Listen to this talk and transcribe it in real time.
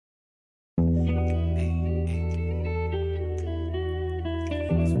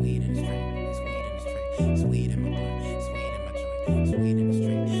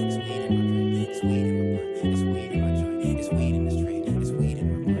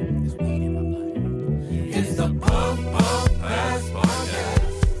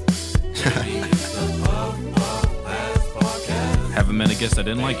Haven't met a guest that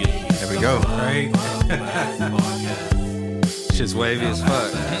didn't like it. There we go. Right? Shit's wavy as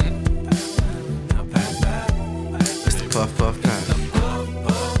fuck. It's the Puff Puff Pass.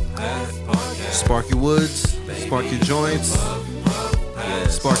 Spark your woods, spark your joints,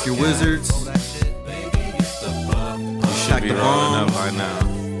 spark your wizards. You should be rolling up by now.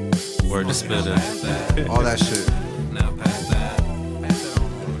 Word to spitter. All that shit.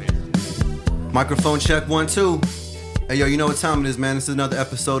 Microphone check 1 2. Hey yo, you know what time it is, man. This is another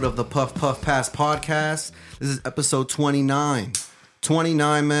episode of the Puff Puff Pass podcast. This is episode 29.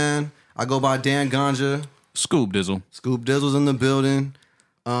 29, man. I go by Dan Ganja. Scoop Dizzle. Scoop Dizzle's in the building.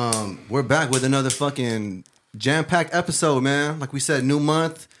 We're back with another fucking jam-packed episode, man. Like we said, new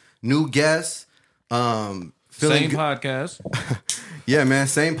month, new guests. Same podcast. Yeah, man,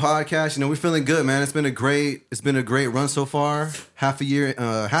 same podcast. You know, we're feeling good, man. It's been a great run so far. Half a year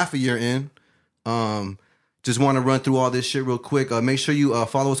in. Just want to run through all this shit real quick. Make sure you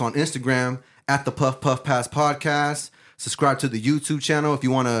follow us on Instagram at the Puff Puff Pass podcast. Subscribe to the YouTube channel if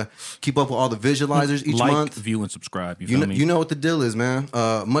you want to keep up with all the visualizers each month. View, and subscribe. You know what the deal is, man.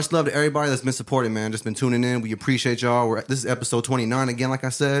 Much love to everybody that's been supporting, man. Just been tuning in. We appreciate y'all. This is episode 29 again. Like I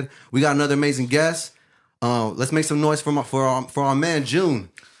said, we got another amazing guest. Let's make some noise for our man June.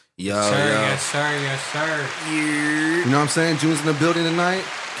 Yes, sir. You know what I'm saying? June's in the building tonight.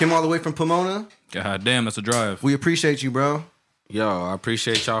 Came all the way from Pomona. God damn, that's a drive. We appreciate you, bro. Yo, I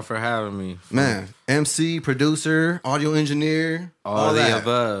appreciate y'all for having me. Man, MC, producer, audio engineer, all the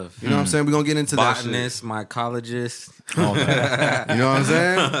above. You know what I'm saying? We're going to get into Botanist, that shit. mycologist. All that. You know what I'm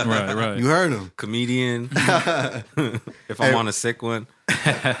saying? Right. You heard him. Comedian. If I'm on a sick one.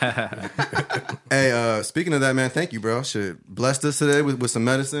 Hey, speaking of that, man, thank you, bro. Shit, blessed us today with some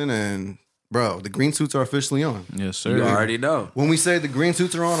medicine, and bro, the green suits are officially on. Yes, sir. You already know. When we say the green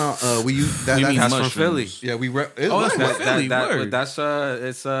suits are on, we use that. That's from Philly. Yeah, That's from Philly. That's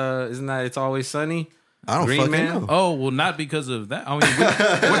isn't that It's Always Sunny? I don't Green fucking Man? know. Oh, well, not because of that. I mean,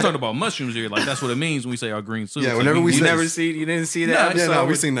 we're talking about mushrooms here. Like, that's what it means when we say our green suits. Yeah, whenever like, we You say- you didn't see that episode? Yeah, no,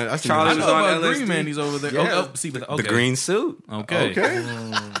 we seen that. I seen Charlie I that. was know on about LSD. Green Man. He's over there. Yeah. Okay. The green suit. Okay. Okay.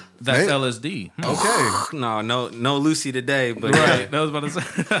 That's Hey. LSD. Okay. No Lucy today, but Right. That was about to say.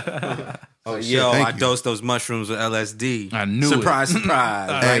 Oh, shit, yo, thank I you. dosed those mushrooms with LSD. I knew surprise, it.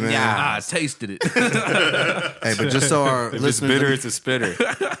 Surprise. Hey, man. I tasted it. Hey, but just so our If it's listeners, bitter, it's a spitter.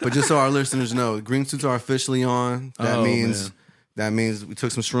 but just so our listeners know, green suits are officially on. That means we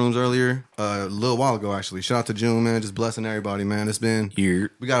took some shrooms earlier, a little while ago actually. Shout out to June, man, just blessing everybody, man. It's been we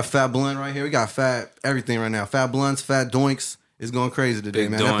got a fat blunt right here. We got fat everything right now. Fat blunts, fat doinks. It's going crazy today, Big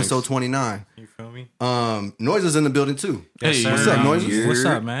man. doinks. Episode 29. You feel me? Noise is in the building too. Hey, what's up, Noises? What's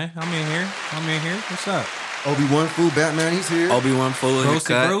up, man? I'm in here. What's up? Obi-Wan Food, Batman, he's here. Obi-Wan full of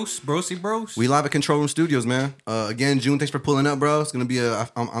cut. Brosy. We live at Control Room Studios, man. Again, June, thanks for pulling up, bro. It's gonna be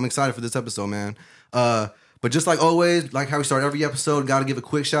I'm excited for this episode, man. But just like always, like how we start every episode, got to give a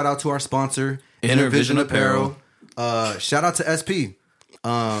quick shout out to our sponsor, Intervision Apparel. Shout out to SP.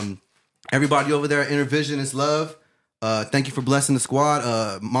 Everybody over there at Intervision is love. Thank you for blessing the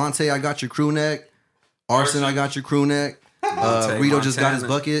squad. Monte, I got your crew neck. Arson, I got your crew neck. Rito just got his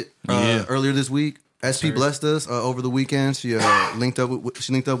bucket earlier this week. SP blessed us over the weekend. She linked up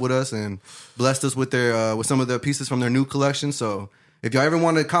with us and blessed us with some of the pieces from their new collection. So if y'all ever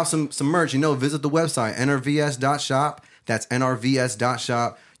want to cop some merch, visit the website nrvs.shop. That's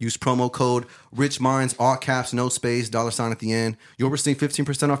nrvs.shop. Use promo code RichMinds, all caps, no space, $ at the end. You'll receive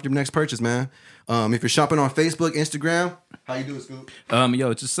 15% off your next purchase, man. If you're shopping on Facebook, Instagram, how you doing, Scoop?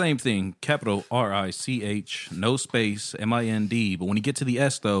 It's the same thing. Capital RICH, no space, MIND. But when you get to the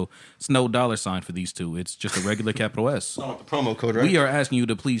S, though, it's no $ for these two. It's just a regular capital S. I want the promo code, right? We are asking you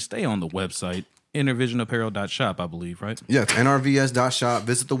to please stay on the website, intervisionapparel.shop, I believe, right? Yeah, it's nrvs.shop.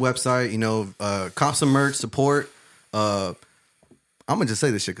 Visit the website, cop some merch, support. I'm going to just say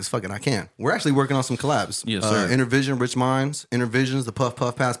this shit because fuck it, I can. We're actually working on some collabs. Yes, sir. Intervision, Rich Minds. Intervision's the Puff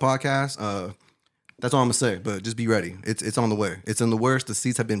Puff Pass podcast. That's all I'm going to say, but just be ready. It's on the way. It's in the works. The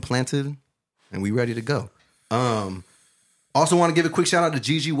seeds have been planted, and we ready to go. Also want to give a quick shout out to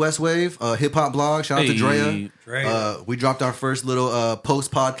GG Westwave, hip-hop blog. Shout out to Drea. We dropped our first little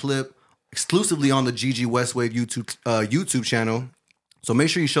post-pod clip exclusively on the GG Westwave YouTube channel. So make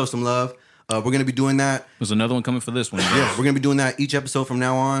sure you show some love. We're going to be doing that. There's another one coming for this one. Yeah, we're going to be doing that each episode from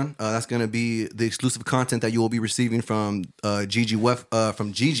now on. That's going to be the exclusive content that you will be receiving from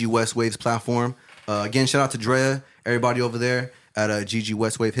GG West Wave's platform. Again, shout out to Drea, everybody over there at GG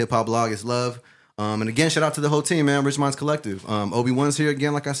West Wave Hip Hop Blog. It's love. And again, shout out to the whole team, man. Rich Minds Collective. Obi-Wan's here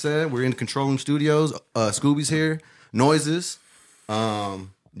again, like I said. We're in the Control Room Studios. Scooby's here. Noises.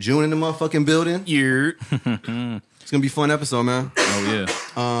 June in the motherfucking building. Yeah. It's going to be a fun episode, man. Oh,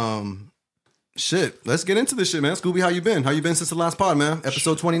 yeah. Shit, let's get into this shit, man. Scooby, how you been? How you been since the last pod, man?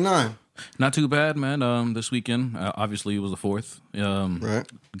 Episode 29. Not too bad, man. This weekend, obviously, it was the 4th. Right.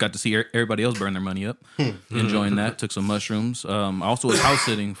 Got to see everybody else burn their money up. Enjoying that. Took some mushrooms. I also was house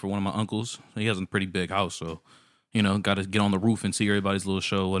sitting for one of my uncles. He has a pretty big house, so, got to get on the roof and see everybody's little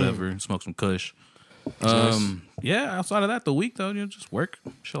show, whatever, smoke some kush. Yeah, outside of that, the week, though, just work,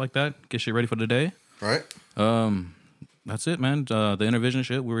 shit like that. Get shit ready for the day. Right. That's it, man. The Intervision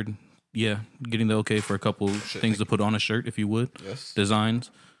shit, we were, getting the okay for a couple things to put on a shirt, if you would. Yes. Designs.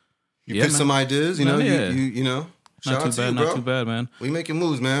 You picked some ideas, you know. Shout out to you, bro. Not too bad, man. We making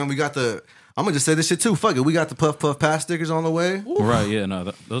moves, man. We got I'm gonna just say this shit too. Fuck it. We got the Puff Puff Pass stickers on the way. Ooh. Right, yeah,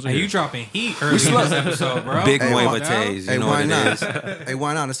 no, those are Hey, good. you dropping heat early in this episode, bro. Big Hey, Muay why- Thais. Hey, You know why what it not? is. Hey,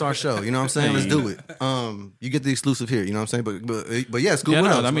 why not? It's our show. You know what I'm saying? Let's do it. You get the exclusive here. You know what I'm saying? But yeah, Scoop. Yeah, what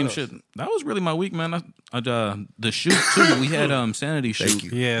no, else? I mean, What else? shit. That was really my week, man. The shoot too. We had Sanity shoot. Thank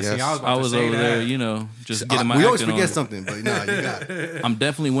you. Yeah, Yes. see, I was about I to was say over that. there, just getting my. We always acting forget on. something, but nah, you got it. I'm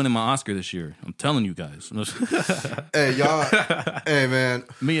definitely winning my Oscar this year. I'm telling you guys. Hey, y'all. Hey, man.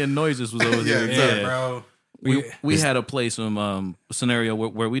 Me and Noises was over there. Yeah, Yeah, bro. We had to play some scenario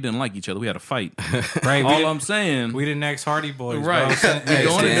where we didn't like each other. We had a fight. Right, All I'm saying, we the next Hardy Boys, right? bro. We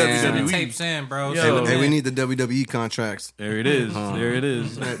going to damn. WWE. Tapes in, bro. Yo. Send them Hey, we in. need the WWE contracts. There it is. There it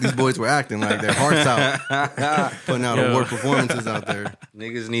is. These boys were acting like their hearts out, putting out Yo. award performances out there.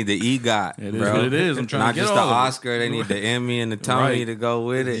 Niggas need the EGOT, It is bro. what it is. I'm trying Not to get just all the of it. Oscar. They need the Emmy and the Tony Right. to go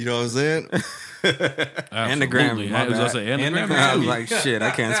with it. You know what I'm saying? And the Grammy, Absolutely. my I was gonna bad. say, and And the the Grammy. I was too. like, shit,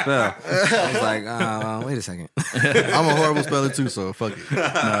 I can't spell. I was like, wait a second. I'm a horrible speller too, so fuck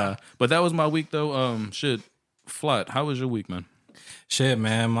it. But that was my week, though. Shit, Flat. How was your week, man? Shit,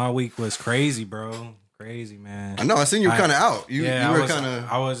 man. My week was crazy, bro. Crazy, man. I know. I seen you were kind of out. You I were was kind of.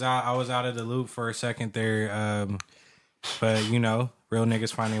 I was out of the loop for a second there. But real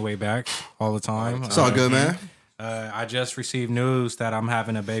niggas find their way back all the time. It's all good, man. I just received news that I'm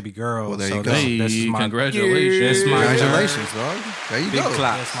having a baby girl. Well, there so you go. This, Hey, this is my congratulations. This is my Congratulations, dog. There you Big go.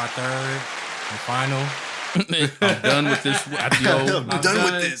 clap. This is my third and final. I'm done with this. I'm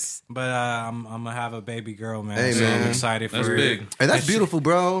done with this. But I'm gonna have a baby girl, man. Hey, so man. I'm excited for That's it. big. Hey, that's beautiful,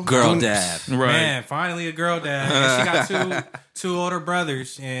 bro. Girl Doing- dad. Right. Man, finally a girl dad. And she got two older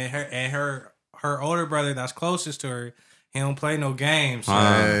brothers, and her older brother that's closest to her, he don't play no games. So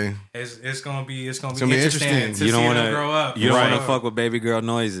Hey, it's gonna be gonna be interesting, interesting. to You see don't them want grow up. to. You don't For want to real. fuck with baby girl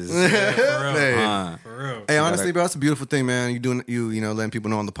noises. Yeah, for real. hey. For real. Hey, honestly, bro, it's a beautiful thing, man. You letting people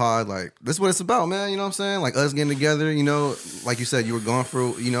know on the pod, like, this is what it's about, man. You know what I'm saying? Like, us getting together, like you said, you were gone for,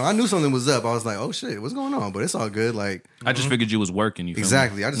 I knew something was up. I was like, oh, shit, what's going on? But it's all good. Like, I just figured you was working. You feel me?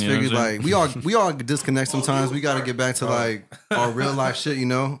 exactly. I just You know figured, what I'm like, we all disconnect sometimes. We got to get back to, like, our real life shit,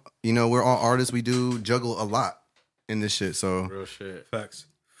 we're all artists. We do juggle a lot in this shit. So, Real shit. Facts.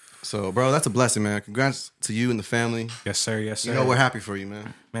 bro, that's a blessing, man. Congrats to you and the family. Yes, sir. Yes, sir. We're happy for you,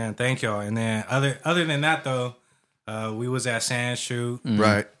 man. Man, thank y'all. And then other than that though, we was at Sand Shoot,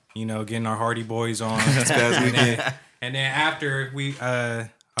 Right. getting our Hardy Boys on. Past and, weekend. then after we I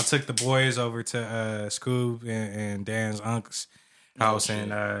took the boys over to Scoob and Dan's uncle's house,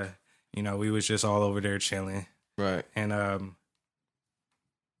 and we was just all over there chilling. Right. And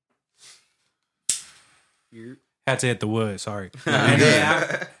had to hit the wood, sorry. And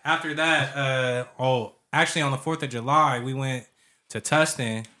then after that, actually on the 4th of July, we went to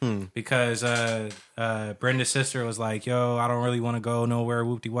Tustin because Brenda's sister was like, yo, I don't really want to go nowhere,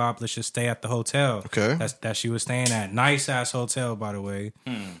 whoop de wop, let's just stay at the hotel. Okay. That she was staying at. Nice ass hotel, by the way.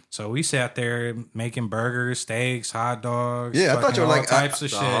 So we sat there making burgers, steaks, hot dogs. Yeah, I thought you were all like types of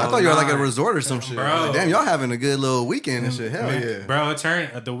shit. I thought you were like at a resort or some shit. Bro. I was like, damn, y'all having a good little weekend and shit. Hell yeah. Bro,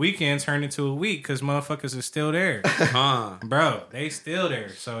 the weekend turned into a week because motherfuckers are still there. Bro, they still there.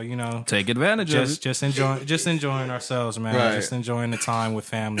 So, Take advantage of it. just enjoying ourselves, man. Right. Just enjoying the time with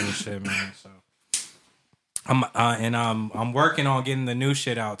family and shit, man. So I'm working on getting the new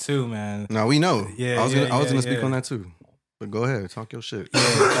shit out too, man. No, we know. Yeah, I was gonna speak yeah. on that too. But go ahead, talk your shit.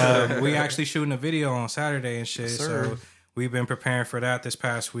 We actually shooting a video on Saturday and shit. sir. So we've been preparing for that this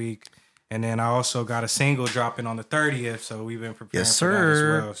past week. And then I also got a single dropping on the 30th, so we've been preparing Yes, for that sir.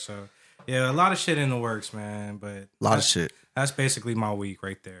 as well. So yeah, a lot of shit in the works, man. But A lot of shit. That's basically my week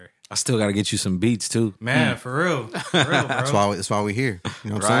right there. I still got to get you some beats too. Man, for real, bro. That's why we here. You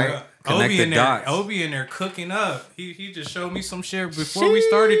know what I'm saying? Connect Obi the in there, dots. Obi in there cooking up. He just showed me some shit before we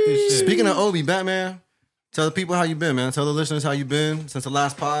started this shit. Speaking of Obi, Batman, tell the people how you been, man. Tell the listeners how you been since the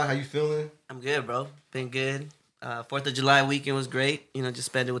last pod. How you feeling? I'm good, bro. Been good. 4th of July weekend was great. You know, just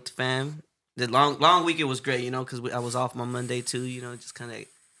spent it with the fam. The long weekend was great, you know, because I was off my Monday too. You know, just kind of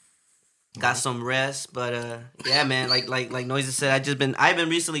got some rest. But yeah, man, like Noises said, I've been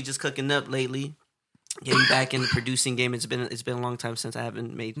recently just cooking up lately, getting back in the producing game. It's been a long time since I've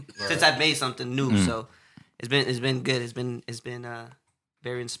made something new. So it's been good. It's been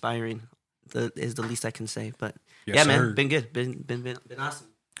very inspiring. Is the least I can say. But Yes, yeah, sir. man, been good. Been awesome.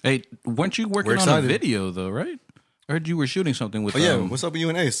 Hey, weren't you working We're on a excited. video though, right? I heard you were shooting something with. Oh yeah, what's up with you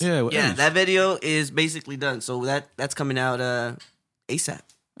and Ace? Yeah, with Yeah, Ace. that video is basically done. So that's coming out ASAP,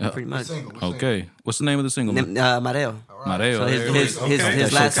 pretty much. Okay, what's the name of the single? Mareo. Mareo. So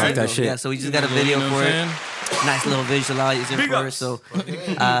his last Talk that single. shit. Yeah, so we just got a video You know for what I'm it. saying? Nice little visualizer for it. So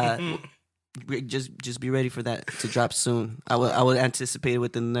just be ready for that to drop soon. I will anticipate it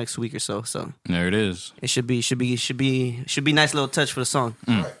within the next week or so. So There it is. it should be nice little touch for the song.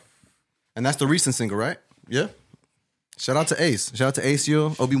 And that's the recent single, right? Yeah. Shout out to Ace. Shout out to Ace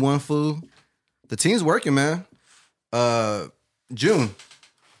Yo, Obi-Wan Fu. The team's working, man. June,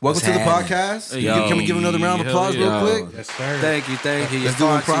 welcome to the happening? podcast. Yo. Can we give another round of Hell applause yeah. real quick? Yes, sir. Thank you. Let's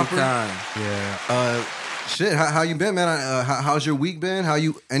do it proper. Yeah. Shit, how you been, man? How's your week been?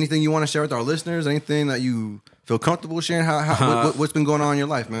 Anything you want to share with our listeners? Anything that you feel comfortable sharing? What's been going on in your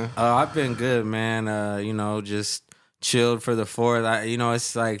life, man? I've been good, man. You know, just chilled for the 4th. You know,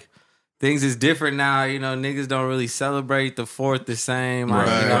 it's like things is different now. You know, niggas don't really celebrate the 4th the same. Like,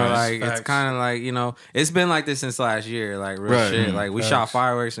 you know, like Facts. it's kind of like, you know, it's been like this since last year. Like real Right. shit. Like we Facts. shot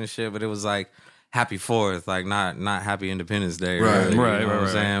fireworks and shit, but it was like Happy 4th, like not Happy Independence Day. Right. Really, Right, You know what I'm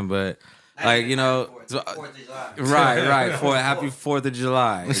right. saying? But like, you know, right. Happy 4th of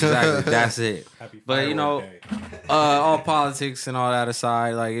July. Exactly. That's it. Happy But you know, Firework Day. all politics and all that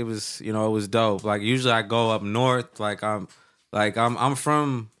aside, like it was dope. Like usually I go up north.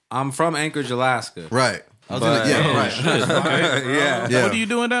 I'm from Anchorage, Alaska. Right. But- Yeah. Yeah. What are you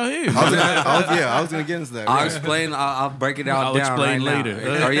doing down here? I was gonna get into that. I'll Right. explain. I'll break it out. I'll down explain right later.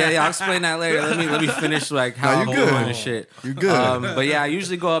 Now. Or I'll explain that later. Let me finish like how No, I'm you good. doing and shit. You good. But yeah, I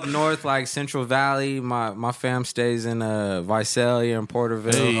usually go up north, like Central Valley. My fam stays in Visalia and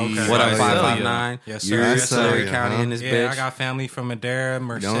Porterville. Hey, okay. What up, Visalia. 559? Yes, sir. You're Yes, sir. Surrey County in this Yeah, bitch. I got family from Madera,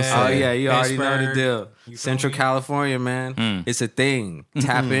 Merced. Don't say. Oh yeah, you already know the Pittsburgh. deal. You feel Central me? California, man. It's a thing.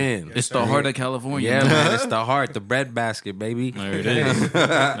 Tap in. It's the heart of California. Yeah, man. It's the heart, the breadbasket, baby. There it is.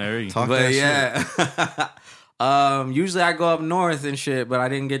 There you go. Talk But that yeah, usually I go up north and shit, but I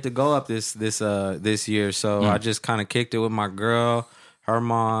didn't get to go up this year, so I just kind of kicked it with my girl, her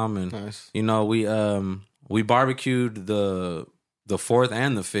mom, and Nice. you know we barbecued the 4th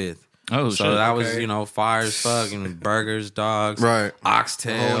and the 5th. Oh, So shit. that was, Okay. you know, fire as fuck, and burgers, dogs, Right.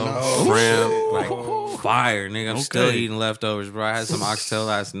 oxtail, Oh, shrimp, like fire, nigga. I'm still Okay. eating leftovers, bro. I had some oxtail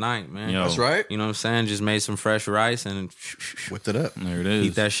last night, man. Yo. That's right. You know what I'm saying? Just made some fresh rice and Whipped it up. There it is.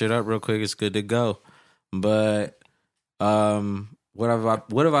 heat that shit up real quick. It's good to go. But what have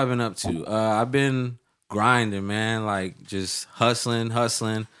I been up to? I've been grinding, man. Like just hustling.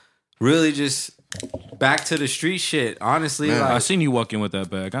 Really just back to the street shit. Honestly, Man, I like seen you walk in with that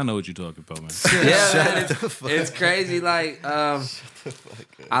bag. I know what you're talking about, man. yeah, man, it's crazy. Like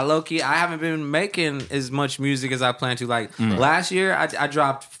I low-key, I haven't been making as much music as I planned to. Like last year, I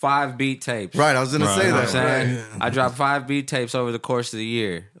dropped 5 beat tapes. Right. I was gonna say You know that. what I'm saying? Right. I dropped 5 beat tapes over the course of the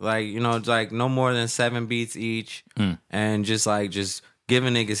year. Like, you know, it's like no more than 7 beats each, and just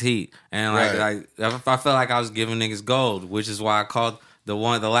giving niggas heat. And Right. I felt like I was giving niggas gold, which is why I called the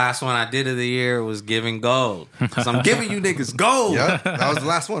last one I did of the year was giving gold. So I'm giving you niggas gold. Yeah. That was the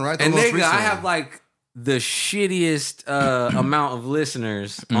last one, right? The And most nigga, recent I one. have like the shittiest amount of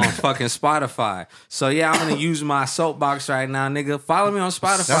listeners on fucking Spotify. So yeah, I'm gonna use my soapbox right now, nigga. Follow me on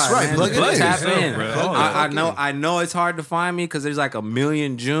Spotify. That's right. Man. Plug it in. Tap Yeah, in. bro. I know it's hard to find me because there's like a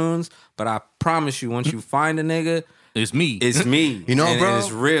million Junes, but I promise you, once you find a nigga, It's me. it's me. You know, and bro?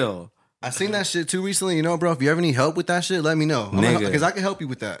 it's real. I seen that shit too recently. You know, bro, if you ever need help with that shit, let me know. Nigga. Because I can help you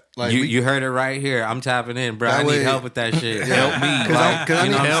with that. Like You heard it right here. I'm tapping in, bro. That I need way- help with that shit. Help me. Like, I you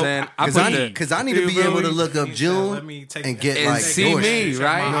need know what I'm help. saying? Because I need to be You feel able to me? look up He said, June let me take and that. get and like see your me, shit.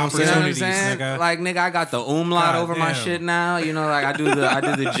 right? my You know what I'm opportunities, saying? nigga. Like, nigga, I got the umlaut God over my damn. shit now. You know, like I do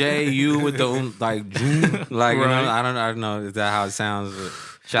the J-U with the like June. Like, you know, Right. I don't know if that how it sounds. But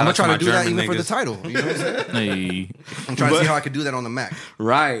shout I'm out gonna try my to do that German even for the niggas. title. You know what I'm saying? Hey. I'm trying to see how I could do that on the Mac.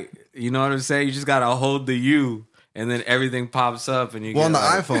 Right. You know what I'm saying? You just gotta hold the U and then everything pops up, and you Well, get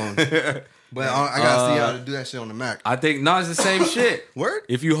on the like, iPhone. But I gotta see how to do that shit on the Mac. I think no, it's the same shit. Word?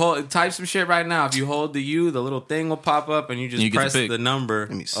 If you type some shit right now, if you hold the U, the little thing will pop up, and you just You get to press pick. the number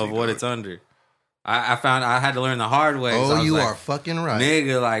me see, of what dog. it's under. I found I had to learn the hard way. so I Oh, was you like, are fucking right.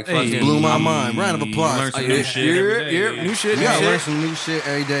 nigga, like Hey, fucking blew my mind. Round of applause. You learn some Yeah, new shit every day. yeah, new shit, You new gotta learn shit. some new shit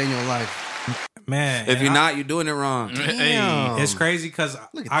every day in your life. Man, If and you're not, you're doing it wrong. Damn. it's crazy because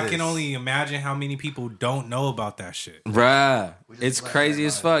Look at I this. can only imagine how many people don't know about that shit. Bruh, it's black crazy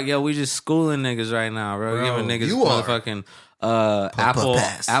as fuck. Yo, we just schooling niggas right now, bro. Bro, Giving niggas you are. motherfucking Apple,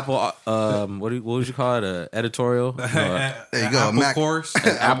 pass. what would you call it? Editorial? No, There you go. Apple Mac. course.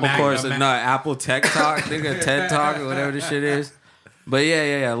 Apple Mac- course, Mac- no, Apple Tech Talk, nigga, TED Talk or whatever this shit is. But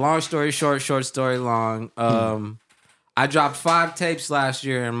yeah. Long story short, short story long. I dropped 5 tapes last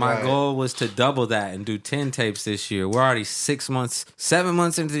year, and my Right. goal was to double that and do 10 tapes this year. We're already 7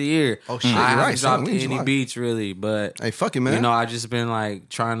 months into the year. Oh, shit, I you're haven't right, son. dropped We in any July. beats really, but Hey, fuck it, man. you know, I just been like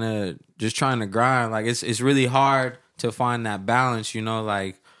trying to grind. Like it's really hard to find that balance. You know,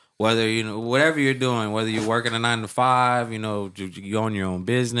 like whether whatever you're doing, whether you're working a 9 to 5, you own your own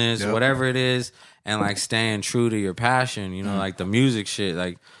business, Yep. whatever it is, and like staying true to your passion. You know, like the music shit.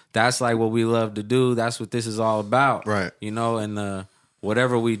 Like that's like what we love to do. That's what this is all about. Right. You know, and the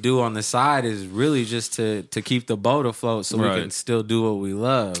whatever we do on the side is really just to keep the boat afloat so we Right. can still do what we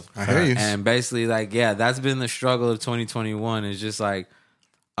love. I hear you. And basically, like, yeah, that's been the struggle of 2021 is just like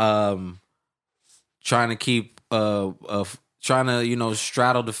trying to keep trying to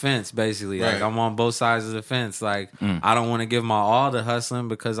straddle the fence basically. Like Right. I'm on both sides of the fence. Like I don't want to give my all to hustling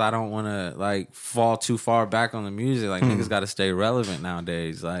because I don't want to like fall too far back on the music. Like niggas got to stay relevant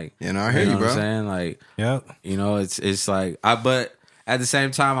nowadays. Like Yeah, no, I hear you, know bro. what I'm saying? Like Yep. it's like but at the same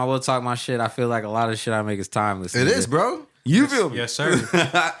time I will talk my shit. I feel like a lot of shit I make is timeless. It nigga. is, bro. You feel me? Yes, sir.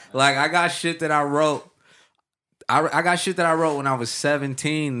 Like I got shit that I wrote. I got shit that I wrote when I was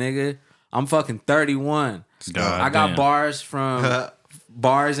 17, nigga. I'm fucking 31. God I got damn. bars from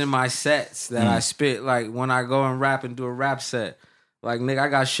bars in my sets that I spit like when I go and rap and do a rap set. Like nigga, I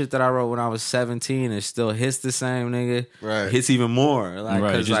got shit that I wrote when I was 17 and still hits the same, nigga. Right. Hits even more. Like, Right,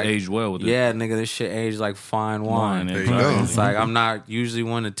 it 'cause, just like, aged well with it. yeah, nigga, this shit aged like fine wine. There you go. It's like I'm not usually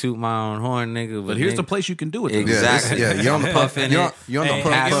one to toot my own horn, nigga. But here's nigga, the place you can do it. Yeah, Exactly. you're on the Puffing You're, it. you're on the Hey,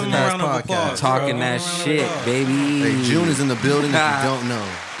 Puff give Puff him a Pass round of podcast. applause. talking Bro, that round of shit, applause. baby. Hey, June is in the building. If you don't know,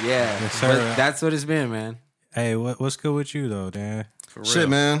 Yeah, Yes, sir. but that's what it's been, man. Hey, what's good with you though, Dan? shit,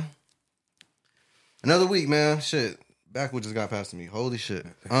 man. Another week, man. Shit, Backwood just got past me. Holy shit.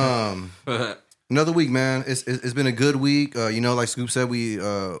 Another week, man. It's been a good week. Like Scoop said, we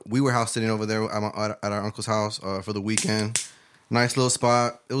were house sitting over there at our uncle's house for the weekend. Nice little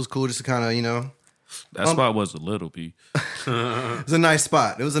spot. It was cool just to kind of That spot was a little P. It was a nice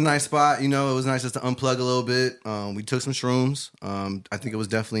spot. It was a nice spot. It was nice just to unplug a little bit. We took some shrooms. I think it was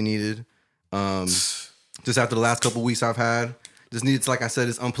definitely needed. Just after the last couple weeks I've had, just needed to, like I said,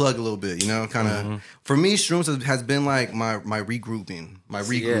 just unplug a little bit. Kind of. For me, shrooms has been like my regrouping, my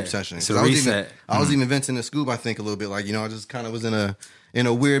regroup session. It's a 'Cause reset. I was even venting to Scoop. I think a little bit like I just kind of was in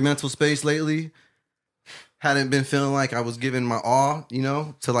a weird mental space lately. Hadn't been feeling like I was giving my all,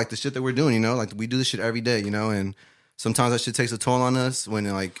 to like the shit that we're doing, like we do this shit every day, and sometimes that shit takes a toll on us when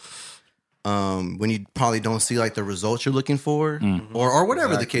when you probably don't see like the results you're looking for or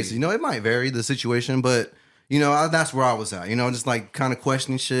whatever the case is, it might vary the situation, but that's where I was at, just like kind of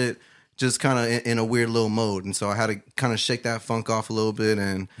questioning shit, just kind of in a weird little mode. And so I had to kind of shake that funk off a little bit.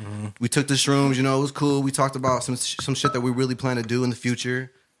 And we took the shrooms, it was cool. We talked about some shit that we really plan to do in the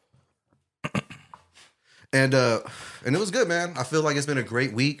future. And it was good, man. I feel like it's been a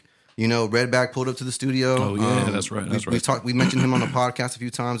great week. Redback pulled up to the studio. Oh, yeah, that's right. That's right. We mentioned him on the podcast a few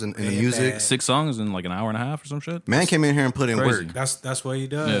times and the music. 6 songs in like an hour and a half or some shit. Man came in here and put in Crazy. work. That's what he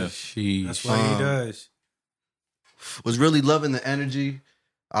does. Sheesh. That's what he does. Was really loving the energy.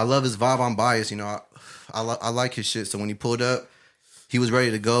 I love his vibe. I'm biased. I like his shit. So when he pulled up, he was ready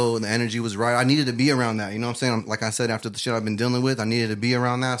to go and the energy was right. I needed to be around that. You know what I'm saying? Like I said, after the shit I've been dealing with, I needed to be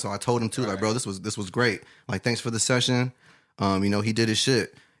around that. So I told him too, like, bro, this was great. Like, thanks for the session. He did his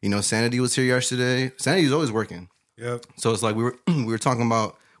shit. Sanity was here yesterday. Sanity's always working. Yep. So it's like we were talking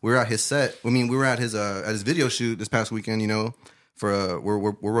about, we were at his set. I mean, we were at his video shoot this past weekend, for we're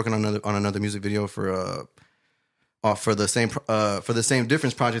working on another music video for the same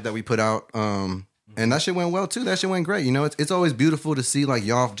difference project that we put out. And that shit went well too. That shit went great. It's always beautiful to see like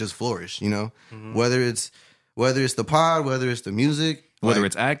y'all just flourish, whether it's the pod, whether it's the music, Whether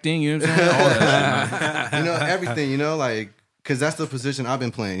it's acting, you know what I'm saying? All that shit, man. everything, like, cause that's the position I've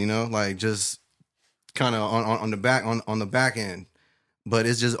been playing, like just kind of on the back end. But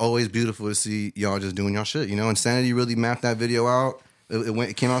it's just always beautiful to see y'all just doing y'all shit, you know. Insanity really mapped that video out.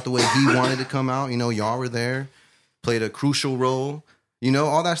 It came out the way he wanted to come out. You know, y'all were there, played a crucial role. You know,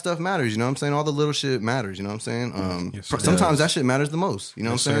 all that stuff matters. You know what I'm saying? All the little shit matters. You know what I'm saying? Sometimes that shit matters the most. You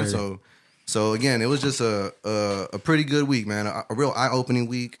know what I'm saying? So again, it was just a pretty good week, man. A real eye opening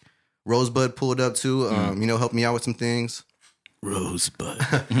week. Rosebud pulled up too. You know, helped me out with some things.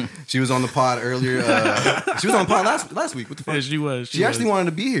 Rosebud. She was on the pod earlier. She was on the pod last week. What the fuck? Yeah, she was. She actually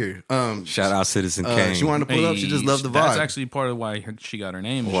wanted to be here. Shout out Citizen Kane. She wanted to pull up. She just loved the vibe. That's actually part of why she got her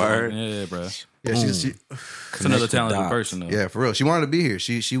name. Word. Yeah, bro. Yeah, she's It's another talented person, though. yeah, for real. She wanted to be here.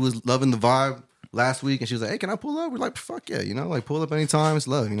 She was loving the vibe last week, and she was like, "Hey, can I pull up?" We're like, "Fuck yeah," you know, like pull up anytime. It's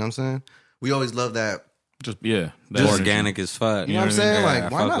love. You know what I'm saying? We always love that. Just Just organic as fuck. You know what I'm saying? Yeah,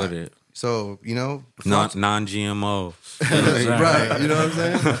 Like, why I fuck not? with it. So you know, Non-GMO. right? You know what I'm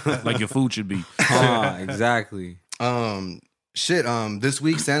saying? like your food should be. Exactly. This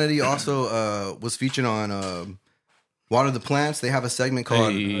week, Sanity also was featured on Water the Plants. They have a segment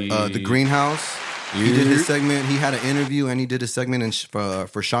called The Greenhouse. He did his segment. He had an interview, and he did his segment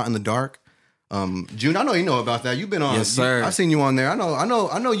for Shot in the Dark. June, I know you know about that. You've been on. Yes, sir. I've seen you on there. I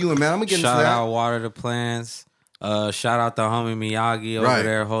know you, and man. I'm gonna get into Shout that. out Water the Plants. Shout out the homie Miyagi over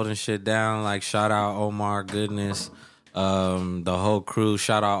there holding shit down. Like, shout out Omar Goodness. The whole crew.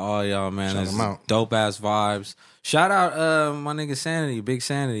 Shout out all y'all, man. Shout 'em out. Dope ass vibes. Shout out my nigga Sanity, Big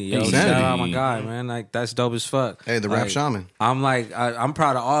Sanity. Yo, Sanity. shout out my guy, man. Like, that's dope as fuck. Hey, the rap Like, shaman. I'm like, I'm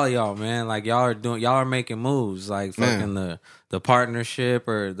proud of all y'all, man. Like, y'all are making moves. Like, fucking the partnership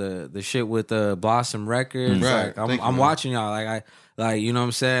or the shit with the Blossom Records. Right. Like, I'm watching y'all. Like, you know what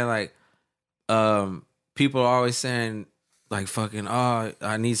I'm saying? Like, people are always saying, like, fucking, oh,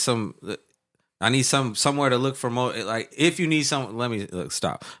 I need somewhere to look for like, if you need some, let me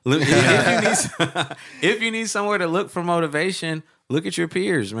stop. If you need somewhere to look for motivation, look at your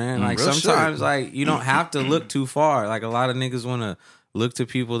peers, man. Like, real sometimes shit. like, you don't have to look too far. Like, a lot of niggas want to look to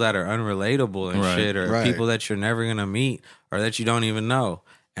people that are unrelatable and shit, or people that you're never gonna meet or that you don't even know.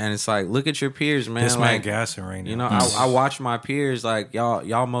 And it's like, look at your peers, man. This like, man gassing right now. you know, I watch my peers. Like,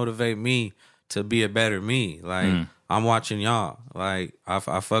 y'all motivate me to be a better me. Like, I'm watching y'all. Like, I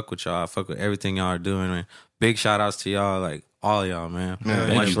fuck with y'all. I fuck with everything y'all are doing, man. Big shout outs to y'all, like, all y'all, man.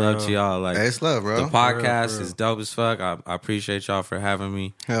 Much love to y'all. Like, Hey, it's love, bro. the podcast is dope as fuck. I appreciate y'all for having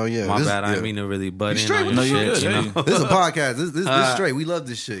me. Hell yeah. My This- bad. I yeah. didn't mean to really butt in straight on with your the shit. shit, You hey. know? This is a podcast. This is straight. We love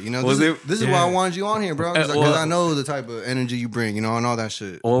this shit. You know, this is why I wanted you on here, bro. Because I know the type of energy you bring, you know, and all that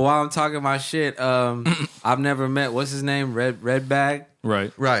shit. Well, while I'm talking my shit, I've never met, what's his name? Red Bag?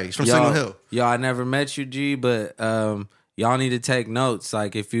 Right. Right. He's from Signal Hill. Yo, I never met you, G, but y'all need to take notes.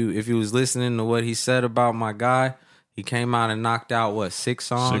 Like, if you was listening to what he said about my guy, he came out and knocked out, what, 6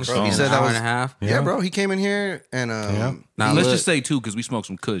 songs? Bro, he in said an that hour was- and a half? Yeah, bro. He came in here and Now, Let's look, just say two because we smoked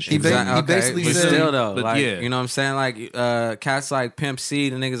some kush. He basically but said- still though, but like, yeah. you know what I'm saying? Like, cats like Pimp C,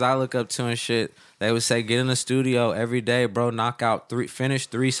 the niggas I look up to and shit, they would say, get in the studio every day, bro, knock out finish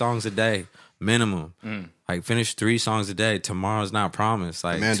 3 songs a day, minimum. Like, finish 3 songs a day. Tomorrow's not promised.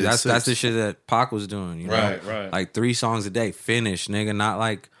 Like, Man did that's 6. the shit that Pac was doing, you know? Right. Like, 3 songs a day, finish, nigga, not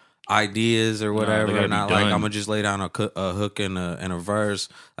like ideas or whatever. they gotta be Not like, done. I'm gonna just lay down a hook and a verse.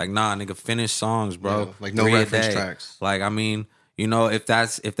 Like, nah, nigga, finish songs, bro. Yeah, like no 3 a reference day. tracks. Like, I mean, you know, if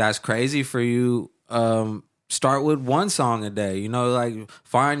that's crazy for you, start with 1 song a day. You know, like,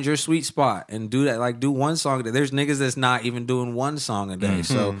 find your sweet spot and do that. Like, do 1 song a day. There's niggas that's not even doing 1 song a day,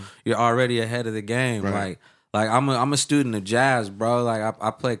 so you're already ahead of the game. Right. Like I'm a student of jazz, bro. Like,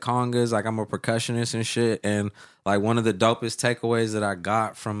 I play congas. Like, I'm a percussionist and shit. And like, one of the dopest takeaways that I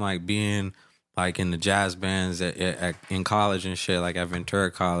got from like being like in the jazz bands in college and shit, like at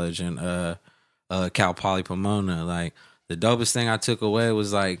Ventura College and Cal Poly Pomona, like, the dopest thing I took away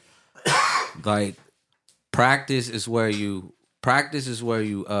was like practice is where you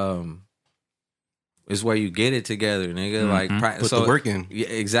get it together, nigga. Like, Put the work in. Yeah,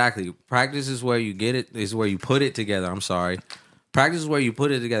 exactly. Practice is where you get it. Is where you put it together. I'm sorry. Practice is where you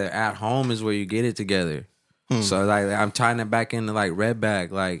put it together. At home is where you get it together. So like, I'm tying it back into like Red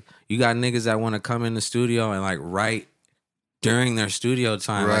Bag. Like, you got niggas that want to come in the studio and like write during their studio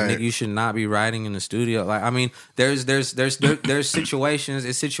time. Right. Like, nigga, you should not be writing in the studio. Like, I mean, there's situations.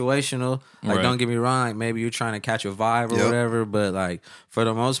 It's situational. Like, Right. don't get me wrong. Like, maybe you're trying to catch a vibe or Yep. whatever. But like, for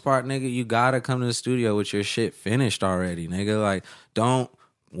the most part, nigga, you gotta come to the studio with your shit finished already, nigga. Like, don't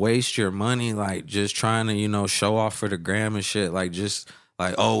waste your money like just trying to, you know, show off for the gram and shit. Like, just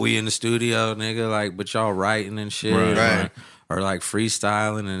like, oh, we in the studio, nigga. Like, but y'all writing and shit. Right. Or like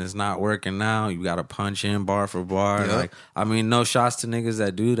freestyling and it's not working now. You got to punch in bar for bar. Yep. Like, I mean, no shots to niggas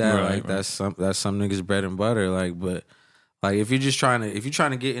that do that. Right, like, right. that's some niggas bread and butter. Like, but Like if you're trying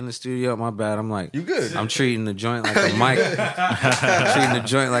to get in the studio, my bad. I'm like, You good. I'm treating the joint like a mic. Treating the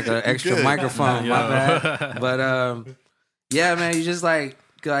joint like an extra microphone. My bad. But yeah, man, you just like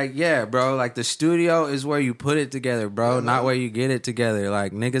yeah, bro. Like the studio is where you put it together, bro, not where you get it together.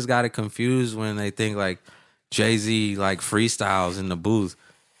 Like niggas got it confused when they think like Jay-Z like freestyles in the booth.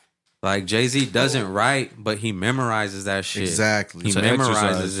 Like Jay-Z doesn't write, but he memorizes that shit. Exactly. He It's an memorizes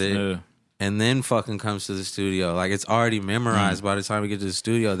exercise. it. Yeah. And then fucking comes to the studio. Like it's already memorized by the time we get to the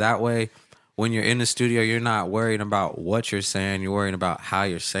studio. That way, when you're in the studio, you're not worried about what you're saying. You're worried about how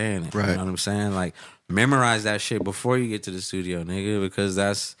you're saying it. Right. You know what I'm saying? Like memorize that shit before you get to the studio, nigga, because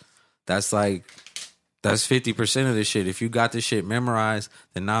that's 50% of this shit. If you got this shit memorized,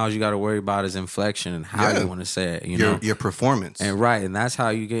 then now all you got to worry about is inflection and how you want to say it. You know, Your performance. and right, and that's how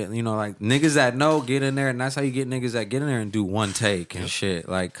you get, like niggas that know get in there, and that's how you get niggas that get in there and do one take and shit,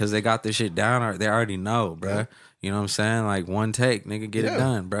 like because they got this shit down, or they already know, bruh. You know what I'm saying? Like one take, nigga, get it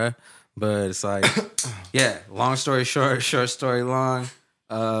done, bruh. But it's like, yeah. Long story short, short story long.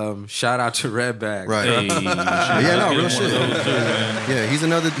 Shout out to Redback. Right. Hey, Yeah, no, real shit. Yeah, he's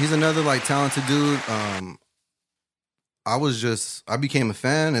another like talented dude. I became a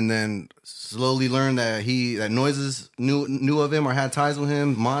fan and then slowly learned that Noises knew of him or had ties with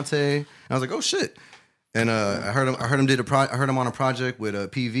him, Monte. And I was like, oh shit. And I heard him on a project with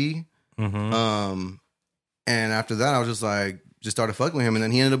PV. And after that I was just started fucking with him, and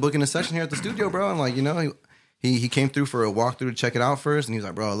then he ended up booking a session here at the studio, bro. And like, he came through for a walkthrough to check it out first, and he was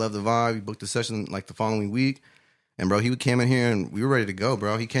like, bro, I love the vibe. He booked the session like the following week. And bro, he came in here and we were ready to go,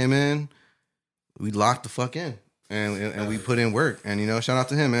 bro. He came in, we locked the fuck in. And we put in work, and shout out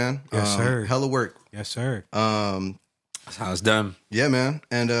to him, man. Yes, sir. Hella work. Yes, sir. That's how it's done. Yeah, man.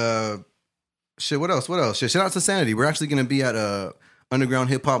 And shit, what else? Shit, shout out to Sanity. We're actually gonna be at Underground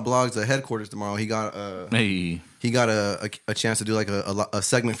Hip Hop Blogs, the headquarters tomorrow. He got a chance to do like a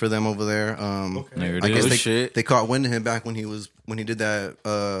segment for them over there. There it I is. guess they caught wind of him back when he did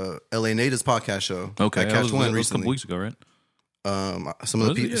that LA Natives podcast show. Okay, at that Catch was One a couple recently. weeks ago, right? Some of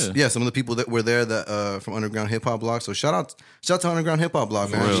the Was it? people, Yeah. some of the people that were there that from Underground Hip Hop Blog. So shout out to Underground Hip Hop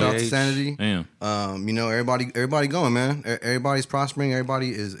Blog, man. real. Shout out to Sanity. Damn. Everybody going, man. Everybody's prospering. Everybody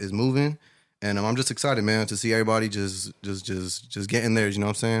is moving, and I'm just excited, man, to see everybody just getting there. You know what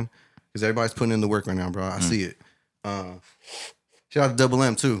I'm saying? Because everybody's putting in the work right now, bro. I see it. Shout out to Double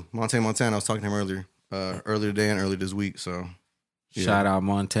M too, Montana. I was talking to him earlier today and earlier this week. So yeah. Shout out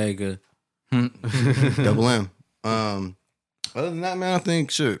Montega. Double M. Other than that, man, I think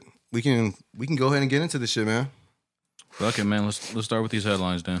shit. We can go ahead and get into this shit, man. Fuck it, man. Let's start with these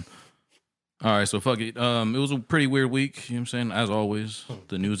headlines then. All right, so fuck it. It was a pretty weird week, you know what I'm saying? As always,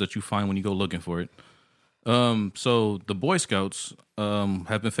 the news that you find when you go looking for it. So the Boy Scouts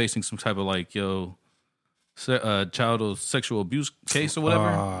have been facing some type of like, child sexual abuse case or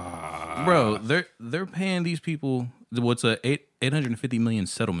whatever. Bro, they're paying these people what's a $850 million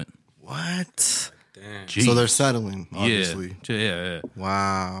settlement. What? Damn. Jeez. So they're settling, obviously. Yeah.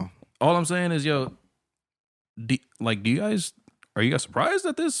 Wow. All I'm saying is, are you guys surprised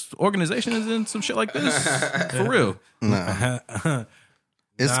that this organization is in some shit like this? For real? Nah.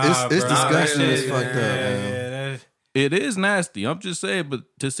 It's Nah, bro. disgusting. It's Yeah, fucked up, man. yeah, that- It is nasty. I'm just saying, but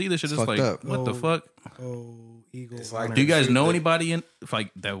to see this shit, It's it's like, fucked up. what the fuck? Eagles. like- Do you guys know anybody in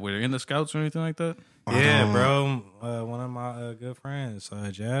like that were in the Scouts or anything like that? Yeah, bro. One of my good friends,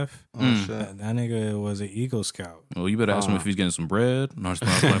 Jeff. Oh, shit. That nigga was an Eagle Scout. Well, you better ask him if he's getting some bread. No, I'm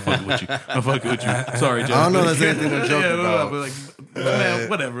fucking with you. I'm fucking with you. Sorry, Jeff. I don't know if there's anything to joke about. But man,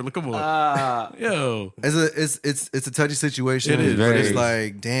 whatever. Look, come on. Yo. It's a touchy situation. It is. But it's Very.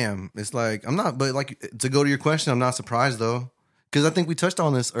 like, damn. It's like, I'm not, but like, to go to your question, I'm not surprised though. Because I think we touched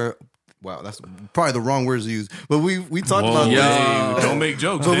on this, wow, that's probably the wrong words to use. But we talked about Whoa, this. hey, don't make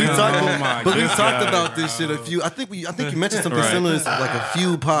jokes. But we man. talked, Oh my but we goodness. talked about this shit a few. I think you mentioned something Right. similar like a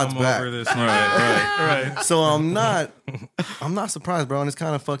few pods I'm back. over this. Right. So I'm not surprised, bro. And it's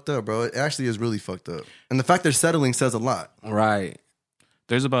kind of fucked up, bro. It actually is really fucked up. And the fact they're settling says a lot. Right.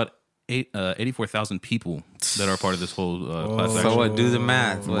 There's about 84,000 people that are part of this whole class action. So what? Do the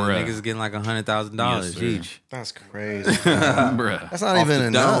math. What, Bruh. niggas getting like $100,000 Yes, sir. each. That's crazy. Bruh. That's not Off even the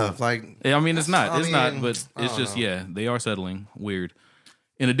enough. dome. Like, Yeah, I mean, it's not. I It's not, mean, but I it's don't just, know. yeah, they are settling. Weird.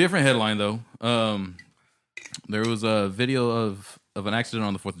 In a different headline, though, there was a video of an accident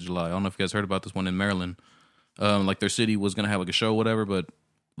on the 4th of July. I don't know if you guys heard about this one in Maryland. Like their city was going to have like a show, whatever, but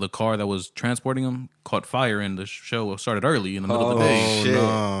the car that was transporting them caught fire and the show started early in the middle of the day. oh shit.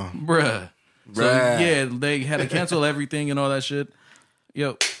 no. Bruh. So, Bruh. yeah, they had to cancel everything and all that shit.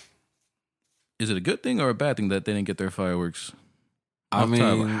 Yo, is it a good thing or a bad thing that they didn't get their fireworks? I Off top,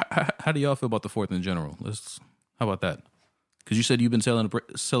 mean, how do y'all feel about the 4th in general? How about that? Because you said you've been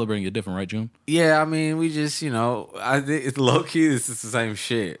celebrating it different, right, June? Yeah, I mean, we just, I think it's low key. It's the same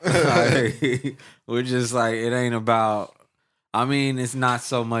shit. Like, we're just like, it ain't about. I mean, it's not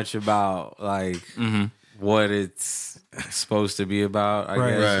so much about like what it's supposed to be about. I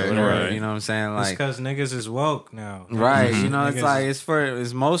guess, or whatever, right. You know what I'm saying? Like, it's because niggas is woke now, right? Niggas, It's like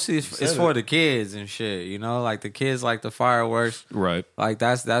it's mostly it's for the kids and shit. Like the kids like the fireworks, Right. Like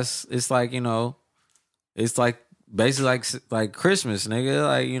that's it's like it's like. Basically, like Christmas, nigga.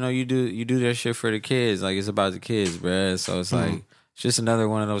 Like you do that shit for the kids. Like it's about the kids, bruh. So it's like it's just another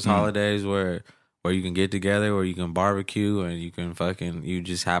one of those holidays where you can get together, where you can barbecue, and you can you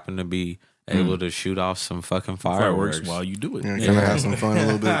just happen to be able to shoot off some fucking fireworks while you do it. Yeah, kind of have some fun a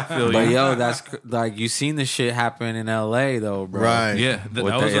little bit. But yo, that's like you seen the shit happen in L.A. though, bro. Right. Yeah. With that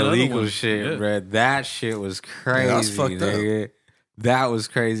was the another illegal one. shit, Yeah. bruh. That shit was crazy. that was fucked up. nigga. That was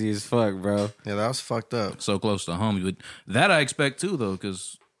crazy as fuck, bro. Yeah, that was fucked up. So close to home. But that I expect too, though,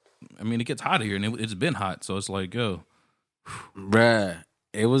 because I mean it gets hot here, and it's been hot, so it's like, yo, Bruh.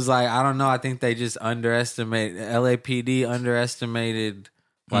 It was like, I don't know, I think they just LAPD underestimated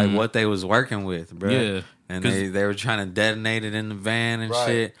like what they was working with, bruh. Yeah. And they were trying to detonate it in the van and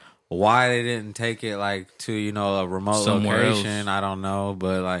shit. Why they didn't take it like to, a remote Somewhere location, else. I don't know.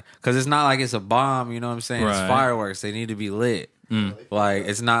 But like, cause it's not like it's a bomb, you know what I'm saying? It's Right. fireworks. They need to be lit. Like,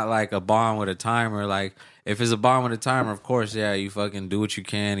 it's not like a bomb with a timer. Like, if it's a bomb with a timer, of course, yeah, you fucking do what you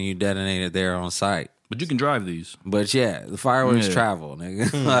can and you detonate it there on site. but you can drive these. But yeah, the fireworks Yeah. travel,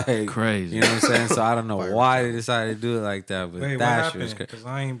 nigga. Like Crazy. You know what I'm saying? So I don't know why they decided to do it like that, but Wait, what that shit was happened? crazy. Because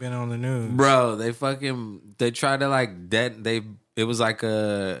I ain't been on the news, Bro, they tried to like it was like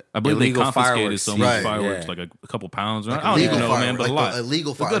a I believe they illegal confiscated fireworks so season. much Right. fireworks, Yeah. like a couple pounds. I Like don't even know, fire, man, but like a lot. the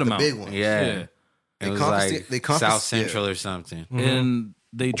illegal A fire, good the amount. big one. Yeah. Yeah. It was They like South yeah. Central or something. And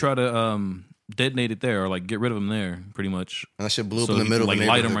they try to detonate it there or like get rid of them there, pretty much. And that shit blew up So in the you middle can, of the like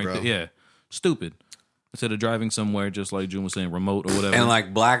light them neighborhood, right bro. there. Yeah, stupid. Instead of driving somewhere, just like June was saying, remote or whatever. And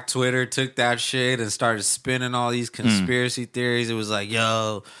like Black Twitter took that shit and started spinning all these conspiracy theories. It was like,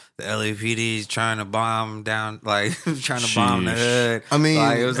 yo, the LAPD's trying to bomb down, like trying to bomb the Sheesh. hood. I mean-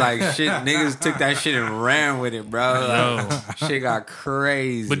 like, it was like shit. Niggas took that shit and ran with it, bro. Like, shit got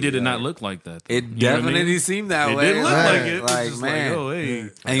crazy. but did it not like, look like that? though? It You know what I mean? definitely seemed that It way. did look like it. Like, It's just man. like, oh, hey.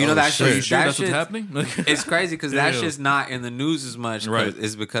 And you know Oh, that shit. shit. You sure that that's what's shit's- happening? It's crazy because that Yeah. shit's not in the news as much. Right.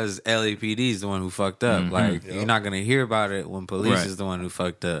 It's because LAPD is the one who fucked up. Like you're not gonna hear about it when police Right. is the one who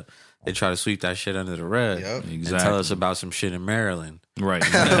fucked up. They try to sweep that shit under the rug Yep. and Exactly. tell us about some shit in Maryland. Right.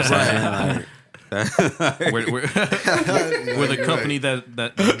 Right. we're the company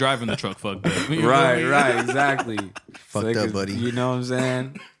that's driving the truck fucked up. You know what I mean? Right, exactly. Fucked they up, could- buddy. You know what I'm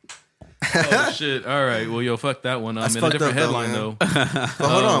saying? Oh, shit. All right. Well, yo, fuck that one. That's In a fucked different up, though, headline, man. though. But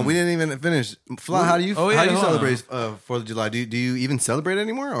hold on, we didn't even finish. Fly, how do you Oh, yeah, how do you hold on. celebrate 4th of July? Do you even celebrate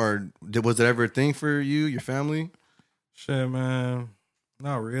anymore, or was it ever a thing for you, your family? Shit, man.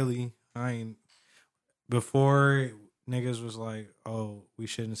 Not really. I ain't. Before niggas was like, "Oh, we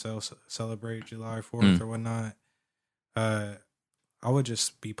shouldn't celebrate July 4th or whatnot." I would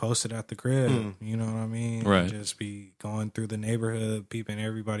just be posted at the crib. You know what I mean? Right. Just be going through the neighborhood, peeping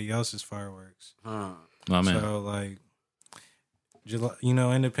everybody else's fireworks. Oh, man. So like, July,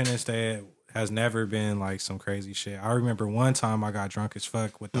 Independence Day has never been like some crazy shit. I remember one time I got drunk as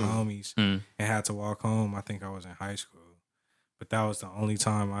fuck with the homies and had to walk home. I think I was in high school. But that was the only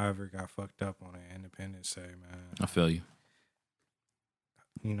time I ever got fucked up on an Independence Day, man. I feel you.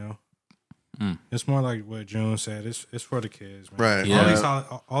 You know? It's more like what June said. It's for the kids, man. Right. Yeah.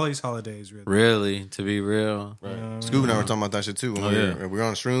 All these holidays, really. Really, to be real. You know what I mean? Scoop and I were talking about that shit too. When we were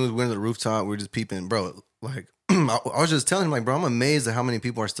on the shrooms, we went to the rooftop, we were just peeping, bro. Like I was just telling him, like, bro, I'm amazed at how many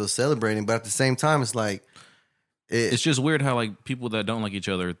people are still celebrating, but at the same time, it's like It's just weird how like people that don't like each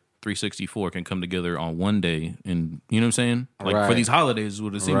other 364 can come together on one day, and you know what I'm saying? Like for Right. these holidays, is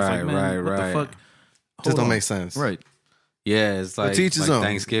what it seems like, man. What the fuck? just Hold don't on. make sense. Right. Yeah, it's like, to each his own.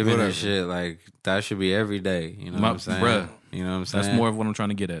 Thanksgiving Whatever. and shit. Like that should be every day. You know what I'm saying? bruh. You know what I'm saying? That's more of what I'm trying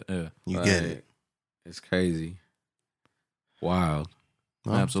to get at. Yeah. You Like, get it. It's crazy. Wild.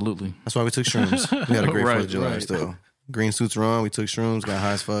 Well, Absolutely. That's why we took shrooms. We had a great 4th Right, of July right. still. Green suits were on. We took shrooms, got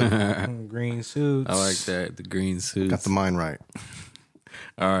high as fuck, Green suits. I like that. The green suits. got the mind right.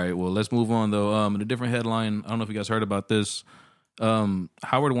 All right. Well, let's move on though. In a different headline, I don't know if you guys heard about this.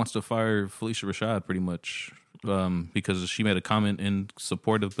 Howard wants to fire Felicia Rashad pretty much because she made a comment in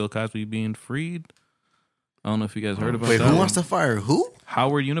support of Bill Cosby being freed. I don't know if you guys heard about Wait, that. who one. wants to fire who?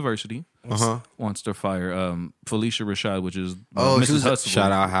 Howard University Uh-huh. wants to fire Felicia Rashad, which is Oh, she Mrs. was- Huxtable.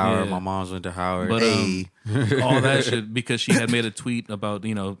 Shout out Howard. Yeah. My mom's went to Howard. But Hey. all that shit because she had made a tweet about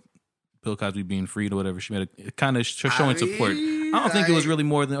Bill Cosby being freed or whatever. She made a kind of showing support. I don't think it was really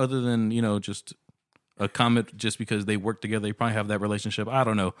more than other than just a comment just because they work together. They probably have that relationship. I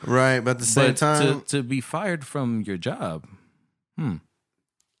don't know. Right, but at the same time, to be fired from your job.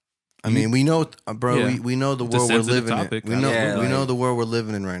 I mean, we know, bro. Yeah. We know the It's a world we're sensitive living topic. in. We know Yeah, we know like- the world we're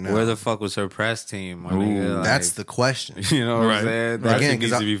living in right now. Where the fuck was her press team? My nigga? Like, That's the question. you know what Right. I'm saying. That Again, shit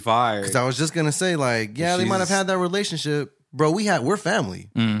needs 'cause to be fired. Because I was just gonna say, like, yeah, they might have She's- had that relationship, bro. We're family.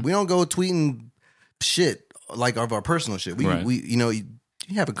 We don't go tweeting shit like of our personal shit. Right.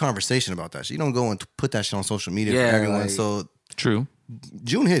 You have a conversation about that shit. You don't go and put that shit on social media Yeah, for everyone. like- So True.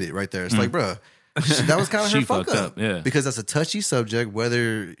 June hit it right there. It's like, bro, that was kind of her She fuck fucked up. up, yeah. Because that's a touchy subject.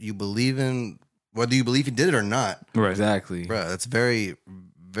 Whether you believe he did it or not, Right. Exactly. bro, that's very,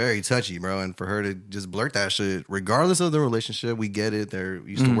 very touchy, bro. And for her to just blurt that shit, regardless of the relationship, we get it. They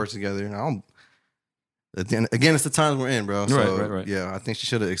used to work together. And I don't. Again, it's the times we're in, bro. So, Right. yeah, I think she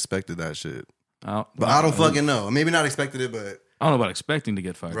should have expected that shit. But But I don't fucking know. Maybe not expected it, but I don't know about expecting to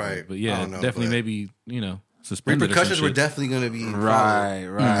get fired. Right. But I yeah, don't know, definitely but- maybe, suspended. repercussions or were some shit. definitely going to be Right, followed.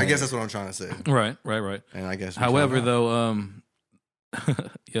 right. I guess that's what I'm trying to say. Right. And I guess, we However, found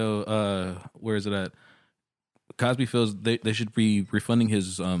out. though, where is it at? Cosby feels they should be refunding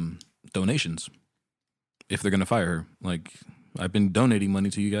his donations if they're gonna fire her. Like, I've been donating money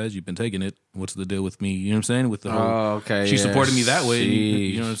to you guys, you've been taking it. What's the deal with me? You know what I'm saying? With the whole, Oh, okay. she yeah. supported me that way. Sheesh.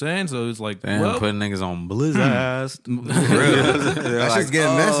 You know what I'm saying? So it's like, Damn, well, putting niggas on Blizz ass. that shit's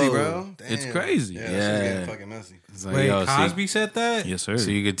getting messy, oh. bro. It's Damn. crazy. Yeah, that shit's Yeah. getting fucking messy. It's like, Wait, yo, Cosby said that? yes, sir.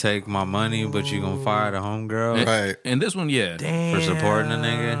 So you could take my money, but you gonna fire the homegirl Right. And this one, yeah, for supporting a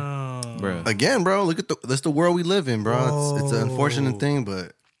nigga? bro. Again, bro, look at that's the world we live in, bro. It's an unfortunate thing,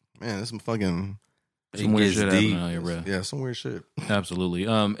 but man, it's some fucking Some It weird gets shit deep. happening out here, bro. yeah, some weird shit. Absolutely.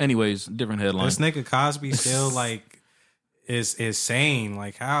 Anyways, different headline. This nigga Cosby still like is sane.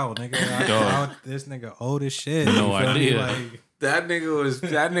 Like how nigga? How this nigga old as shit. No You feel me? idea. Like, That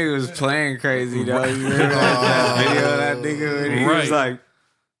nigga was playing crazy though. You remember that video of that nigga? And he was Right. like,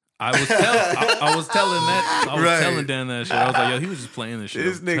 I was telling that. I was Right. telling Dan that shit. I was like, yo, he was just playing this shit.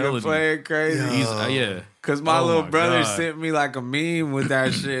 this I'm nigga telling you. playing crazy. He's yeah. Cause my Oh little my brother God. sent me like a meme with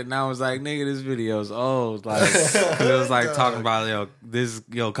that shit, and I was like, "Nigga, this video's old." Like, cause it was like talking about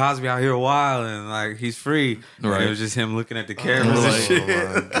Cosby out here wild and like he's free. Right. And it was just him looking at the cameras Like- and Oh shit.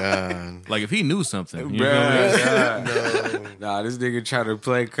 my god. Like if he knew something, you Bruh, know what I mean? yeah. Nah, this nigga tried to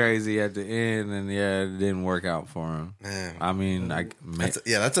play crazy at the end, and yeah, it didn't work out for him. Man. I mean,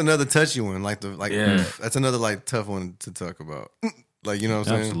 That's another touchy one. Yeah. That's another like tough one to talk about. Like, you know what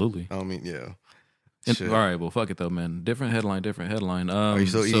I'm saying? Absolutely. I mean, yeah. And- Shit. all right, well, fuck it though, man. Different headline. Are you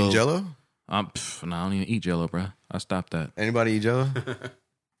still eating Jello? No, I don't even eat Jello, bro. I stopped that. Anybody eat Jello?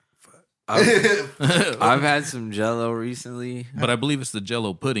 I've had some Jello recently. But I believe it's the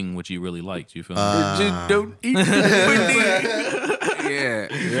Jello pudding which you really liked. You feel me? Just don't eat the pudding.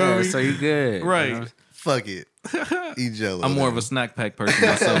 Yeah. So you good, Right. you know? Fuck it. Eat Jello. I'm more of a snack pack person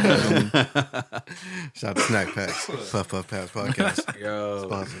myself. You feel me? Shout out to Snack Packs. Puff Puff Pass Podcast. Yo,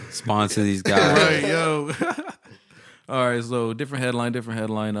 Sponsor. sponsor these guys. Right, yo. All right, so different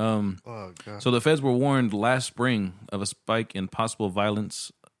headline. Oh god. So the feds were warned last spring of a spike in possible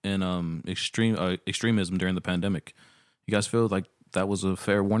violence and extremism during the pandemic. You guys feel like that was a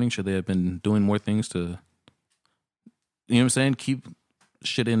fair warning? Should they have been doing more things to, you know what I'm saying, keep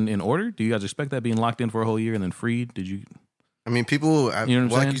shit in order? Do you guys expect that being locked in for a whole year and then freed? Did you I mean, people, You know what I'm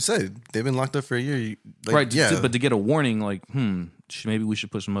like saying? you said, they've been locked up for a year. right? Yeah. But to get a warning, like, maybe we should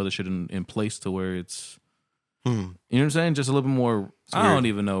put some other shit in place to where it's, you know what I'm saying, just a little bit more. I weird. don't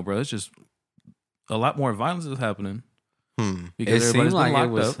even know, bro. It's just a lot more violence is happening because It everybody's seemed been like locked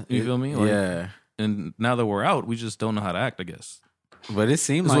it was. up. You feel me? Like, Yeah. And now that we're out, we just don't know how to act, I guess. But it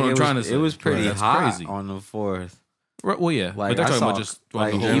seemed That's like what I'm it trying was, to it say. was pretty Right, that's hot crazy. on the 4th. Right, well, yeah. Like, but they're I talking about saw, just throughout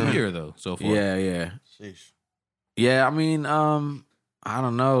like, the whole yeah. year, though, so far. Yeah. Sheesh. Yeah, I mean, I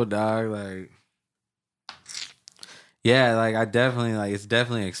don't know, dog. Like, yeah, like I definitely it's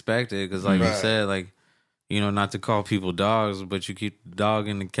definitely expected because, like you Right. said, like not to call people dogs, but you keep the dog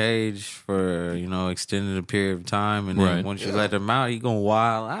in the cage for extended a period of time, and then Right. once you let him out, he gonna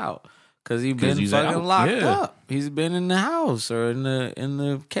wild out because been he's fucking out. locked Yeah. up. He's been in the house or in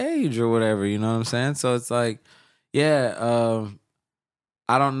the cage or whatever. You know what I'm saying? So it's like, yeah,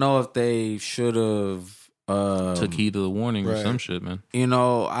 I don't know if they should have. Took heed to the warning or Right. some shit, man.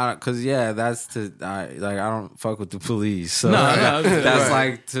 Cause that's I don't fuck with the police. So No, that's right.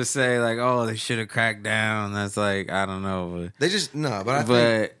 like to say like, oh, they should have cracked down. That's like, I don't know, They just, no, but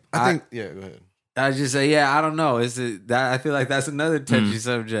but I think, yeah, go ahead. I just say, yeah, I don't know. Is it that I feel like that's another touchy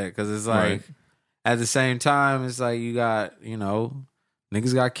subject because it's like Right. at the same time, it's like you got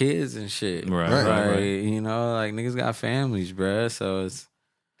niggas got kids and shit. Right. You know, like niggas got families, bruh. So it's,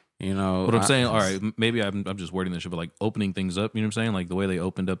 you know. But I'm saying, all right, maybe I'm just wording this shit, but like opening things up, you know what I'm saying? Like the way they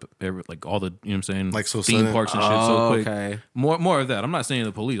opened up like all the, you know what I'm saying? Like so theme sudden? parks and shit so quick. Okay. More of that. I'm not saying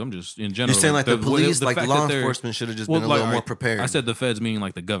the police. I'm just in general. You're saying like the police, the like fact law that they're- enforcement should have just been a little more prepared. I said the feds meaning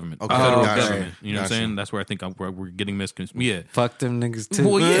like the government. Okay. The federal Gotcha. government. You know what I'm Gotcha. saying? That's where I think we're getting misconstrued. Yeah. Fuck them niggas too.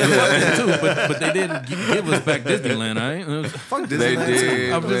 Well, yeah, fuck them too, but they did give us back Disneyland, all right? It was- Fuck They Disneyland too.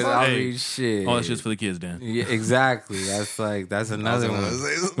 did. I'm just- but I hey, mean, shit. all that shit's for the kids, Dan. Yeah, exactly. That's another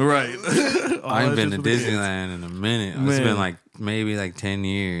one. Right. I ain't been to Disneyland in a minute. It's Man. been like maybe like 10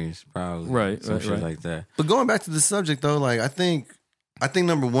 years, probably. Right, Some right, shit right. like that. But going back to the subject though, like I think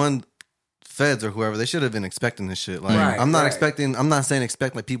number one, feds or whoever, they should have been expecting this shit. Like Right, I'm not right. expecting. I'm not saying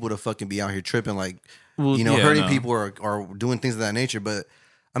expect like people to fucking be out here tripping, like Well, you know, yeah, hurting no. people or doing things of that nature. But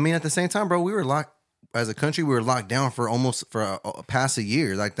I mean, at the same time, bro, we were locked as a country. We were locked down for almost past a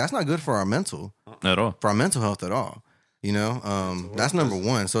year. Like that's not good for our mental health at all. You know, that's number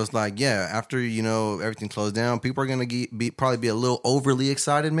one. So it's like, yeah, after you know everything closed down, people are gonna probably be a little overly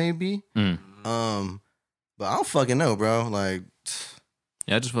excited, maybe. Mm. But I don't fucking know, bro. Like,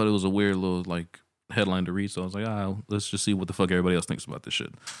 Yeah, I just thought it was a weird little like headline to read, so I was like, let's just see what the fuck everybody else thinks about this shit.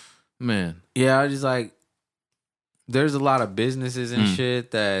 Man. Yeah, I just like, there's a lot of businesses and Mm.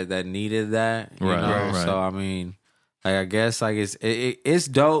 shit that needed that. You Right, know? right. So, I mean, like, I guess like it's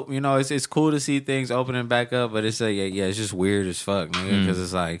dope. You know, it's cool to see things opening back up, but it's like, yeah, it's just weird as fuck, nigga, because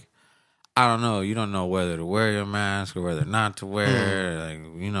it's like, I don't know. You don't know whether to wear your mask or whether not to wear. Like,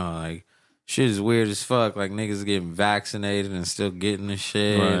 you know, like, shit is weird as fuck. Like, niggas getting vaccinated and still getting the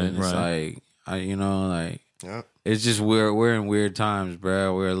shit. Right, and it's right. like, you know, like, yeah. it's just we're in weird times,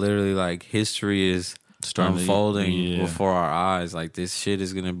 bro. Where literally like history is Starting to- unfolding yeah. before our eyes. Like this shit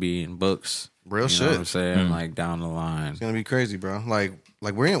is gonna be in books. Real You shit. know what I'm saying? Mm. Like down the line. It's gonna be crazy, bro. Like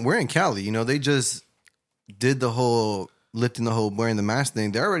we're in Cali. You know, they just did the whole lifting the whole wearing the mask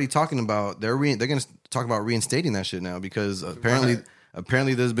thing. They're already talking about they're gonna talk about reinstating that shit now because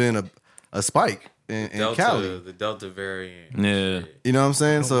apparently there's been a spike in Cali. The Delta variant. Yeah. You know what I'm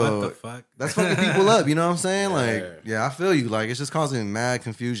saying? What So the fuck? that's fucking people up. You know what I'm saying? Yeah. Like, yeah, I feel you. Like, it's just causing mad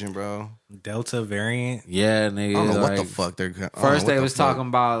confusion, bro. Delta variant. Yeah, nigga. I don't know what the like, fuck they're. I don't know First what they the was fuck. talking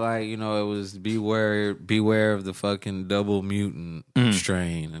about like, you know, it was beware of the fucking double mutant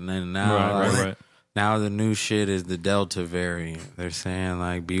strain. And then now Right. now the new shit is the Delta variant. They're saying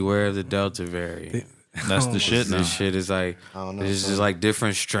like beware of the Delta variant. That's the shit now. This shit is like, I don't know, it's son. just like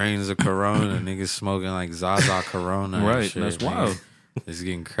different strains of Corona. Niggas smoking like Zaza Corona. and Right, shit, that's nigga. wild. It's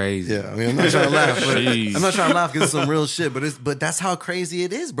getting crazy. Yeah, I mean, I'm not trying to laugh. But Jeez. I'm not trying to laugh because it's some real shit. But that's how crazy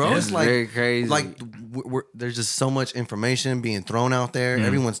it is, bro. Yeah, it's it's like very crazy. Like there's just so much information being thrown out there.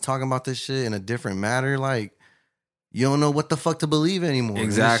 Everyone's talking about this shit in a different matter. Like you don't know what the fuck to believe anymore. And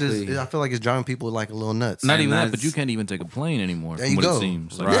it's Exactly. just- I feel like it's driving people like a little nuts. Not And even that, but that's- you can't even take a plane anymore. There From you what go. it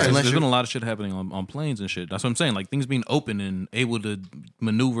seems. Like, Right. Yeah, there's unless been you're- a lot of shit happening on planes and shit. That's what I'm saying. Like things being open and able to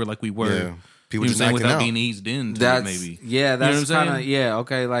maneuver like we were. Yeah. You People know what I'm just saying acting without out. being eased into That's it, maybe. yeah, You know that's what I'm kind of saying? yeah,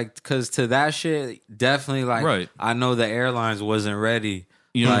 okay, like because to that shit definitely like Right. I know the airlines wasn't ready.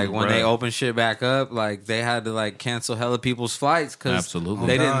 You know, Like when they right. opened shit back up, like they had to like cancel hella people's flights because Absolutely.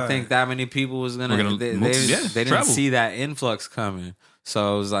 they Oh, didn't God. think that many people was gonna. We're gonna they, move- they, yeah, they didn't travel. see that influx coming.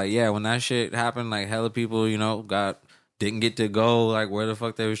 So it was like, yeah, when that shit happened, like hella people, you know, didn't get to go like where the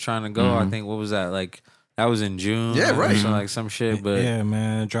fuck they was trying to go. Mm-hmm. I think what was that like? That was in June. Yeah, or right. so, like some shit, but Yeah,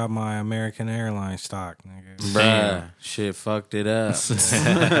 man. Drop my American Airlines stock, nigga. bruh, shit fucked it up.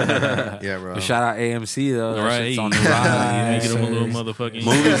 Yeah, bro. But shout out AMC though. That Right. shit's on the Yeah, rise. get them a little motherfucking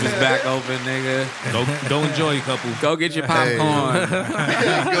Movies is back open, nigga. Go enjoy, couple. Go get your popcorn. Go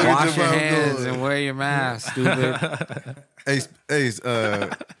Wash get your popcorn. hands and wear your mask, stupid. Hey,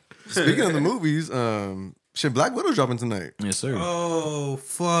 speaking of the movies, shit, Black Widow's dropping tonight. Yes, sir. Oh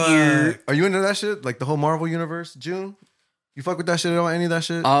fuck! Are you into that shit? Like the whole Marvel universe, June? You fuck with that shit at all? Any of that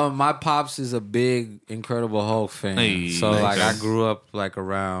shit? My pops is a big Incredible Hulk fan. Hey, so nice. like I grew up like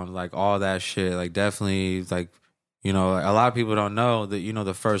around like all that shit. Like definitely like, you know, a lot of people don't know that, you know,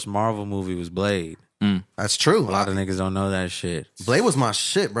 the first Marvel movie was Blade. That's true. A lot of niggas don't know that shit. Blade was my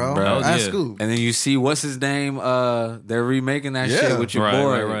shit, bro. Bro, At yeah. school. And then you see what's his name? They're remaking that Yeah. shit with your Right,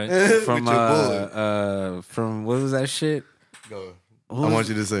 boy. right, From With your boy. from what was that shit? Go. What I was- want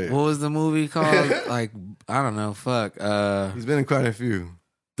you to say it. What was the movie called? Like I don't know. Fuck. He's been in quite a few.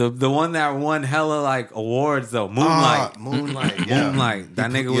 The one that won hella like awards though. Moonlight. Moonlight. Yeah. Moonlight.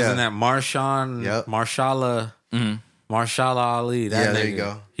 That nigga was yeah. in that Marshawn. Yep. Marshala. Mm-hmm. Marshala Ali. That Yeah, there nigga. you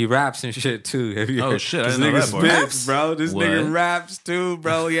go. He raps and shit too. Have you Oh, heard? shit, I This didn't know nigga that part. spits, bro. This What? nigga raps too,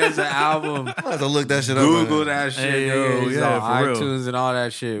 bro. He has an album. I have to look that shit up. Google that shit. Hey, nigga. yo, He's yeah, on for real. iTunes and all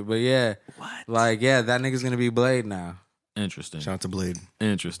that shit. But yeah, that nigga's gonna be Blade now. Interesting. Shout out to Blade.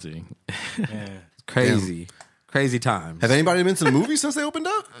 Interesting. Yeah. Crazy, crazy times. Have anybody been to the movies since they opened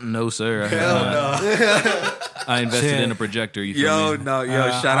up? No, sir. I have not. I invested Shit. in a projector. You feel me?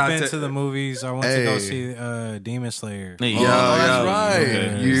 Shout out I've been to the movies. I went to go see Demon Slayer. Hey, Yo, that's right.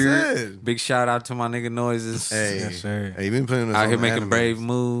 okay. You You're- said. Big shout out to my nigga Noises. Hey, Yes, sir. Hey, you been putting us Out on here the making anime. brave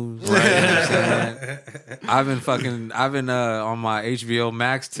moves. Right. You know what I'm saying? I've been on my HBO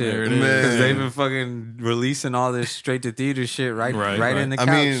Max tip. There it is. Because they've been fucking releasing all this straight to theater shit right in the couch,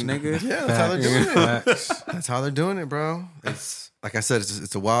 nigga. Yeah, that's how they're doing it. Facts. That's how they're doing it, bro. It's like I said,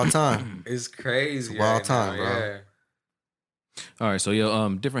 it's a wild time. It's crazy. It's a wild right time, now, bro. Yeah. All right, so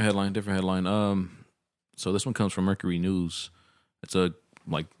different headline. So this one comes from Mercury News. It's a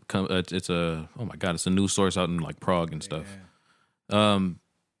it's a news source out in like Prague and stuff.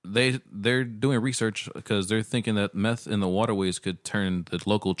 They're doing research because they're thinking that meth in the waterways could turn the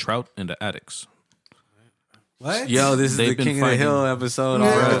local trout into addicts. What? Yo, this is They've the been King of the fighting- Hill episode all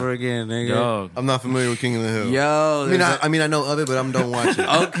Yeah. over again, nigga. Dog. I'm not familiar with King of the Hill. Yo, I mean, I know of it, but I don't watch it.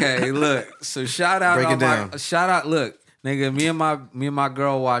 okay, look. So shout out, Break it on my- down. shout out. Look, nigga, me and my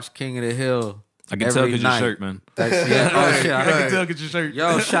girl watch King of the Hill. I can tell every because your night. shirt, man. That's yeah. Oh shit. I can tell because your shirt.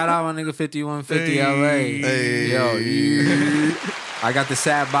 Yo, shout out my nigga 5150 LA. Hey. Yo, I got the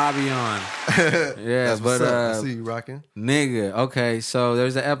Sad Bobby on. Yeah, That's but what's up. I see you rocking. nigga, okay. So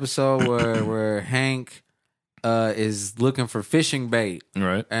there's an episode where Hank is looking for fishing bait.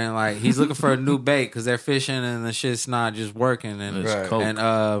 Right. And like he's looking for a new bait because they're fishing and the shit's not just working. And It's Right. coke. and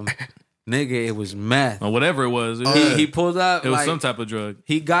nigga, it was meth. Or whatever it was. He pulled up. It was like, some type of drug.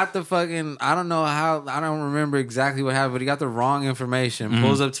 He got the fucking. I don't know how. I don't remember exactly what happened, but he got the wrong information. Mm-hmm.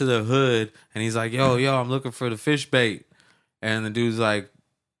 Pulls up to the hood and he's like, "Yo, I'm looking for the fish bait." And the dude's like,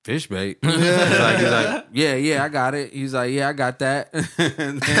 "Fish bait?" He's like, "Yeah, I got it." He's like, "Yeah, I got that."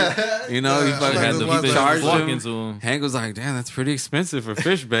 And then, you know, he fucking Had the the fish charged flock him. into him. Hank was like, "Damn, that's pretty expensive for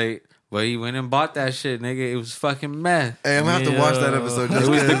fish bait." But he went and bought that shit, nigga. It was fucking meth. Hey, I'm gonna have to watch that episode. It Just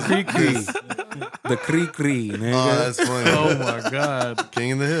was the 'cause. cree-cree. The cree-cree, nigga. Oh, that's funny. Oh my god.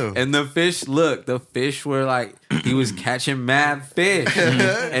 King of the Hill. And the fish were like, he was catching mad fish.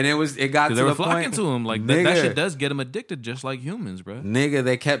 And it got to They were the flocking point. to him. Like that Nigga. shit does get him addicted, just like humans, bro. Nigga,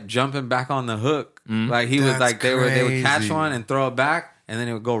 they kept jumping back on the hook. Like he was That's like, they would catch crazy. one and throw it back. And then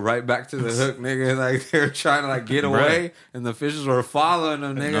it would go right back to the hook, nigga. Like they were trying to like get away. And the fishes were following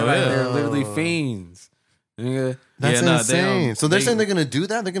them, nigga. Oh, like yeah. they're literally fiends. Nigga. That's Yeah, nah, insane. So they're saying they're gonna do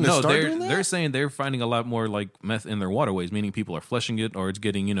that? They're gonna start doing that? they're saying they're finding a lot more like meth in their waterways, meaning people are flushing it or it's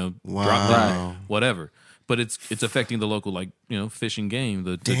getting Wow. dropped in, whatever. But it's affecting the local fishing game,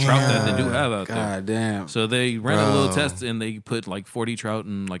 the trout that they do have out there. God damn. So they ran a little Bro. test and they put like 40 trout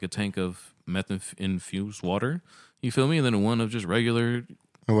in like a tank of meth infused water. You feel me? And then one of just regular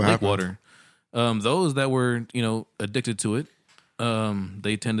And what lake happened? water. Those that were addicted to it,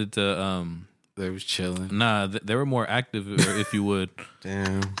 they tended to They was chilling. they were more active, if you would,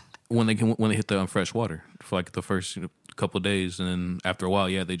 Damn. when they hit the fresh water for like the first couple of days, and then after a while,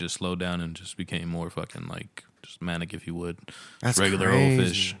 they just slowed down and just became more fucking like just manic, if you would. That's regular crazy. old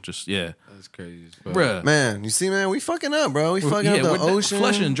fish, just That's crazy. bruh. Man, you see, man, we fucking up, bro. We fucking up the we're ocean.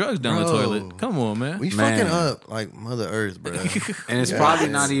 flushing drugs down the Bro. toilet. Come on, man. We Man. fucking up like Mother Earth, bro. And it's Yeah. probably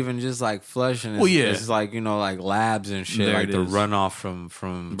not even just like flushing. It's, Well, yeah. it's like like labs and shit, There like it the is. runoff from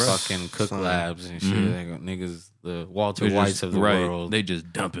fucking cook Son. labs and shit. Like, niggas, the Walter They're Whites just- of the right. world. They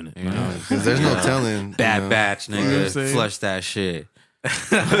just dumping it. you know, man. Because there's no telling. bad batch, You know what I'm nigga. saying? Flush that shit.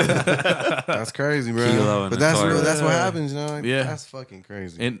 That's crazy, bro. Kilo in But the that's toilet. that's what happens, you know. Like, Yeah. that's fucking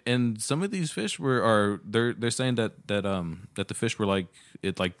crazy. And some of these fish they're saying that the fish were like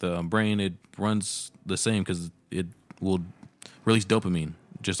the brain, it runs the same because it will release dopamine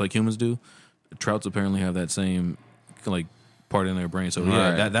just like humans do. Trouts apparently have that same like part in their brain. So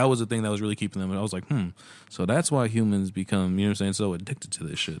yeah, Right. that was the thing that was really keeping them. And I was like, so that's why humans become, you know what I'm saying, so addicted to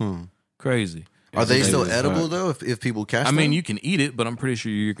this shit. Crazy. Are they still crazy as edible fuck. though? If people catch I them? mean, you can eat it, but I'm pretty sure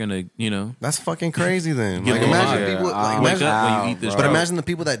you're gonna, that's fucking crazy. Then Get like a little imagine higher. people. Like, I'm wake imagine, up when you out, eat this bro. but trout. imagine the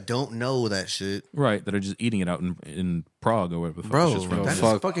people that don't know that shit, Right, that are just eating it out in Prague or wherever the fuck bro. it's just from. That's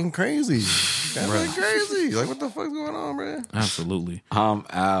Fuck. fucking crazy. That's like crazy. Like what the fuck's going on, bro? Absolutely. I'm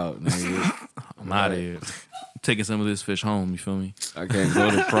out, nigga. I'm out of here. Taking some of this fish home, you feel me? I can't go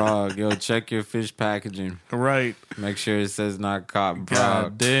to Prague. Yo, check your fish packaging. Right. Make sure it says not caught in God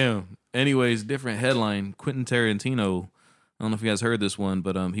Prague. damn. Anyways, different headline. Quentin Tarantino. I don't know if you guys heard this one,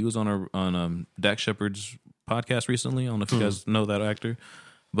 but he was on Dak Shepard's podcast recently. I don't know if you guys know that actor,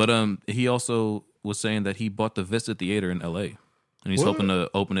 but he also was saying that he bought the Vista Theater in L.A. and he's hoping to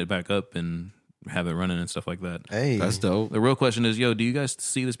open it back up and have it running and stuff like that. Hey, That's dope. The real question is, do you guys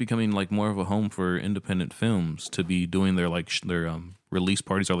see this becoming like more of a home for independent films to be doing their their release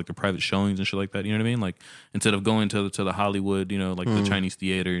parties or like their private showings and shit like that? You know what I mean? Like instead of going to the Hollywood, the Chinese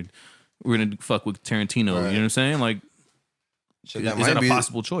theater, we're gonna fuck with Tarantino. You know what I'm saying? Like, shit, is that a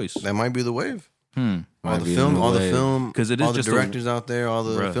possible choice? That might be the wave. All the be film, the all the wave. film, 'Cause it is all the just directors out there, all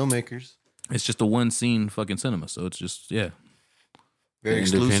the Bruh. filmmakers. It's just a one scene fucking cinema, so it's just Very The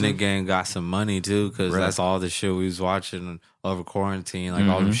exclusive. independent gang got some money too, because that's all the shit we was watching over quarantine, like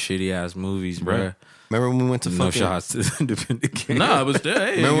all them shitty ass movies, bro. Remember when we went to No fucking? shots to the independent gang. Nah, I was there.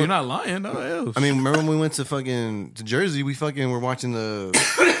 Hey, Remember- you're not lying. No, hell. I mean, remember when we went to fucking to Jersey? We fucking were watching the.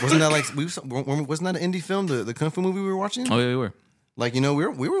 Wasn't that like wasn't that an indie film? The kung fu movie we were watching. Oh yeah, we were. Like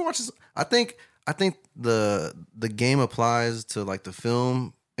we were watching. I think the game applies to like the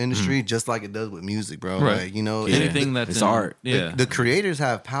film industry just like it does with music, bro. Right. Like Anything that's it's in- art. Yeah. The creators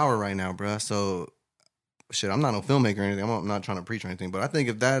have power right now, bro. So, shit, I'm not no filmmaker or anything. I'm not trying to preach or anything, but I think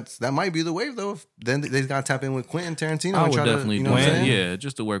if that might be the wave though. Then they got to tap in with Quentin Tarantino. I and would try definitely to, do what I'm that. saying? Yeah,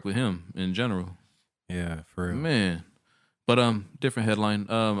 just to work with him in general. Yeah, for real. Man. But different headline.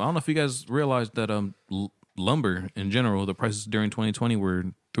 I don't know if you guys realized that lumber in general, the prices during 2020 were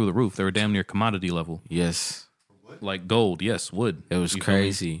through the roof. They were damn near commodity level. Yes, Like gold, yes, wood. it was You feel me?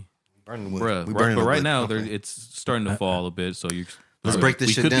 crazy. Burning wood. Bruh, We but burning the right wood. now Okay. it's starting to fall a bit. So Let's break this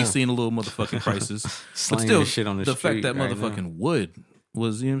we shit could down. be seeing a little motherfucking prices. But Slanging still, this shit on the fact street that right motherfucking wood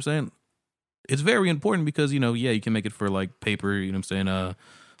was, you know what I'm saying? It's very important because, you can make it for like paper, you know what I'm saying?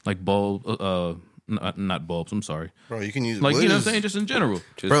 Like bulb, not bulbs, I'm sorry. Bro, you can use Like, wood you know what I'm is- saying? Just in general.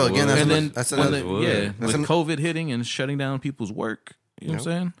 Just Bro, again, wood. that's And what- then, that's when another- the- wood. yeah, That's with COVID hitting and shutting down people's work, you know what I'm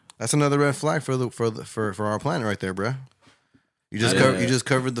saying? That's another red flag for our planet right there, bro. You just Yeah. you just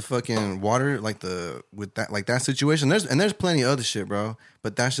covered the fucking water with that situation. There's plenty of other shit, bro.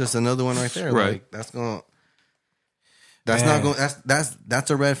 But that's just another one right there. Right. Like that's not going. That's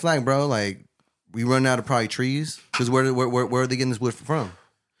a red flag, bro. Like we run out of probably trees because where are they getting this wood from?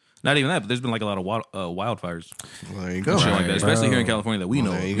 Not even that, but there's been like a lot of wildfires. Well, there you go. Shit like that, especially Bro. here in California that we know.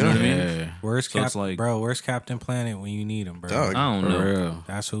 there Of, you you know go. what I mean? Yeah. Where's So it's like- where's Captain Planet when you need him, bro? Dog. I don't For know. real.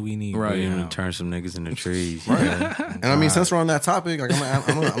 That's who we need. Right. We Right even now. turn some niggas into trees. And I mean, since we're on that topic, like I'm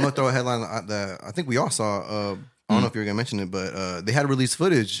gonna throw a headline that I think we all saw. I don't know if you were gonna mention it, but they had released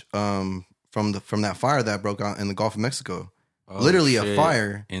footage from that fire that broke out in the Gulf of Mexico. Oh, Literally a shit.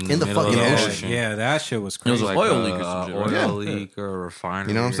 fire in the middle of fucking Yeah, ocean. yeah, that shit was It was crazy. a oil leak or some shit, Oil right? Yeah. leak or a refinery.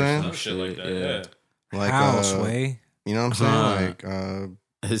 You know what I'm or saying? some Shit like that, yeah. Like How, Sway? you know what I'm saying? Uh-huh.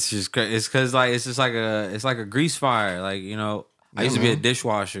 Like It's just it's because like it's just like a grease fire. Like I used to be a man.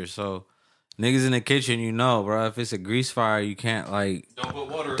 dishwasher, so niggas in the kitchen, bro. If it's a grease fire, you can't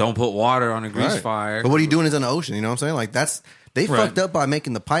don't put water on a grease Right. fire. But what are you doing is in the ocean, you know what I'm saying? Like they Right. fucked up by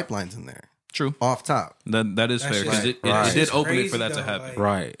making the pipelines in there True. off top. That is That fair shit- because Right. it did It's open it for crazy, that to though, happen. like-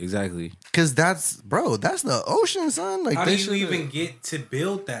 Right, exactly. Cause that's the ocean, son. Like How do they you should've- even get to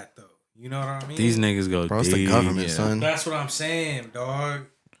build that though? You know what I mean? These niggas go Bro, it's the deep. government, Yeah. son. That's what I'm saying, dog.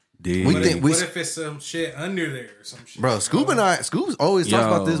 Deep. We What, think if, we- what if it's some shit under there or some shit? Bro, Scoob's always talks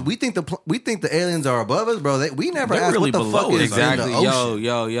about this. We think the aliens are above us, bro. We never They're asked really what the below fuck us. is Exactly. in the ocean.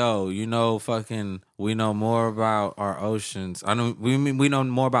 Yo. Fucking, we know more about our oceans. I know we know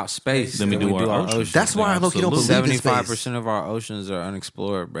more about space Than we do our oceans. That's why I look, you don't believe in space. 75% of our oceans are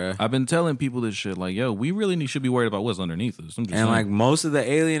unexplored, bruh. I've been telling people this shit. Like, yo, we really should be worried about what's underneath us. I'm just And saying. like most of the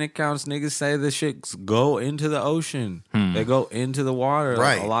alien accounts, niggas say the shits go into the ocean. They go into the water.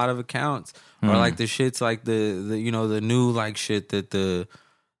 Like, Right. a lot of accounts, or like the shits like the the new like shit that the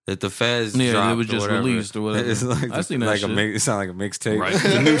feds Yeah, dropped it was or just whatever. It's like It's like I seen that like shit. it sound like a mixtape. Right.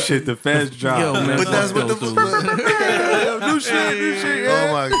 The new shit the feds dropped. Yo, man, But that's what the new shit.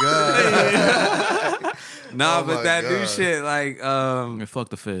 Oh my god. Nah, Oh but my that new God. shit, like, Fuck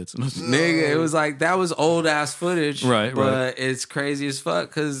the feds. nigga, it was like that was old ass footage, Right, But right. it's crazy as fuck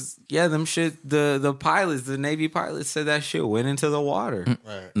because them shit, the pilots, the Navy pilots said that shit went into the water.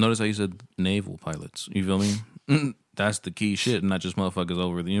 Notice how you said naval pilots. You feel me? That's the key shit, not just motherfuckers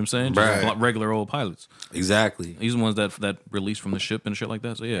over. You know what I'm saying? Just Right. regular old pilots. Exactly, These are the ones that release from the ship and shit like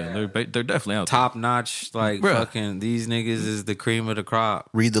that. So yeah, they're definitely out. top notch. Like Bruh. fucking these niggas is the cream of the crop.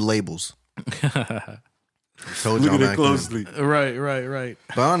 Read the labels. Told y'all back then. There. Right.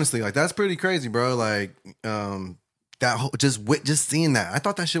 But honestly, like that's pretty crazy, bro. Like that whole, just seeing that. I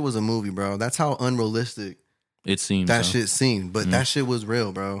thought that shit was a movie, bro. That's how unrealistic It seems that so. shit seemed. But that shit was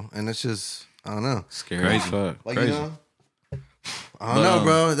real, bro. And it's just I don't know. Scary Crazy. as fuck. Like Crazy. you know, I don't know,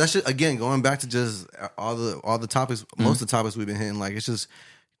 bro. That's just again going back to just all the topics. Most of the topics we've been hitting, like it's just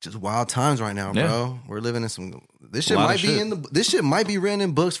wild times right now, bro. Yeah. We're living in some. This shit might be This shit might be written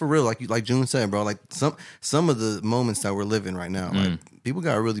in books for real, like June said, bro. Like some of the moments that we're living right now, like people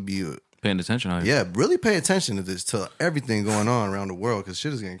gotta really be paying attention. really pay attention to this, to everything going on around the world, because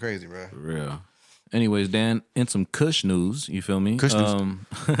shit is getting crazy, bro. For real. Anyways, Dan, in some Kush news, you feel me? Kush news.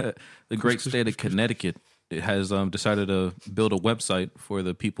 The great state of Connecticut has decided to build a website for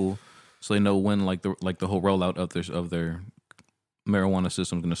the people, so they know when like the whole rollout of their marijuana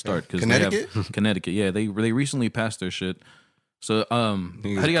system is going to start. Because Connecticut, yeah, they recently passed their shit. So, how do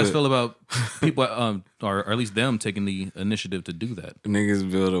you guys feel about people, or at least them taking the initiative to do that?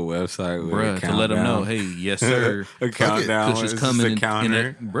 Niggas build a website with to let them know, hey, yes sir, a countdown. Kush is coming.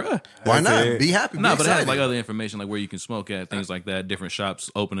 Bruh, why not? Be happy. No, but it has like other information, like where you can smoke at, things like that, different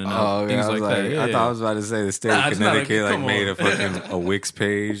shops opening up, things like that. Yeah. I thought I was about to say the state of Connecticut made a fucking a Wix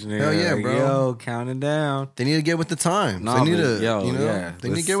page. Nigga. Hell yeah, like, bro. Yo, counting down. They need to get with the times. No, they need to, they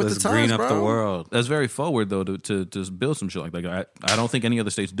need to get with the let's times, green up bro. the world. That's very forward though to build some shit like that. I don't think any other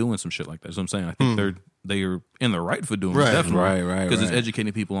state's doing some shit like that. That's what I'm saying. I think they are in the right for doing it, definitely. Right. Because it's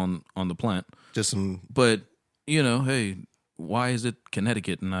educating people on the plant. Just some, but hey, why is it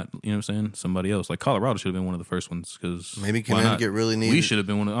Connecticut and not I'm saying somebody else? Like Colorado should have been one of the first ones because maybe Connecticut really needed. We should have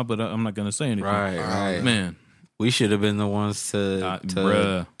been one of, but I'm not gonna say anything. Right, man. We should have been the ones to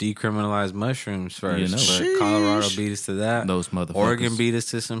decriminalize mushrooms first. But Colorado beat us to that. Those motherfuckers. Oregon beat us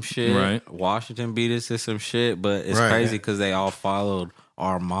to some shit. Right. Washington beat us to some shit. But it's crazy because they all followed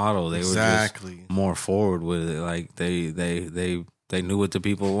our model. They were just more forward with it. Like they knew what the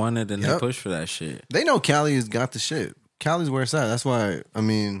people wanted and they pushed for that shit. They know Cali's got the shit. Cali's where it's at. That's why. I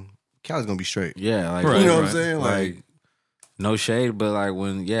mean, Cali's gonna be straight. Yeah, like you know what I'm saying. Like no shade, but like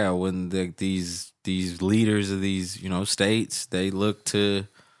when these leaders of these states, they look to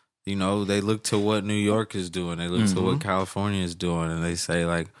what New York is doing, they look to what California is doing, and they say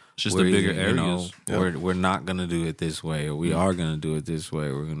like it's just the bigger areas. We're not gonna do it this way, or we are gonna do it this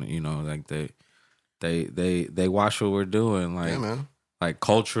way. We're gonna like they watch what we're doing, like like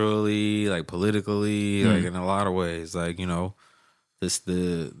culturally, like politically, like in a lot of ways, like this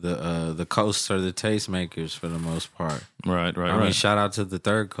the coasts are the tastemakers for the most part. Right. I mean, shout out to the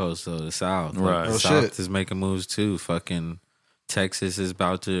third coast, though, the South. Right. The South is making moves too. Fucking Texas is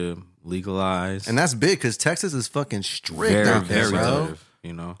about to legalize, and that's big because Texas is fucking strict out there, bro.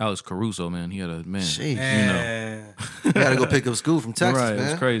 Alex Caruso, man, he had a man. Jeez. You gotta go pick up school from Texas, right, man.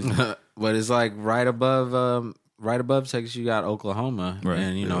 It's crazy. But it's like right above Texas, you got Oklahoma,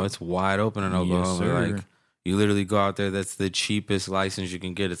 and it's wide open in Oklahoma. Yes, like you literally go out there. That's the cheapest license you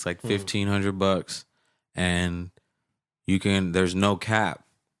can get. It's like $1,500, and you can. There's no cap.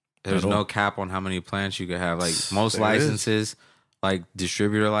 There's no cap on how many plants you can have. Like most licenses, like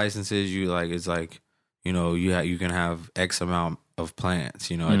distributor licenses, you can have X amount of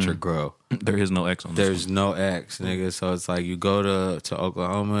plants, at your grow. There is no X on this. There's no X, nigga. So it's like you go to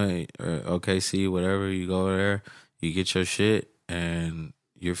Oklahoma or OKC, whatever. You go there, you get your shit, and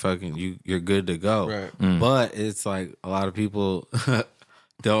you're good to go. Right. But it's like a lot of people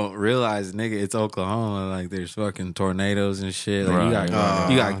don't realize, nigga, it's Oklahoma. Like there's fucking tornadoes and shit. Like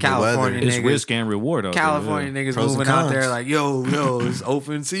you got California niggas. It's risk and reward out California there. niggas moving out there like, yo, it's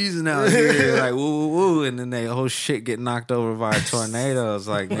open season out here. Like woo, woo, woo. And then they whole shit get knocked over by tornadoes.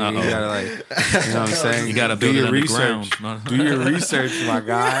 Like nigga, you gotta like, you know what I'm saying? You gotta do build your it research. Do your research, my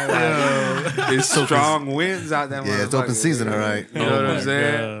guy. Like, it's strong winds out there. Yeah, it's open season, all right. You know what I'm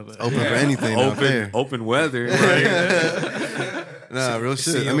saying? It's open for anything out there. Open weather. Right? Nah, real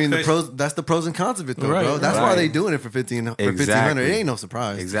shit. I mean, that's the pros and cons of it, though, bro. That's why they doing it for $1,500. It ain't no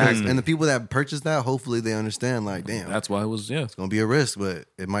surprise. Exactly. And the people that purchase that, hopefully they understand, like, damn, That's why it was, it's gonna be a risk, but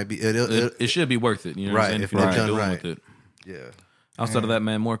it might be. It should be worth it. You know what I'm saying? If you're done doing right. with it. Yeah. Outside of that,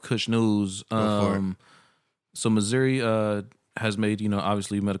 man, more Kush news. So Missouri has made,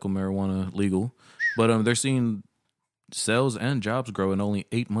 obviously medical marijuana legal, but they're seeing sales and jobs grow in only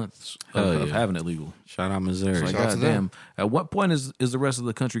 8 months of having it legal. Shout out Missouri. It's like, Shout out to them. goddamn. At what point is the rest of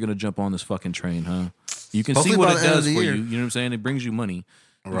the country going to jump on this fucking train, huh? You can Hopefully see what by it the end of does the for year. you. You know what I'm saying? It brings you money.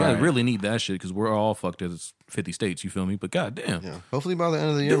 You Right. gotta really need that shit because we're all fucked as 50 states. You feel me? But goddamn, Yeah. Hopefully by the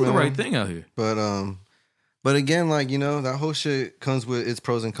end of the year, do the man. right thing out here. But again, like, that whole shit comes with its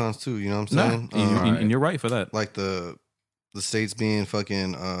pros and cons too. You know what I'm saying? And you're right for that. Like the states being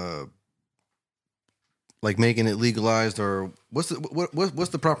fucking like making it legalized, or what's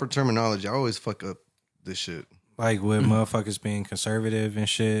the proper terminology? I always fuck up this shit. Like with motherfuckers being conservative and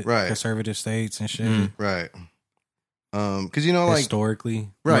shit. Right. Conservative states and shit. Right. Because you know, like Historically,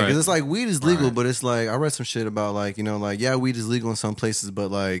 right, because it's like weed is legal, but it's like I read some shit about like yeah, weed is legal in some places, but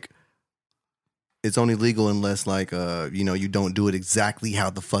like it's only legal unless like you don't do it exactly how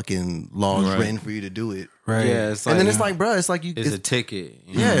the fucking law is written for you to do it. right? Yeah, it's like, And then it's like, bro, it's like it's a ticket.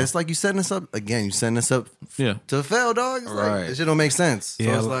 yeah, it's like you setting us up again. You setting us up to fail, dog. It's Right. like, this shit don't make sense.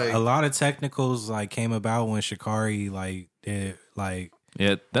 Yeah, So it's like a lot of technicals like came about when Shikari like did like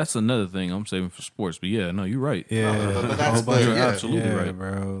Yeah, that's another thing I'm saving for sports. But yeah, no, you're right. yeah, but a that's- whole bunch but of- yeah. Absolutely yeah, right.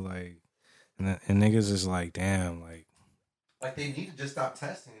 bro. Like and niggas is like, damn, like they need to just stop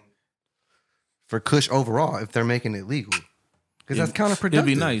testing for Kush overall if they're making it legal, because that's counterproductive. It'd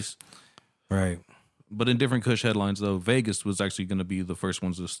be nice. right. But in different Kush headlines, though, Vegas was actually going to be the first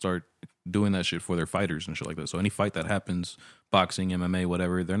ones to start doing that shit for their fighters and shit like that. So any fight that happens, boxing, MMA,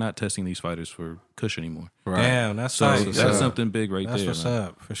 whatever, they're not testing these fighters for Kush anymore. Damn, that's So nice. that's something big right That's there. what's man.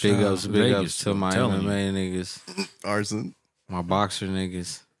 up for sure. Big ups Vegas, to my I'm telling MMA niggas, Arson. my boxer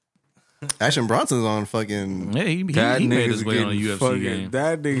niggas. Action Bronson's on fucking. Yeah, he That made nigga's his way on a getting UFC fucking- game.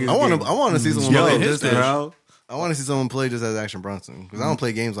 That nigga. I want to see someone play his just fish. as. I want to see someone play just as Action Bronson because I don't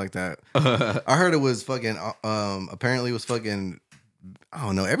play games like that. I heard it was fucking. Apparently, it was fucking. I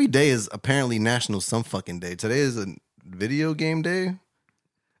don't know. Every day is apparently national some fucking day. Today is a video game day.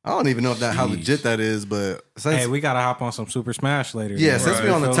 I don't even know if how legit that is, but since, Hey, we gotta hop on some Super Smash later. yeah, though. since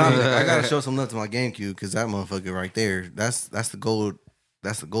we're on the Feel topic, me? I gotta show some love to my GameCube because that motherfucker right there. That's the gold.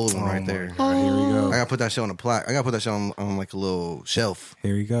 That's the gold one Oh right my there. God, here we I go. gotta put that shit on a plaque. I gotta put that shit on like a little shelf.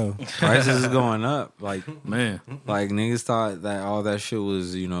 Here we go. Prices is going up. Like Man, niggas thought that all that shit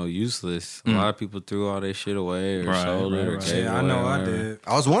was useless. A lot of people threw all their shit away or Right, sold it or right. gave Yeah, it I know away, I whatever. did.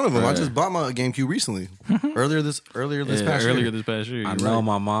 I was one of them. I Right. just bought my GameCube recently. earlier this past earlier year. this past year. I you're know right.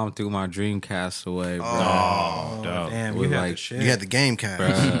 my mom threw my Dreamcast away, bro. Oh, dog. Damn, With you had like- the shit. You had the game cast.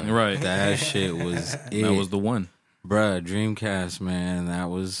 Bruh, Right. that shit was it. That was the one. Bruh, Dreamcast, man. That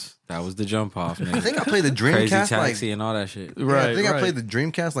was the jump off, nigga. I think I played the Crazy Dreamcast Taxi like and all that shit. yeah, I think I played the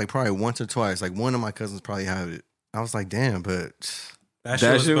Dreamcast like probably once or twice. Like one of my cousins probably had it. I was like, damn, but that that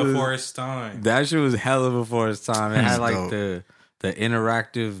shit shit was was- before its time. That shit was hella before its time. It had like dope. the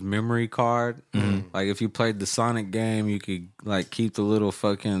interactive memory card. Like if you played the Sonic game, you could like keep the little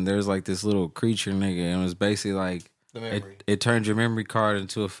fucking. There's like this little creature, nigga, and it was basically like it turned your memory card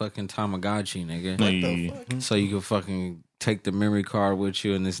into a fucking Tamagotchi, nigga. Hey, So you could fucking take the memory card with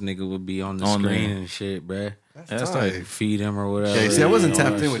you, and this nigga would be on the On screen there. and shit, bruh. That's tight. tight. Feed him or whatever. Yeah, see, I wasn't and all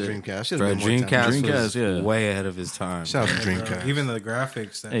tapped that in with shit. Dreamcast. I should Bruh, have been more tapped in. Dreamcast was yeah. way ahead of his time. Shout out to Dreamcast. Even the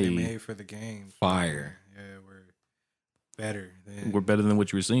graphics that they Hey. made for the game, Fire. yeah, were better. Than, we're better than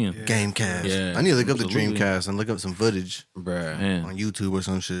what you were seeing. Gamecast. Yeah, I need to look up the absolutely. Dreamcast and look up some footage Bruh. Man. on YouTube or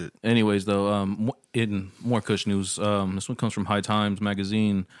some shit. Anyways, though, in more Kush news, this one comes from High Times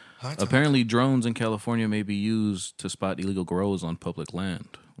magazine. Apparently, drones in California may be used to spot illegal grows on public land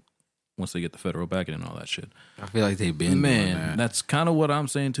once they get the federal backing and all that shit. I feel like they've been doing Man, that. that's kind of what I'm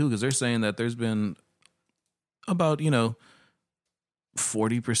saying too, because they're saying that there's been about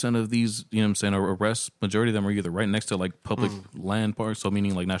 40% of these, you know what I'm saying, arrests. Majority of them are either right next to like public land parks, so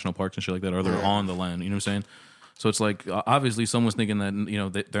meaning like national parks and shit like that, or they're on the land. You know what I'm saying? So it's like obviously someone's thinking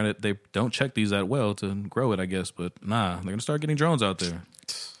that they don't check these that well to grow it, I guess. But nah, they're gonna start getting drones out there.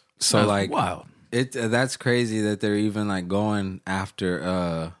 So That's like wild. that's crazy that they're even like going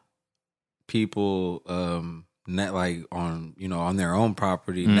after people net like on on their own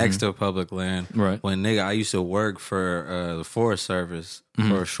property next to public land. Right. When nigga, I used to work for the Forest Service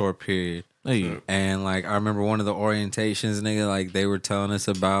for a short period. Hey, And like I remember one of the orientations, nigga, like they were telling us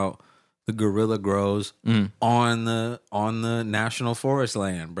about the gorilla grows on the national forest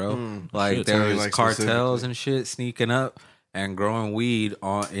land, bro. Like Shit. there Tell me, was like, cartels and shit sneaking up and growing weed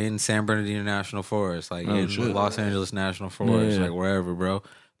in San Bernardino National Forest, like in shit. Los Angeles National Forest, Yeah. like wherever, bro.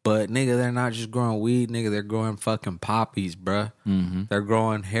 But nigga, they're not just growing weed, nigga. They're growing fucking poppies, bruh. They're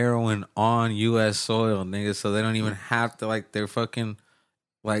growing heroin on U.S. soil, nigga. So they don't even have to like. They're fucking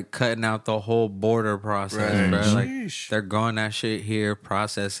like cutting out the whole border process, Right. bruh. Like Sheesh. they're growing that shit here,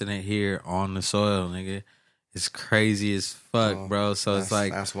 processing it here on the soil, nigga. It's crazy as fuck, Oh, bro. So it's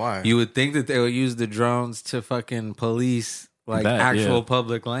like that's why. you would think that they would use the drones to fucking police like That, actual yeah.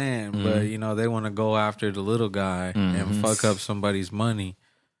 public land, but they want to go after the little guy and fuck up somebody's money.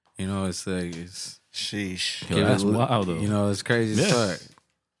 It's like Sheesh. Yo, that's wild though. it's crazy Yeah. as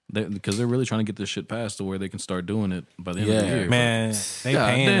fuck. Because they're really trying to get this shit passed to where they can start doing it by the end of the Yeah. year. Man, they God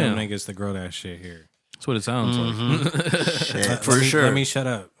paying them damn. niggas to grow that shit here. That's what it sounds like. For sure. Let me shut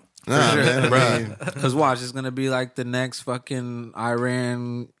up. Nah, man, I mean, Bruh. Because watch, it's gonna be like the next fucking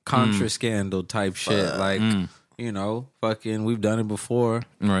Iran Contra scandal type shit. Like, fucking, we've done it before.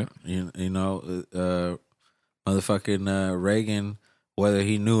 Right. motherfucking Reagan, whether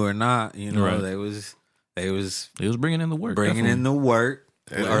he knew or not, you know, Right. they was He was bringing in the work. bringing in the work,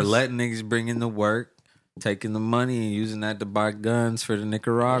 It or is. letting niggas bring in the work, taking the money and using that to buy guns for the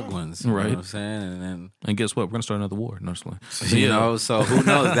Nicaraguans. You Right. know what I'm saying? And then, And guess what? We're gonna start another war. No, just like, you know, so who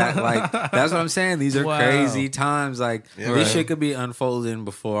knows that? Like, that's what I'm saying. These are Wow. crazy times. Like, Yeah. this Right. shit could be unfolding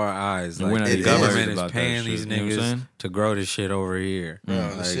before our eyes. And Like, we're not the even government worried is about that paying shit, these you know what I'm niggas saying? to grow this shit over here. Bro,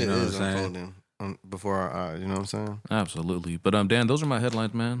 Like, this you shit know what I'm is saying? unfolding before our eyes. You know what I'm saying? absolutely. But Dan, those are my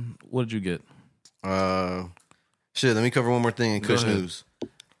headlines, man. What did you get? Shit. Let me cover one more thing in Kush ahead. news.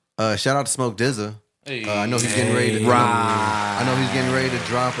 Shout out to Smoke DZA. Hey, I know he's getting ready to. I know he's getting ready to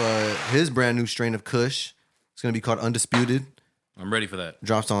drop his brand new strain of Kush. It's gonna be called Undisputed. I'm ready for that.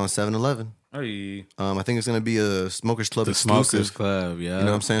 Drops on 7-Eleven. Hey, I think it's gonna be a Smokers Club The exclusive. Smokers Club, yeah. You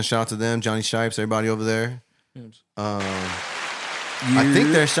know what I'm saying? Shout out to them, Johnny Shipes, everybody over there. I think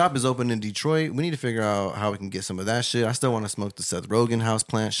their shop is open in Detroit. We need to figure out how we can get some of that shit. I still want to smoke the Seth Rogen house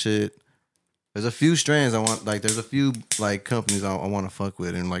plant shit. There's a few strains I want, like there's a few like companies I want to fuck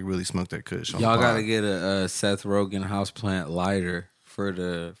with and like really smoke that Kush. Y'all got to get a Seth Rogen houseplant lighter for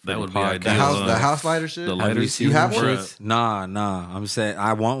the That the would be podcast. ideal. the house lighter shit. The Have lighter you seen seen have them one? shits? Nah. I'm saying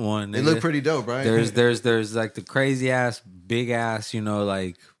I want one. They nigga. look pretty dope, right? There's like the crazy ass, big ass, you know,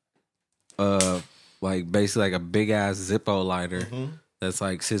 like basically like a big ass Zippo lighter that's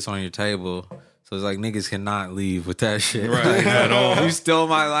like sits on your table. So it's like niggas cannot leave with that shit. Right, at all. If you stole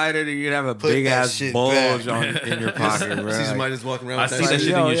my lighter, then you'd have a big that ass shit bulge back. in your pocket, bro. See somebody just walking around. I with see that shit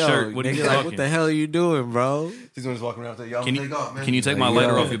in your shirt. What are nigga, you like, talking? what the hell are you doing, bro? He's just walking around with that. Y'all Can take off, man. you take my Like,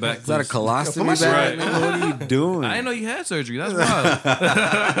 lighter yo, off your back? Is that a please? colostomy my bag? shit Nigga, what are you doing? I didn't know you had surgery. That's wild.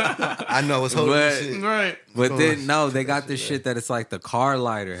 I know it's holding But- this shit. Right. But then no, they got this shit that it's like the car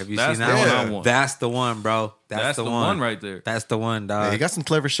lighter. Have you That's seen the that one one? I want. That's the one, bro. That's the one right there. That's the one, dog. Yeah, he got some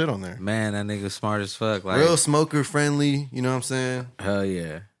clever shit on there. Man, that nigga smart as fuck. Like, Real smoker friendly. You know what I'm saying? hell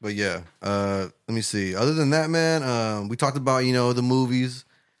yeah. But yeah, let me see. Other than that, man, we talked about the movies,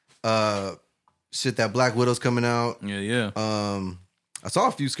 shit that Black Widow's coming out. Yeah. I saw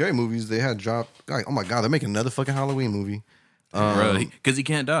a few scary movies they had dropped. Like, oh my god, they're making another fucking Halloween movie. Because he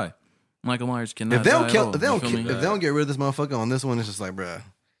can't die. Michael Myers cannot. If they don't die kill, at all. if they don't, You feel me? if they don't get rid of this motherfucker on this one, it's just like, bruh,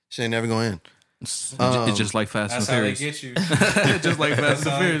 shit ain't never going in. It's just like Fast That's and how they Furious. get you. Just like Fast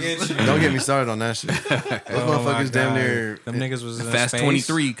That's how and they Furious. get you. Don't get me started on that shit. Those Oh my motherfuckers damn God. near. Them niggas was in Fast space.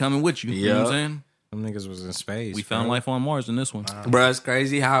 23 coming with you. You know what I'm Yup. saying? Them niggas was in space. We found bro. life on Mars in this one. Bro, it's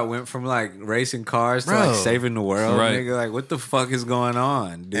crazy how it went from like racing cars to Bro. like saving the world. Right. Nigga, like what the fuck is going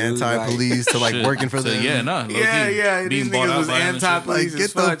on, dude? Anti-police to like Shit. working for So, them. Yeah, nah. Like, yeah. Being These bought niggas out was by him and shit. anti-police. Like, as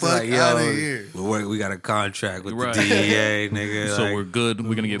get the fuck. fuck Like, outta yo, here. We got a contract with Right. the DEA, nigga. So like, we're good.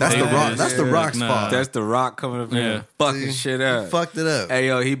 We're gonna get That's paid. the for Rock- this. that's the Rock's Nah. fault. that's the Rock coming up here Yeah. and fucking See? shit up. He fucked it up. Hey,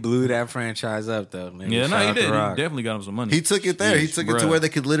 yo, he blew that franchise up though, nigga. Yeah, no, Shout he out to did. He Rock. definitely got him some money. He took it there. He took it to Bruh. where they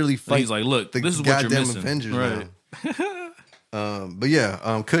could literally fight. He's like, look, the this is what you're goddamn missing. Avengers Right. now. But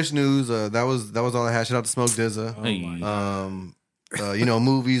yeah, Kush news. That was all I had. Shout out to Smoke DZA. Hey.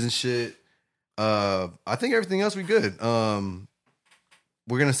 Movies and shit. I think everything else we good.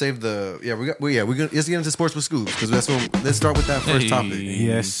 We're gonna save the let's get into sports with Scoops because let's start with that first topic.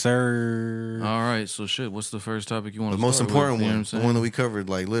 Yes, sir. All right. So shit. What's the first topic you want The to? most important with, you know one, what the I'm one saying? that we covered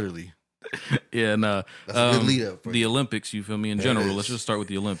like literally. Yeah, nah. That's a good lead up for The you. Olympics, you feel me? In It general, is. let's just start with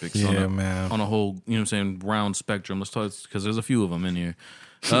the Olympics. Yeah, man. On a whole, you know what I'm saying, round spectrum. Let's talk because there's a few of them in here.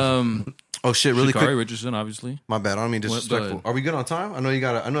 Oh shit! Really Sha'Carri quick. Richardson, obviously. My bad. I don't mean Go disrespectful. ahead. Are we good on time? I know you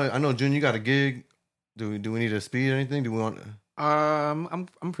got. I know, June. You got a gig. Do we need to speed or anything? Do we want? I'm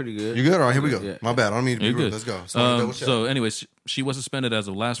pretty good. You good? All right, here we go. Yeah. My bad. I don't mean to be You're rude. good. Let's go. Double check. So, anyways, she was suspended as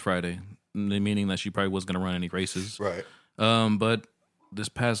of last Friday, meaning that she probably wasn't going to run any races. right. But this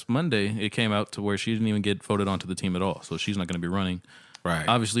past Monday, it came out to where she didn't even get voted onto the team at all, so she's not going to be running. Right.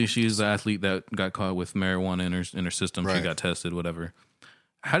 Obviously, she's the athlete that got caught with marijuana in her system. She Right. got tested, whatever.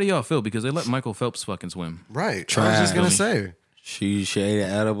 How do y'all feel? Because they let Michael Phelps fucking swim. Right. I was Trash. just gonna say. She ate an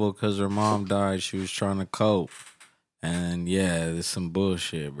edible because her mom died. She was trying to cope. And yeah, there's some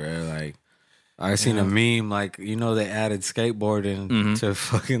bullshit, bro. Like, I seen a meme, like, they added skateboarding to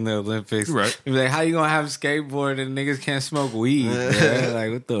fucking the Olympics. Right. It was like, how you gonna have skateboarding and niggas can't smoke weed, bro?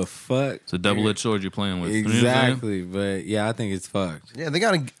 Like, what the fuck? It's a double-edged sword you're playing with. You know what I'm saying? Exactly. But yeah, I think it's fucked. Yeah, they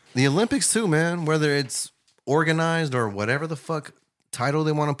got the Olympics too, man. Whether it's organized or whatever the fuck title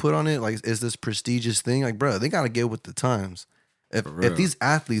they want to put on it, like is this prestigious thing? Like, bro, they got to get with the times. If these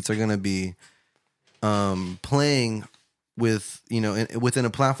athletes are gonna be playing with within a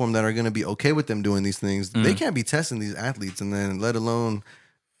platform that are gonna be okay with them doing these things, they can't be testing these athletes and then let alone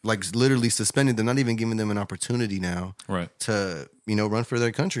like literally suspended. They're not even giving them an opportunity now, Right. to run for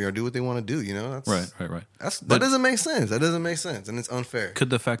their country or do what they want to do. That's Right. that doesn't make sense. That doesn't make sense, and it's unfair. Could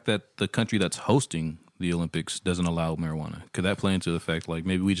the fact that the country that's hosting the Olympics doesn't allow marijuana, could that play into the fact like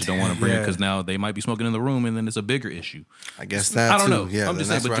maybe we just don't want to bring it because now they might be smoking in the room and then it's a bigger issue? I guess that I don't too. know. Yeah, I'm just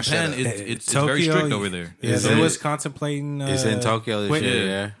then saying, but that's where I Japan, shut up. it's very strict over there. Yeah, Is they it- was contemplating. It's in Tokyo this quit-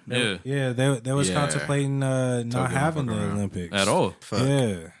 year, yeah. Yeah. They was Yeah. contemplating not Tokyo having the fuck around. Olympics At all. Fuck. Yeah.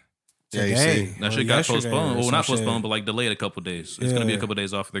 Yeah, you Today, see. That or shit got yesterday postponed. or Well, some not shit. postponed, but like delayed a couple days. It's gonna be a Yeah. couple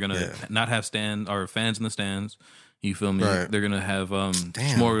days off. They're gonna not have fans in the stands. You feel me? Right. They're gonna have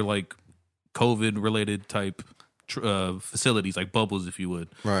Damn. more like COVID related type facilities, like bubbles, if you would.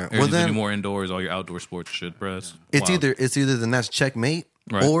 Right. Everything's Well, gonna then be more indoors. All your outdoor sports shit, bro. it's either then that's checkmate,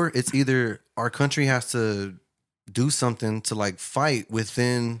 Right. or it's either our country has to do something to like fight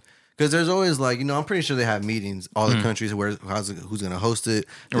within. Because there's always like, I'm pretty sure they have meetings, all the countries who's going to host it,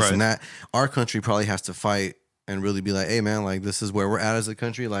 this Right. and that. Our country probably has to fight and really be like, hey man, like this is where we're at as a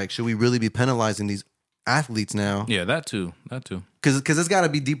country. Like, should we really be penalizing these athletes now? Yeah, that too. Because it's got to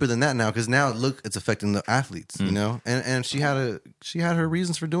be deeper than that now. Because now look, it's affecting the athletes, And she had her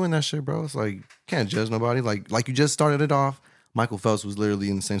reasons for doing that shit, bro. It's like can't judge nobody. Like you just started it off. Michael Phelps was literally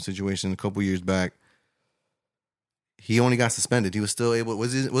in the same situation a couple years back. He only got suspended. He was still able.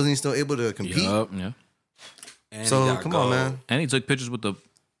 Wasn't he still able to compete? Yup. Yeah. And So he got come on, gold. man. And he took pictures with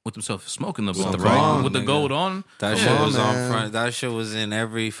himself smoking the bong, the right? bong, With the nigga. gold on. That Come shit on, was man. on front. That shit was in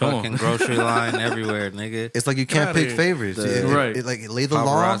every Come on. fucking grocery line, everywhere, nigga. It's like you can't outta pick here. favorites. The- Like lay the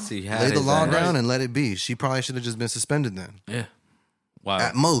law, Paparazzi had lay the his law ass. down, and let it be. She probably should have just been suspended then, Yeah. Wow.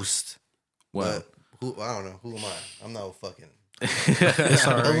 at most. Wow. But I don't know. Who am I? I'm no fucking It's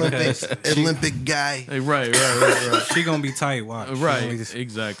all right. Olympic guy. Hey, right. She gonna be tight. Watch. She Right. gonna be-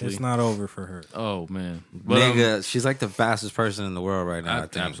 Exactly. It's not over for her. Oh man. But, Nigga, she's like the fastest person in the world right now. I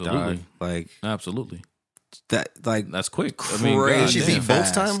think, absolutely. dog. Like absolutely. that. Like That's quick. Crazy. Did she Goddamn beat Bolt's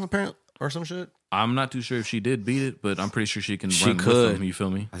fast. time apparently or some shit? I'm not too sure if she did beat it, but I'm pretty sure she can She run could. with him. You feel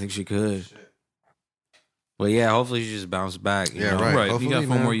me? I think she could. But yeah, hopefully she just bounced back. You Yeah, know? right. Right. You Hopefully, got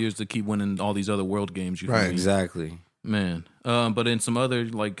 4 man. more years to keep winning all these other world games. You feel Right. me? Exactly. Man. But in some other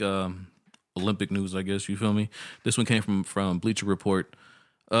like Olympic news, I guess you feel me. This one came from Bleacher Report.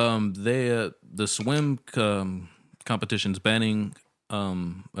 The swim competition's banning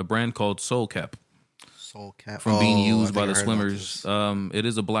a brand called Soul Cap Soul Cap from being used by I the think I heard about swimmers. this. It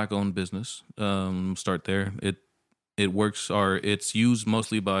is a black owned business. Start there. It works, or it's used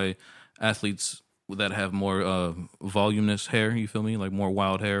mostly by athletes that have more voluminous hair. You feel me? Like more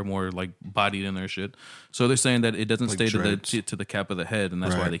wild hair, more like bodied in their shit. So they're saying that it doesn't Like stay dreads. to the cap of the head, and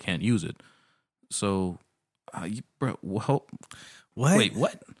that's why Right. they can't use it. So, bro, What? wait,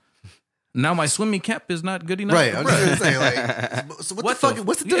 what? Now my swimming cap is not good enough, Right. I'm Bruh. just gonna say like, so what What the fuck? the-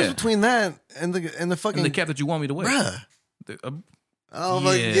 What's the difference yeah. between that and the fucking And the cap that you want me to wear. Bruh. The- I don't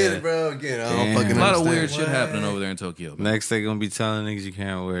fucking Yeah. get it, bro. Get it. I don't Damn. fucking a lot of understand. weird shit happening over there in Tokyo. Man. Next, they gonna be telling niggas you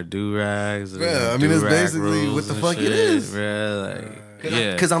can't wear do rags. Bruh, I mean, it's basically what the fuck it is. Bro. Like,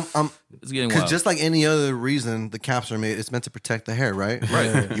 Yeah, Because I'm it's getting because wild. just like any other reason the caps are made, it's meant to protect the hair, right?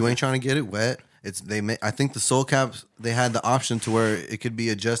 Right. You ain't trying to get it wet. I think the soul caps they had the option to where it could be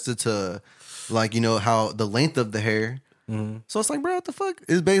adjusted to, like how the length of the hair. So it's like, bro, what the fuck?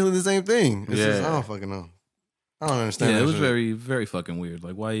 It's basically the same thing. It's just, Yeah. I don't fucking know. I don't understand. yeah, that it was shit. very, very fucking weird.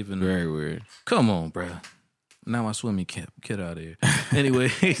 Like, why even? very weird. Come on, bruh. Now my swimming cap. Get out of here.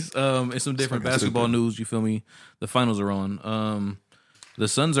 Anyways, it's some different fucking basketball news. You feel me? The finals are on. The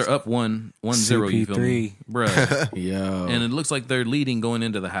Suns are up 1-0. You feel me, bruh? Yo. And it looks like they're leading going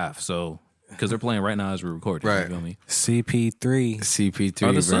into the half. So because they're playing right now as we're recording. Right. You feel me? CP3. CP3.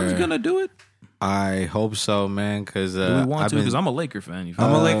 Are the Suns bruh. gonna do it? I hope so, man. Because Do we want to? Because I'm a Laker fan. You feel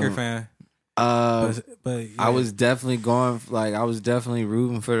I'm me? a Laker fan. But yeah. I was definitely I was definitely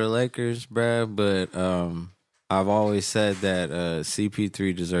rooting for the Lakers, bruh. But I've always said that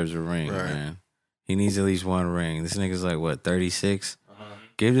CP3 deserves a ring, Right. man. He needs at least one ring. This nigga's like what 36.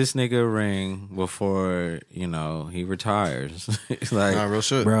 Give this nigga a ring before he retires. Like, Nah, real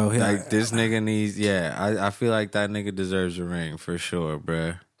shit. bro. like this nigga needs. Yeah, I feel like that nigga deserves a ring for sure,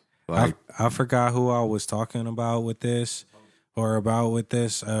 bruh. Like, I forgot who I was talking about with this.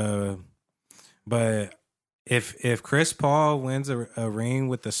 But if Chris Paul wins a ring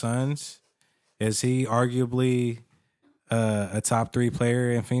with the Suns, is he arguably a top 3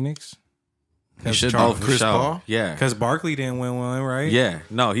 player in Phoenix? he should Charles- for Chris sure. Paul? Yeah, Because Barkley didn't win one, right? yeah.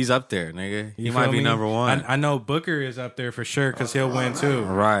 No, he's up there, nigga. He You might feel be me? number one. I know Booker is up there for sure because he'll win too.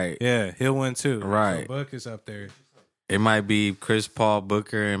 Right. Yeah, he'll win too. Right. So Book is up there. It might be Chris Paul,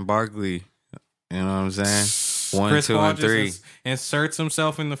 Booker, and Barkley. You know what I'm saying? 1, Chris 2, Paul and 3. just inserts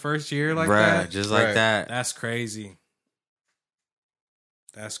himself in the first year like Bruh, that. just like Right. that. That's crazy.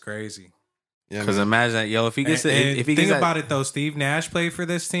 That's crazy. Yeah, Because man. imagine that, yo, if he gets And if he think gets about it though, Steve Nash played for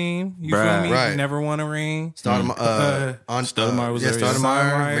this team. You Bruh. feel me? Right. He never won a ring. Stoudemire was there, yeah. Stoudemire,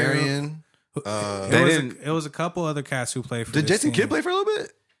 Stoudemire. Marion. It was a couple other cats who played for Did this Jason team. Kidd play for a little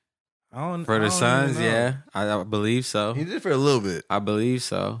bit? for the I don't Suns, even know. yeah, I believe so. He did for a little bit. I believe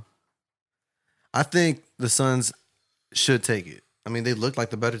so. I think the Suns should take it. I mean, they look like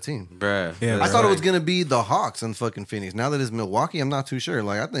the better team. Bruh. Yeah, I thought it was gonna be the Hawks in fucking Phoenix. Now that it's Milwaukee, I'm not too sure.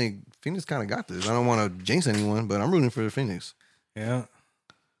 Like, I think Phoenix kind of got this. I don't want to jinx anyone, but I'm rooting for Phoenix. Yeah.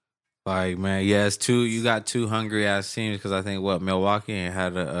 Like, man, yeah, it's you got two hungry ass teams because I think Milwaukee ain't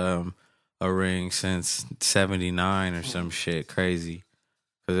had a ring since '79 or some shit crazy.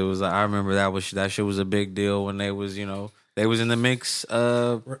 Because it was, I remember that shit was a big deal when they was, they was in the mix.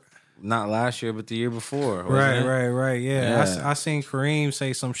 Not last year, but the year before. wasn't it? Right. Yeah, Yeah. I seen Kareem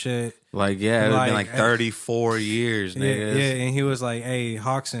say some shit. Like, yeah, it would have been Like, like 34 years, Yeah, niggas. yeah, and he was like, "Hey,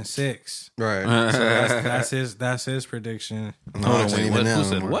 Hawks in 6." Right. So that's his prediction. No, Hold on, Hawks wait, ain't what? even Who now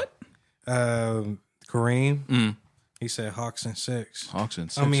said anymore. what? Kareem. He said Hawks in 6. Hawks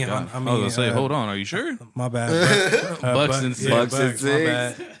and 6. I mean, God. I I was mean, gonna say, hold on, are you sure? My bad. Bucks and 6. Bucks and Bucks, my 6.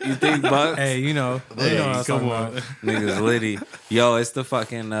 bad. You think Bucks? Hey, you know what I was talking about. Niggas litty. Yo, it's the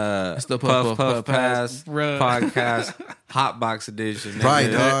fucking it's the Puff Pass bruh. podcast Hotbox edition. nigga.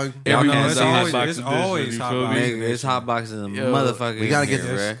 Right, dog. Y'all Every know month it's it's always, always hot box. nigga, it's Hotbox in the Yo, motherfucking We gotta get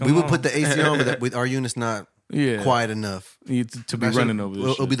here, this. bruh. We would on. put the AC on, but with our units not Yeah. quiet enough. To be running over this.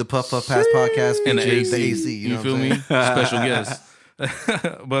 It'll be shit. the Puff Pass podcast And the featuring AC. the AC. You, know feel what I'm me? saying? Special guest.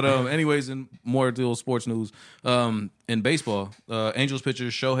 But anyways, in more deal sports news, in baseball, Angels pitcher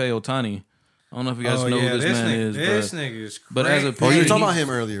Shohei Ohtani. I don't know if you guys know who this man is, This but nigga is crazy. but as a Oh, pitcher, you were talking he- about him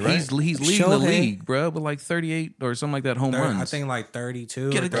earlier, right? He's leading the Shohei. league, bro, with like 38 or something like that home runs. I think like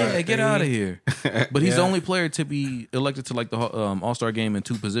 32. Get or it, yeah, 33. get out of here. But he's the Yeah. only player to be elected to like the All-Star game in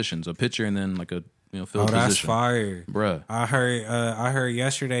two positions, a pitcher and then like a Oh, field that's position. fire. Bruh. I heard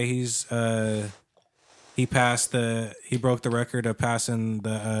yesterday he broke the record of passing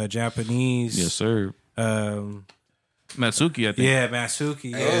the Japanese. Yes, sir. Matsuki, I think. Yeah,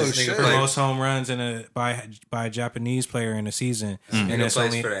 Matsuki. Yeah, Oh, this nigga shit. for most home runs by a Japanese player in a season, and Nigga it's plays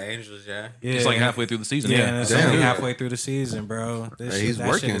only for the Angels, yeah. yeah, It's like halfway through the season. Yeah, Yeah, and it's Damn. only halfway through the season, bro. This Hey, shit, he's that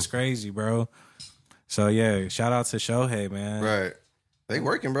working. shit is crazy, bro. So yeah, shout out to Shohei, man. Right. They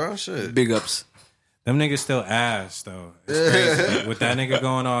working, bro. Shit. Big ups. Them niggas still ass though. It's crazy. With that nigga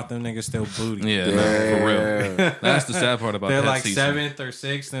going off, them niggas still booty. Yeah, no, for real. That's the sad part about They're that like season. 7th or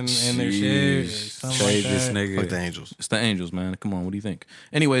 6th in their shit. Or something Save like this that. nigga. Fuck the Angels. It's the Angels, man. Come on, what do you think?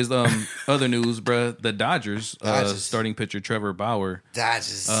 Anyways, other news, bruh. The Dodgers, Dodgers. starting pitcher Trevor Bauer,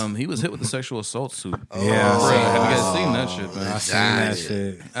 Dodgers. he was hit with a sexual assault suit. Yeah, Bruh, have you guys Oh. seen that shit, man? I seen that Dodgers.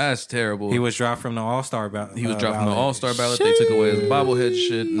 shit. That's terrible. He was dropped from the All-Star ballot. He was dropped from the All-Star ballot. They took away his bobblehead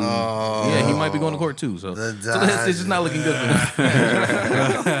shit. And, yeah, he might be going to court too. So, it's just not looking good for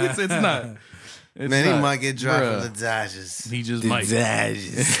him. it's not. It's Man, he not. might get dropped Bruh. from the Dodgers. He just might.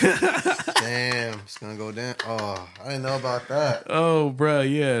 Dodgers. Damn, it's gonna go down. Oh, I didn't know about that. Oh, bruh,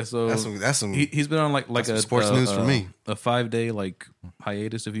 yeah. So That's some. he's been on like That's some a sports news for me. a 5-day like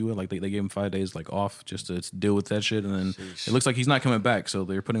hiatus, if you will. Like they gave him 5 days like off just to deal with that shit, and then it looks like he's not coming back. So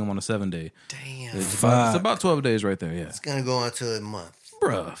they're putting him on a 7-day. Damn, It's about 12 days right there. Yeah, it's gonna go on to a month.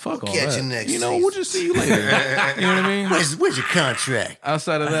 bruh, fuck all catch that. you next You know, season. we'll just see you later. You know what I mean? Where's your contract?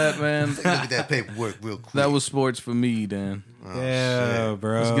 Outside of that, man, Look at that paperwork real quick. that was sports for me, Dan. Yeah,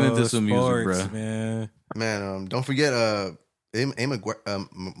 bro. Let's get into some music, Sports, bro. man. Man, don't forget McGregor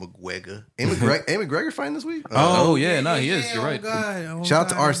fighting this week. Oh, yeah, no, he is. You're right. Shout out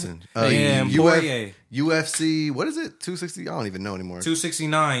to Arson. Yeah, and Poirier. UFC. What is it? 260. I don't even know anymore.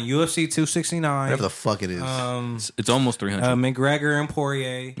 269, UFC 269. Whatever the fuck it is. It's almost 300. McGregor and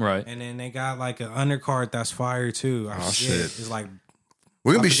Poirier. Right. And then they got like an undercard that's fire too. I forget. shit. It's like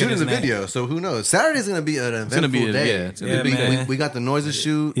We're gonna I be forget shooting his the name. video, so who knows? Saturday's gonna be an eventful gonna be a- day. yeah, it's gonna be a big we, day. we got the noises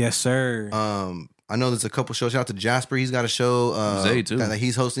shoot. yes, sir. I know there's a couple shows. Shout out to Jasper. He's got a show. Zay, too. That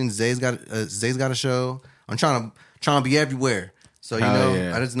he's hosting. Zay's got a show. I'm trying to be everywhere. So you Hell know,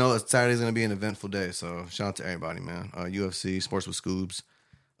 yeah. I just know Saturday's gonna be an eventful day. So shout out to everybody, man. UFC Sports with Scoobs.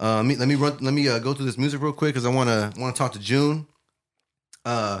 Let me go through this music real quick because I wanna talk to June.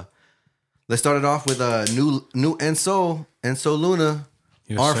 Let's start it off with new Enso Luna,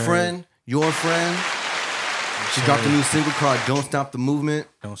 Yes, our sir. friend, your friend. She dropped a new single called "Don't Stop the Movement."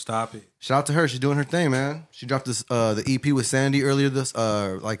 Don't stop it. Shout out to her. She's doing her thing, man. She dropped this the EP with Sandy earlier this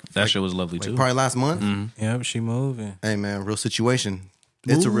that shit was lovely too. probably last month. Yeah, but she moving. Hey man, real situation.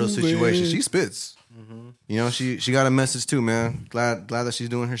 It's a real situation. She spits. You know, she got a message too, man. Glad that she's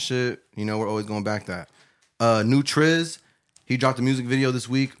doing her shit. You know, we're always going back to that. New Triz, he dropped a music video this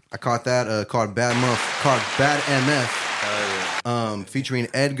week. I caught that called Bad MF, featuring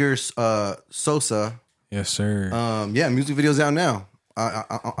Edgar Sosa. Yes, sir. Yeah, music video's out now.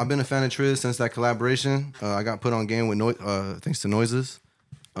 I've been a fan of Triz since that collaboration. I got put on game with thanks to Noises.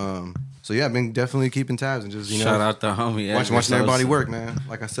 So yeah, I've been definitely keeping tabs and just shout out the homie. Watching everybody work, man.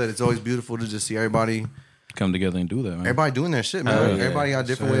 Like I said, it's always beautiful to just see everybody come together and do that, man. Everybody doing their shit, man. Yeah. Everybody got a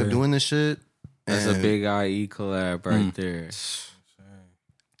different way of doing this shit. That's a big IE collab right there. It's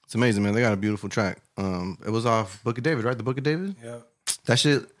amazing, man. They got a beautiful track. It was off Book of David, right? The Book of David? Yeah. That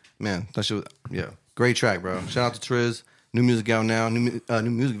shit, man. That shit, yeah. Great track, bro. Shout out to Triz. New music out now. New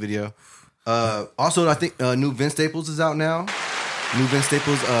music video. Also, I think new Vince Staples is out now. New Vince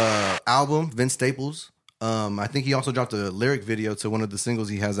Staples album, Vince Staples. I think he also dropped a lyric video to one of the singles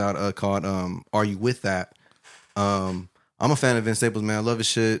he has out called "Are You With That." I'm a fan of Vince Staples, man. I love his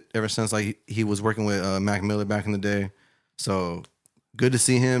shit ever since like he was working with Mac Miller back in the day. So good to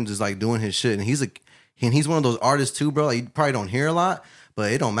see him just like doing his shit. And he's one of those artists too, bro. Like, you probably don't hear a lot,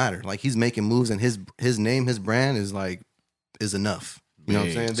 but it don't matter. Like he's making moves, and his name, his brand is enough. You know what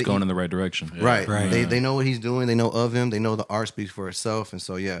I'm saying? It's going in the right direction. Yeah. Right. They know what he's doing. They know of him. They know the art speaks for itself. And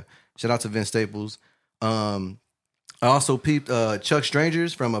so, yeah, shout out to Vince Staples. I also peeped Chuck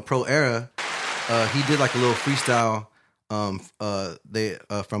Strangers from a Pro Era. He did like a little freestyle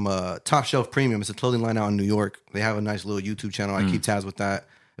from Top Shelf Premium. It's a clothing line out in New York. They have a nice little YouTube channel. I keep tabs with that.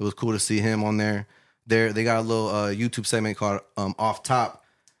 It was cool to see him on there. They got a little YouTube segment called Off Top.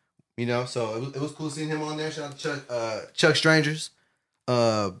 You know, so it was cool seeing him on there. Shout out to Chuck Strangers.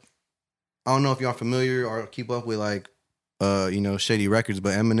 I don't know if y'all familiar or keep up with like Shady Records, but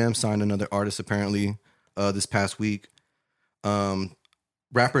Eminem signed another artist apparently this past week.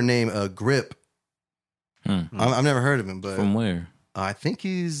 Rapper named Grip. I've never heard of him, but from where? I think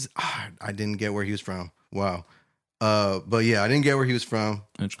he's. I didn't get where he was from. Wow. But yeah, I didn't get where he was from.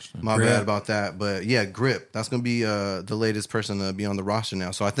 Interesting. My bad about that. But yeah, Grip. That's gonna be the latest person to be on the roster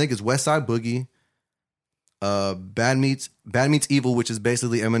now. So I think it's Westside Boogie. Bad Meets Evil, which is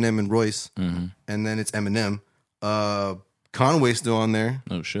basically Eminem and Royce, and then it's Eminem. Conway's still on there.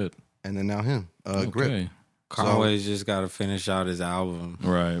 Oh shit! And then now him, Grip. Conway's just got to finish out his album,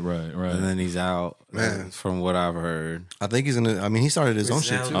 right, and then he's out. Man, from what I've heard, I think he's gonna. I mean, he started his own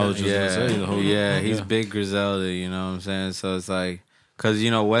shit too. I was just gonna say the whole, he's big Griselda. You know what I'm saying? So it's like, cause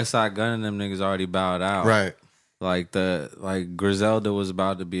Westside Gunn and them niggas already bowed out, right? Like Griselda was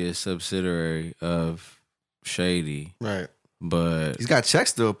about to be a subsidiary of Shady, right? But he's got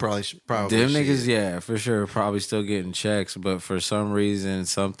checks still, probably. Them niggas, yeah, for sure, probably still getting checks. But for some reason,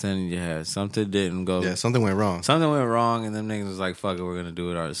 something didn't go. Yeah, something went wrong. Something went wrong, and them niggas was like, "Fuck it, we're gonna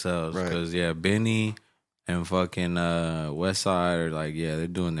do it ourselves." Right. Because Benny and fucking Westside are like, they're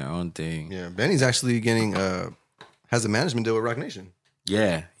doing their own thing. Yeah, Benny's actually getting has a management deal with Rock Nation.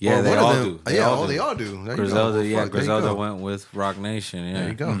 Yeah, Or they all do. They all do. Griselda went with Rock Nation. Yeah, there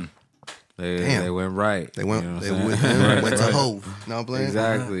you go. They went right. They went. You They know what I'm went, saying? went to Hove. No, I'm playing.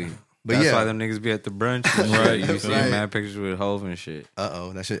 Exactly. But that's yeah, why them niggas be at the brunch, right? You see mad pictures with Hove and shit.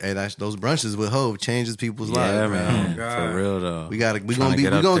 That shit. Hey, those brunches with Hove changes people's lives. Yeah, man. Oh, for real though. We gonna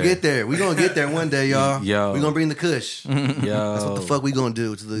get there. We gonna get there one day, y'all. Yo, we gonna bring the Kush. Yo, that's what the fuck we gonna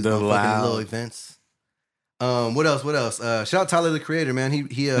do to these fucking little events. What else? Shout out Tyler the Creator, man. He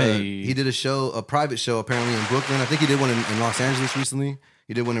did a private show apparently in Brooklyn. I think he did one in Los Angeles recently.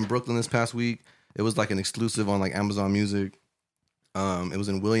 He did one in Brooklyn this past week. It was like an exclusive on like Amazon Music. It was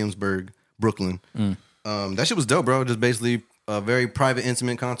in Williamsburg, Brooklyn. That shit was dope, bro. Just basically a very private,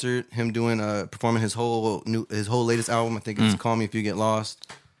 intimate concert. Him doing performing his whole latest album. I think it's Call Me If You Get Lost.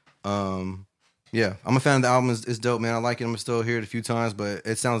 Yeah, I'm a fan of the album. It's dope, man. I like it. I'm still hear it a few times, but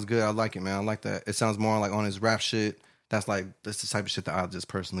it sounds good. I like it, man. I like that. It sounds more like on his rap shit. That's the type of shit that I just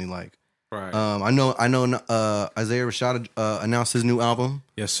personally like. Right. I know. Isaiah Rashad announced his new album.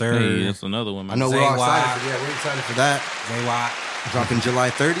 Yes, sir. Hey, that's another one, man. I know we're all Zay-Y. excited. We're excited for that. Zay-Y. Dropping July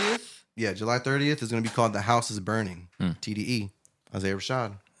 30th. Yeah, July 30th is going to be called "The House Is Burning." TDE. Isaiah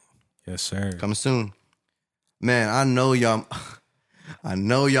Rashad. Yes, sir. Coming soon. Man, I know y'all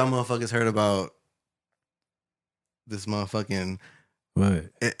motherfuckers heard about this motherfucking What?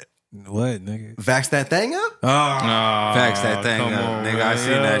 What, nigga? Vax that thing up? Oh, Facts that thing come up, on, nigga. man. I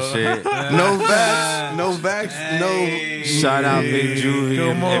seen that shit. No vax, no. Shout out Big Juvie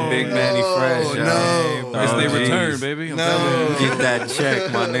Come and on. Big Manny Fresh. yo. no. It's their Oh, return, geez. baby. I'm No. telling you. Get that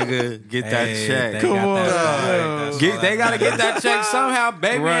check, my nigga. Get that hey, check. they Come got on. that. They gotta get that check somehow.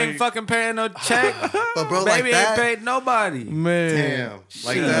 Baby Right. ain't fucking paying no check. But bro, Baby like that. ain't paid nobody. Man. Damn.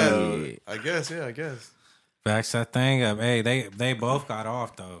 Like Shit. that. I guess. Backs that thing up. Hey, they both got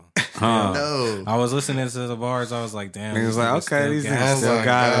off though. Huh. No. I was listening to the bars. I was like, damn. Niggas these like, niggas okay, these niggas gassed still my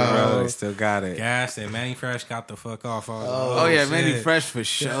got God. it, bro. They still got it. Gassed and Manny Fresh got the fuck off. I was Oh yeah, shit. Manny Fresh for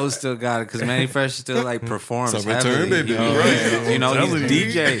sure still got it because Manny Fresh still like performs It's a return, heavily. baby. You know, Right. you know, Telling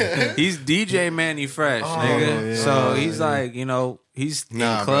he's you. DJ. He's DJ Manny Fresh, nigga. yeah, So he's like, you know, he's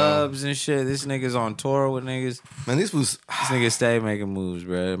Nah, in clubs and shit. This nigga's on tour with niggas. Man, this was. This nigga stay making moves,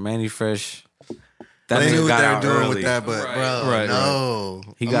 bro. Manny Fresh. That They nigga knew what got they were out doing early. with that, but Right. bro, Right, no.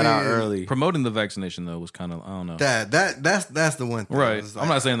 He I got out mean, early. Promoting the vaccination though was kind of, I don't know. That's the one thing. Right. It's I'm like-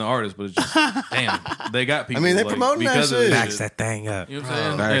 not saying the artist, but it's just damn. They got people. I mean, they like, promoting that because of shit. this Backs that thing up. You know what I'm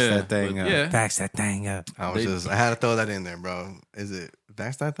saying? Backs Yeah. that thing But up. Yeah. Backs that thing up. I had to throw that in there, bro. Is it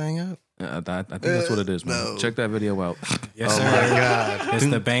Vax that thing up? I think that's what it is, man. No. Check that video out. Yes, Oh sir. my god. It's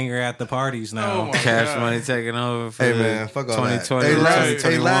the banger at the parties now. Cash Money taking over for Hey the man, fuck all that. 2020, Hey,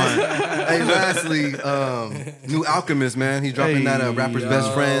 2021. lastly, New Alchemist, man. He's dropping that rapper's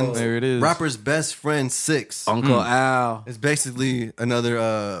best friend. There it is. Rapper's best friend 6. Uncle Al. It's basically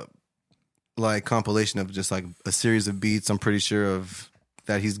another like compilation of just like a series of beats. I'm pretty sure of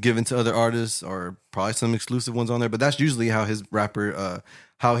that he's given to other artists, or probably some exclusive ones on there. But that's usually how his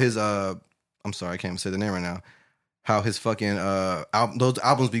I'm sorry, I can't even say the name right now. How his fucking those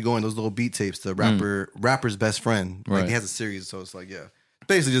albums be going, those little beat tapes. The rapper's best friend. Like Right. he has a series, so it's like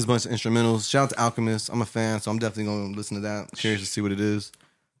basically just a bunch of instrumentals. Shout out to Alchemist. I'm a fan, so I'm definitely gonna listen to that. Curious to see what it is.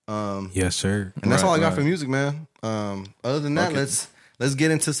 Yes, sir. And that's Right, all I got right. for music, man. Other than that, let's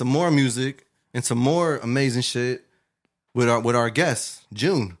get into some more music and some more amazing shit with our guest,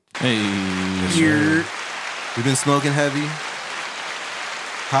 June. Hey. We've been smoking heavy.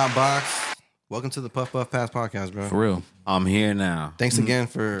 Hot box. Welcome to the Puff Puff Pass podcast, bro. For real. I'm here now. Thanks again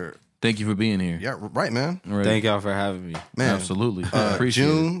for Thank you for being here. right, man. Right. Thank y'all for having me. Man, Absolutely. Appreciate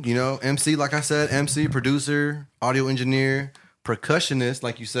it. June, MC, like I said, MC, producer, audio engineer, percussionist,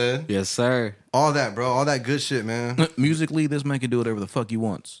 like you said. Yes, sir. All that, bro. All that good shit, man. Musically, this man can do whatever the fuck he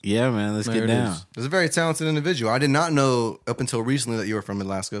wants. Yeah, man. Let's There get it down. is. He's a very talented individual. I did not know up until recently that you were from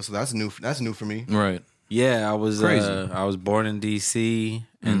Alaska, so that's new for me. Right. Yeah, I was Crazy. I was born in DC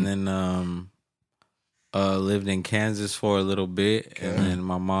and then lived in Kansas for a little bit, and then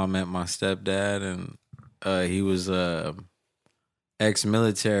my mom met my stepdad, and he was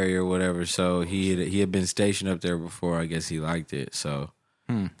ex-military or whatever, so he had been stationed up there before. I guess he liked it, so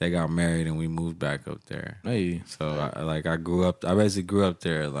they got married and we moved back up there. Hey. So I basically grew up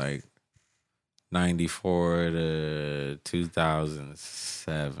there like 94 to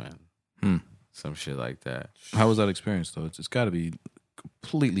 2007. Some shit like that. How was that experience though? It's got to be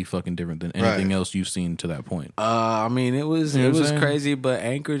completely fucking different than anything else you've seen to that point. I mean, it was You know what I'm saying? crazy, but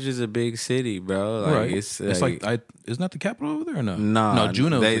Anchorage is a big city, bro. Like, Right. It's like isn't that the capital over there or no? no,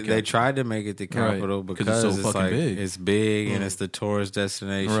 JÜNE. They tried to make it the capital Right, 'cause because it's so it's fucking like big. it's big and it's the tourist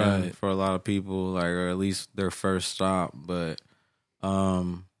destination Right. for a lot of people, like, or at least their first stop. But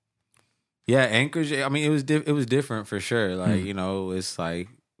yeah, Anchorage. I mean, it was different for sure. Like it's like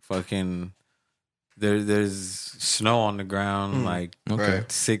fucking. There's snow on the ground like Okay.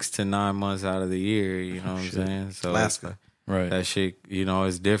 6 to 9 months out of the year. You know what I'm saying? So Alaska. Right. that shit,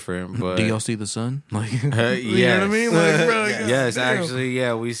 is different. But Do y'all see the sun? Like, yes. you know what I mean? Like, bro, Yes, goddamn. actually,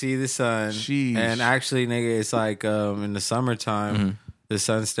 yeah, we see the sun. Sheesh. And actually, nigga, it's like in the summertime, the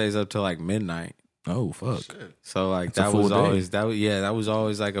sun stays up till like midnight. Oh fuck. So like That's a that full was day. always that was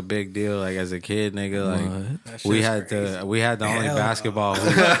always like a big deal. Like as a kid, nigga, like What? we had the only Hell basketball.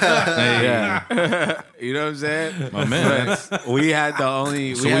 hoop. Yeah, you know what I'm saying? My man. We had the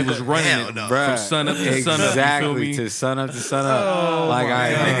only. So we had was the- running it Bruh, from sun up to sun up. exactly You feel me? to sun up to sun up. like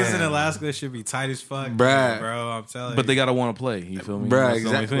I, Niggas in Alaska should be tight as fuck, Bruh. bro. I'm telling But you. they gotta want to play. You feel me? Bruh, That's the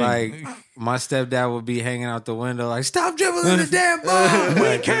only exactly. thing. Like my stepdad would be hanging out the window, like, "Stop dribbling the damn ball.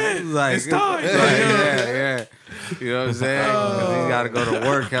 We can't. Like, It's time. yeah. You know what I'm saying? 'Cause he's got to go to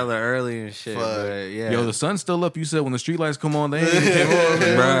work hella early and shit. But yeah, Yo, the sun's still up. You said when the street lights come on, they ain't even came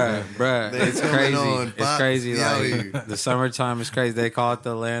on. bruh, it's coming crazy. on, It's Pop. crazy. Yeah, Like the summertime is crazy. They call it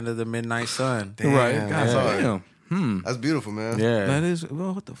the land of the midnight sun. Right. Damn, God that's damn. hard. That's beautiful, man. Yeah, That is.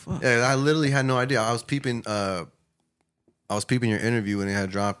 Well, what the fuck? Yeah, I literally had no idea. I was peeping I was peeping your interview when it had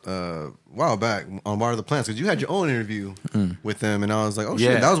dropped a while back on Water the Plants, because you had your own interview with them, and I was like, oh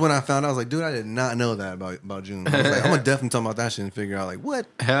shit. That was when I found out. I was like, dude, I did not know that about June. I was like, I'm gonna definitely talk about that shit and figure out like what.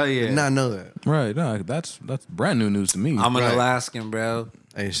 Hell yeah, did not know that. Right, no, that's brand new news to me. I'm an Alaskan, bro.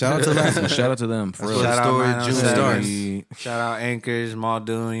 Hey, shout out to Alaska. Shout out to them. For real. Shout out story, June starts. Shout out Anchors,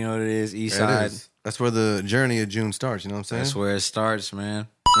 Muldoon, you know what it is, East Side. That's where the journey of June starts. You know what I'm saying? That's where it starts, man.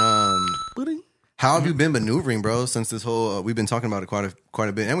 How have you been maneuvering, bro? Since this whole we've been talking about it quite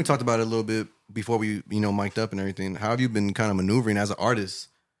a bit, and we talked about it a little bit before we mic'd up and everything. How have you been kind of maneuvering as an artist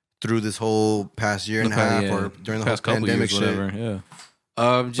through this whole past year and a half, or during the past whole couple pandemic years, shit? whatever.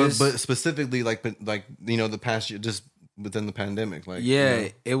 Yeah. But specifically, like the past year, just within the pandemic, like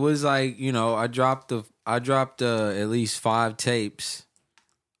it was like I dropped at least 5 tapes,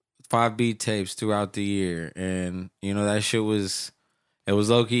 5 beat tapes throughout the year, and that shit was. It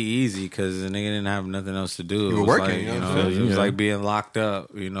was low key easy because the nigga didn't have nothing else to do. You were working, it was like being locked up,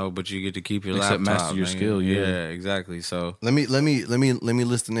 but you get to keep your Except laptop. master your nigga. skill, yeah, exactly. So let me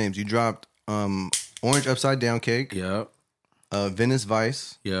list the names. You dropped Orange Upside Down Cake. Yep. Venice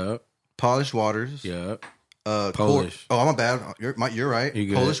Vice. Yep. Polished Waters. Yep. Polish. Oh, my bad. You're right. You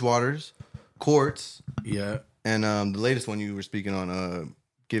good. Polish Waters. Quartz. Yeah. And the latest one you were speaking on,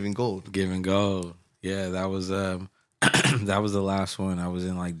 Giving Gold. Giving Gold. Yeah, that was that was the last one. I was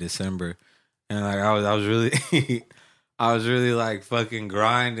in like December, and like I was really I was really like fucking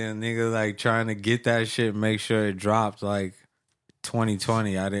grinding, nigga, like trying to get that shit, make sure it dropped like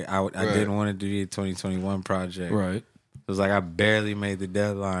 2020. I didn't want to do the 2021 project. Right. It was like I barely made the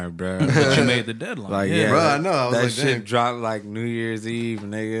deadline, bro. But you made the deadline. Like bro, I know. I was that like, shit dang. dropped like New Year's Eve,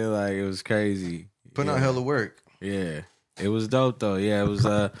 nigga. Like it was crazy. Putting out hella work. Yeah, it was dope though. Yeah, it was.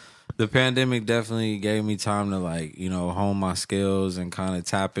 The pandemic definitely gave me time to like hone my skills and kind of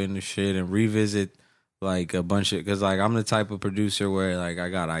tap into shit and revisit like a bunch of, because like I'm the type of producer where like I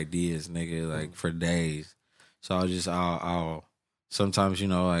got ideas, nigga, like for days. So I'll sometimes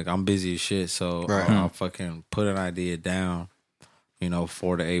like I'm busy as shit, so I'll fucking put an idea down,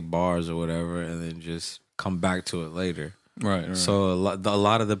 4 to 8 bars or whatever, and then just come back to it later. Right. So a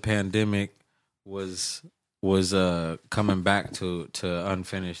lot of the pandemic was coming back to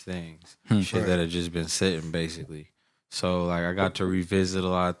unfinished things, shit that had just been sitting basically. So like I got to revisit a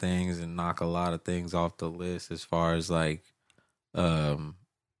lot of things and knock a lot of things off the list as far as like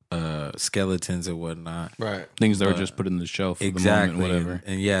skeletons and whatnot. Right. Things that were just put in the shelf for Exactly. the moment, whatever.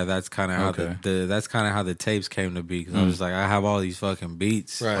 And yeah, that's kind of how that's kind of how the tapes came to be, because I was like, I have all these fucking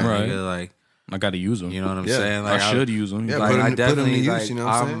beats, Right. nigga, like I got to use them. you know what I'm Yeah. saying? I should use them. Yeah, Like put 'em- I put 'em to definitely use, like you know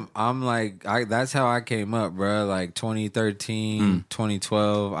what I'm saying? I'm like that's how I came up, bro. Like 2013,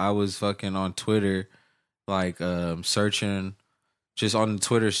 2012, I was fucking on Twitter, like searching, just on the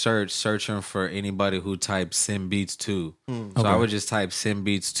Twitter searching for anybody who typed Sim Beats 2. So I would just type Sim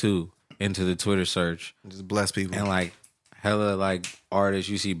Beats 2 into the Twitter search, Just bless people. and like hella like artists,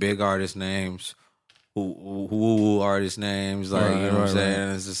 you see big artist names, who artist names, like you know what I'm saying?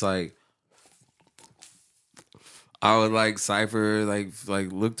 And it's just like I would like cipher,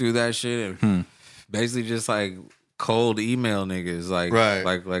 like look through that shit and basically just like cold email niggas, like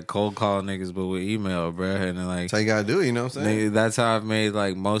like cold call niggas, but with email, bruh. And then like That's how you gotta do it, you know what I'm saying? nigga, that's how I've made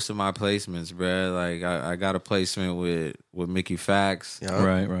like most of my placements, bruh. Like I got a placement with Mickey Fax. Yeah.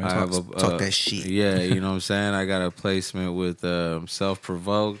 Right. I have a Talk that shit. Yeah, you know what I'm saying? I got a placement with Self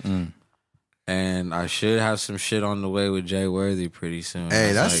Provoked. And I should have some shit on the way with Jay Worthy pretty soon.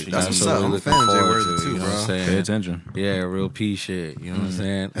 Hey, that's what's up. I'm a fan of Jay Worthy too, you know bro. what I'm saying? Pay attention. Yeah, real P shit. You know what I'm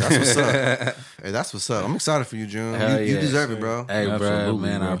saying? That's what's up. Hey, that's what's up. I'm excited for you, June. Hell You yeah. deserve it, bro. Hey, bro, Absolutely,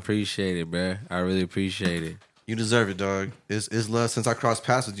 man, I bro. appreciate it, bro. I really appreciate it. You deserve it, dog. It's love since I crossed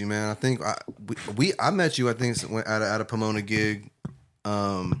paths with you, man. I think I met you. I think at a Pomona gig.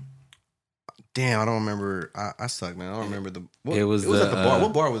 Damn, I don't remember. I suck, man. I don't remember It was at the bar.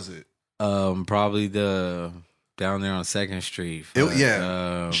 What bar was it? Probably the down there on 2nd Street.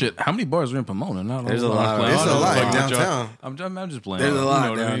 Yeah. Shit, how many bars are in Pomona? Not There's a lot. I'm It's a lot fucking downtown. I'm just playing. There's a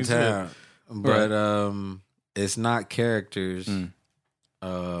lot You know what I mean? downtown, but it's not characters.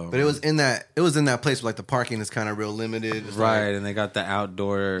 But it was in that place where like the parking is kind of real limited. It's Right, like, and they got the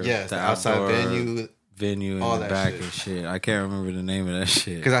outdoor, the outside outdoor venue. in all the that back shit. and shit. I can't remember the name of that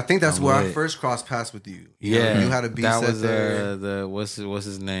shit. Because I think that's I'm where I lit. first crossed paths with you. You Yeah, know, you had a beat that set was there. the what's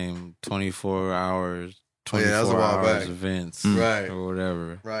his name? 24 hours. Oh, yeah, 24 that was a while hours back. events, Right. or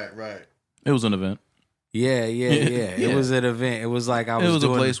whatever. Right. It was an event. Yeah. It was an event. It was like I was. It was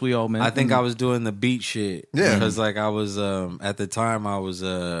doing, a place we all met. I think I was doing the beat shit. Yeah. because like I was at the time I was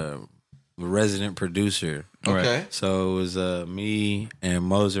resident producer. Okay. So it was me and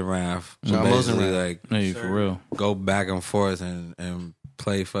Mosen Raff. Shout out Mosen Raff. Like Hey, for real. go back and forth and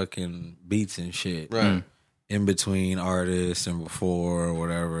play fucking beats and shit. Right. In between artists and before or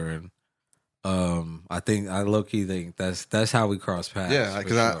whatever. And I think I low-key think that's how we cross paths. Yeah, for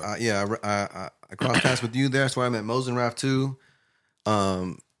because sure. I crossed paths with you there. That's why I met Mosen Raff too.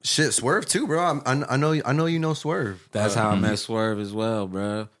 Shit, Swerve too, bro. I know you know Swerve. That's how I met Swerve as well,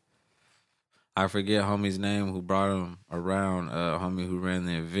 bro. I forget homie's name who brought him around, homie who ran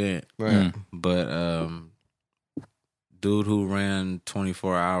the event. Right. But dude who ran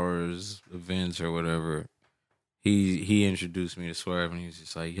 24 hours events or whatever, he introduced me to Swerve, and he was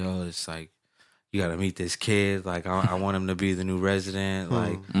just like, yo, it's like, you gotta meet this kid. Like, I want him to be the new resident.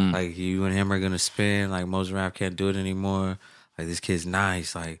 Like you and him are gonna spin. Like, Mosen Raff can't do it anymore. Like, this kid's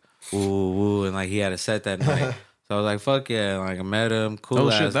nice. Like, woo, woo. And, like, he had a set that night. So I was like, fuck yeah. Like, I met him.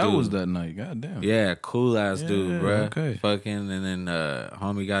 Cool ass dude. That was that night. God damn. Yeah, cool ass dude, bro. Okay. Fucking, and then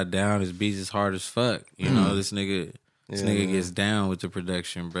homie got down. His beats is hard as fuck. You know, this nigga gets down with the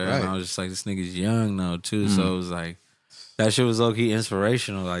production, bro. Right. And I was just like, this nigga's young though, too. So it was like, that shit was low-key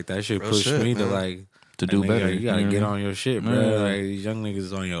inspirational. Like, that shit pushed me to, like, to do better. You gotta get on your shit, bro. Like, these young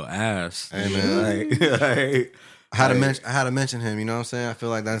niggas on your ass. Hey, man. Like, I had to mention him. You know what I'm saying? I feel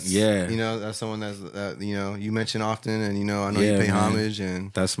like that's you know, that's someone that you know you mention often, and you know I know you pay homage,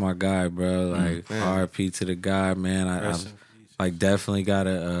 and that's my guy, bro. Like RP to the guy, man. I like definitely got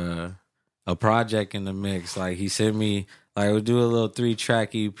a project in the mix. Like he sent me. Like, we'll do a little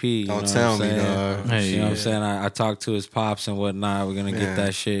 3-track EP. Don't tell me, dog. Hey, you know what I'm saying? I talked to his pops and whatnot. We're going to get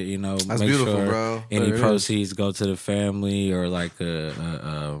that shit, you know. That's make beautiful, sure bro. any proceeds go to the family or like a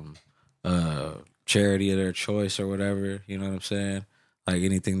charity of their choice or whatever. You know what I'm saying? Like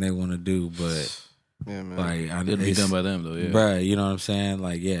anything they want to do. But, yeah, man. like, It'll be done by them, though, yeah. Bruh, you know what I'm saying?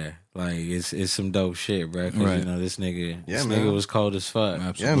 Like, yeah. Like, it's some dope shit, bruh. Because, you know, this nigga was cold as fuck.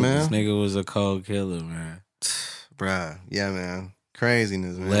 Absolutely. Yeah, man. This nigga was a cold killer, man. Bruh, yeah, man.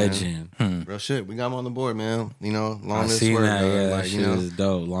 Craziness, man. Legend. Real shit. We got him on the board, man. You know, long I live seen Swerve. that, yeah, like, that you shit know, is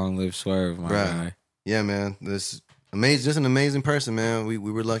dope. Long live Swerve, my guy. Yeah, man. This amazing, just an amazing person, man. We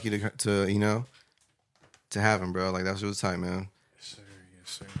were lucky to you know to have him, bro. Like that's really tight, man. Yes,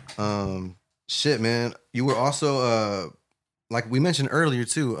 sir. Shit, man. You were also like we mentioned earlier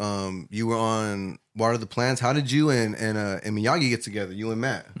too. You were on Water the Plants. How did you and Miyagi get together? You and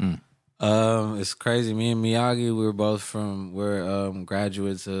Matt. It's crazy. Me and Miyagi, we're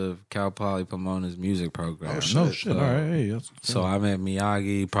graduates of Cal Poly Pomona's music program. Oh shit! No shit. All right. Hey, So I met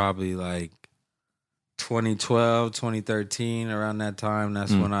Miyagi probably like 2012, 2013, around that time.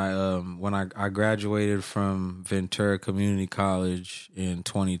 That's when I graduated from Ventura Community College in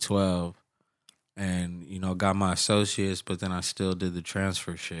 2012, and you know got my associates, but then I still did the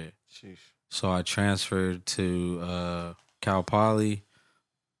transfer shit. Sheesh. So I transferred to Cal Poly.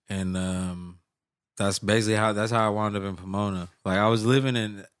 And that's basically how I wound up in Pomona. Like I was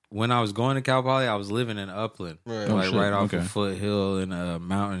living when I was going to Cal Poly, I was living in Upland, Right. right off a foothill in a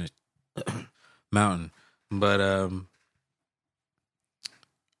mountain. But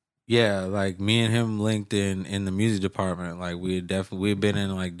yeah, like me and him linked in the music department. Like we had been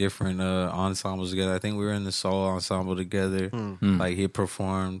in like different ensembles together. I think we were in the soul ensemble together. Like he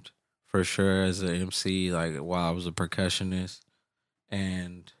performed for sure as an MC. Like while I was a percussionist,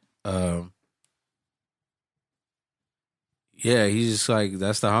 and yeah, he's just like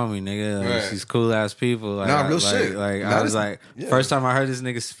that's the homie, nigga. Like, these cool ass people. Like, nah, real shit. Like I was like, first time I heard this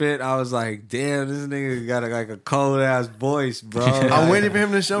nigga spit, I was like, damn, this nigga got like a cold ass voice, bro. I'm waiting for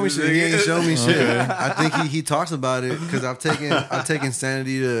him to show me shit. He ain't show me shit. I think he talks about it because I've taken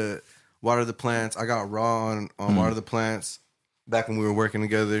Sanity to Water the Plants. I got Raw on Water the Plants back when we were working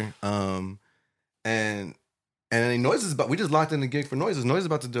together. And Noise is about. We just locked in the gig for Noise. Noise is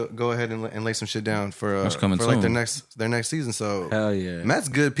about to go ahead and lay some shit down for That's coming like soon. their next season. So hell yeah, Matt's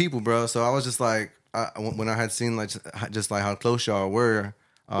good people, bro. So I was just like, when I had seen like just like how close y'all were,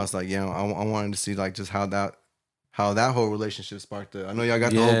 I was like, yeah, I wanted to see like just how that whole relationship sparked it. I know y'all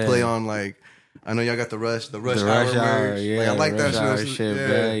got the whole play on like. I know y'all got the rush hour merch. Yeah, like, I like that shit,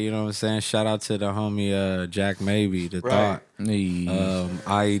 bro. You know what I'm saying? Shout out to the homie Jack Maybe, the thought.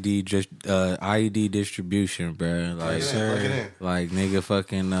 IED distribution, bro. Like, like nigga,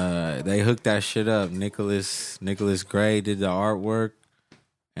 fucking. They hooked that shit up. Nicholas Gray did the artwork,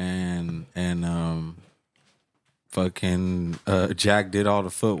 and fucking Jack did all the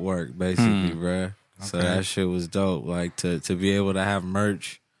footwork, basically, bro. So that shit was dope. Like to be able to have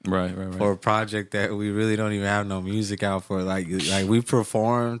merch. Right. For a project that we really don't even have no music out for. Like we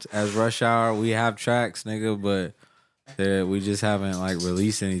performed as Rush Hour. We have tracks, nigga, but We just haven't like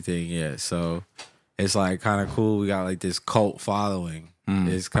released anything yet. So it's like kind of cool. We got like this cult following.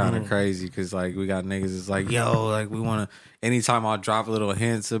 It's kind of crazy because like we got niggas. It's like, yo, like we want to. Anytime I'll drop little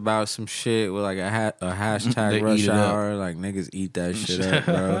hints about some shit with like a hashtag rush hour, like niggas eat that shit up,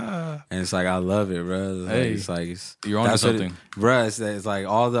 bro. And it's like I love it, bro. It's like you're on something, bro. It's like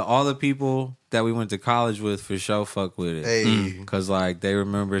all the people that we went to college with for sure fuck with it. Hey. Cause like they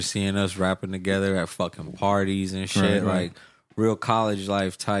remember seeing us rapping together at fucking parties and shit, right. like real college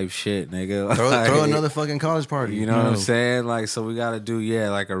life type shit, nigga. Throw another fucking college party. You know what I'm saying? Like, so we gotta do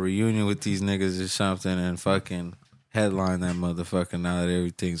like a reunion with these niggas or something and fucking headline that motherfucker now that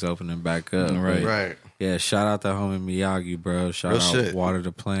everything's opening back up. Right. Yeah, shout out to homie Miyagi, bro. Shout out shit. Water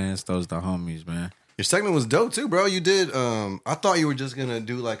the Plants. Those the homies, man. Your segment was dope too, bro. You did. I thought you were just gonna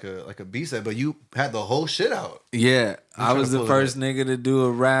do like a B set, but you had the whole shit out. Yeah, I was the first nigga to do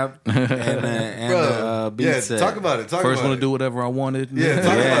a rap and a beat set. Talk about it. First one to do whatever I wanted. Yeah,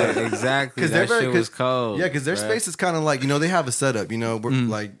 talk about it. Exactly. That shit was cold. Yeah, because their space is kind of like, they have a setup. We're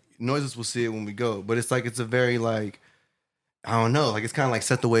like Noises will see it when we go, but it's like it's a very like, I don't know, like it's kind of like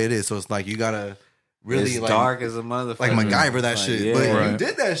set the way it is. So it's like you gotta really it's like dark as a motherfucker, like MacGyver that like, shit. yeah, but you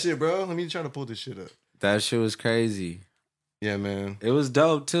did that shit, bro. Let me try to pull this shit up. That shit was crazy. Yeah, man. It was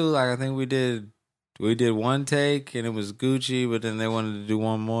dope too. Like I think we did one take and it was Gucci, but then they wanted to do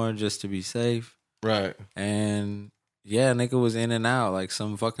one more just to be safe. Right. And yeah, nigga was in and out like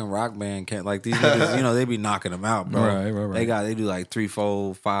some fucking rock band can't like these niggas, they be knocking them out, bro. Right. They do like 3,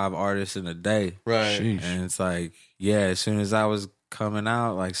 4, 5 artists in a day. Right. Sheesh. And it's like, yeah, as soon as I was coming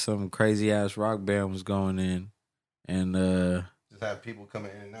out, like some crazy ass rock band was going in. And just have people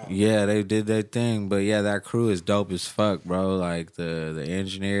coming in and out. yeah, they did their thing. But yeah, that crew is dope as fuck, bro. Like the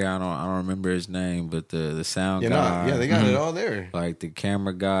engineer, I don't remember his name, but the sound guy. They got it all there. Like the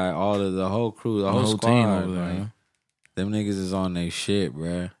camera guy, all of the whole crew, the whole squad, team over there. like, them niggas is on their shit,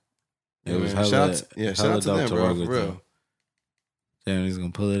 bruh. It was man. hella, shout out to dope them, to bro. work For with real. them. Damn, he's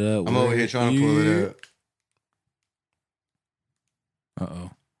gonna pull it up. I'm over here trying to pull it up.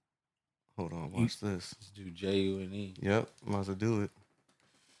 Uh-oh. Hold on, watch this. Let's do JUNE. Yep, I'm about to do it.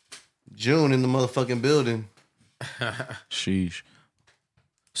 June in the motherfucking building. Sheesh.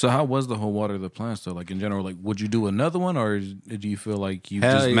 So how was the whole Water the Plants though? Like in general, like would you do another one, or did you feel like you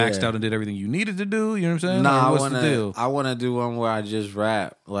Hell just maxed yeah. out and did everything you needed to do? You know what I'm saying? Nah, Or what's the deal? I wanna do one where I just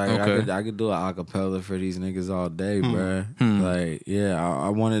rap. Like Okay. I could do an acapella for these niggas all day, bruh. Like yeah, I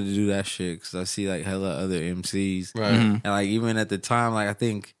wanted to do that shit because I see like hella other MCs, Right. and like even at the time, like I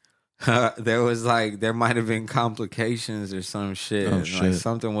think there might have been complications or some shit. Oh, And, shit. Like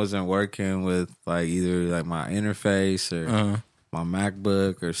something wasn't working with like either like my interface or my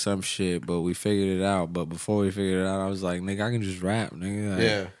MacBook or some shit, but we figured it out. But before we figured it out, I was like, nigga, I can just rap, nigga. Like,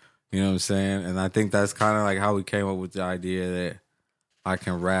 Yeah. you know what I'm saying? And I think that's kind of like how we came up with the idea that I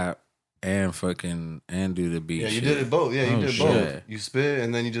can rap and do the beat. Yeah, you shit. did it both. Yeah, you Oh, did shit. both. You spit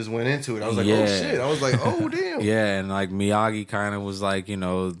and then you just went into it. I was like, oh Yeah. shit. I was like, oh damn. Yeah, and like Miyagi kind of was like,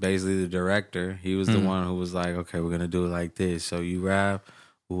 basically the director. He was the one who was like, okay, we're gonna do it like this. So you rap,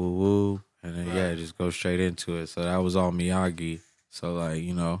 woo woo, and then just go straight into it. So that was all Miyagi. So like,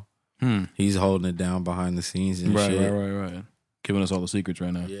 he's holding it down behind the scenes and shit. Right. Giving us all the secrets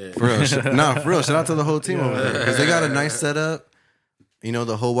right now. Yeah. For real. For real. Shout out to the whole team over there. Because they got a nice setup.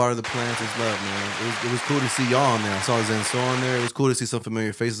 The whole Water the Plants is love, man. It was cool to see y'all on there. I saw Zenso on there. It was cool to see some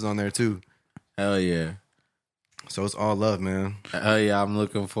familiar faces on there too. Hell yeah. So it's all love, man. Hell yeah, I'm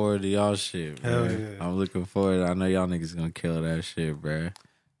looking forward to y'all shit, bro. Hell yeah. I'm looking forward. I know y'all niggas gonna kill that shit, bro.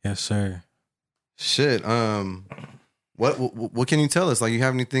 Yes, sir. Shit. What can you tell us? Like, you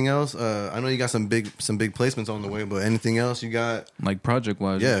have anything else? I know you got some big placements on the way, but anything else you got? Like project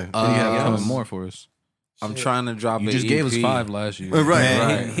wise, Yeah. What do you have coming more for us? I'm trying to drop You an just gave us EP. 5 last year. Right.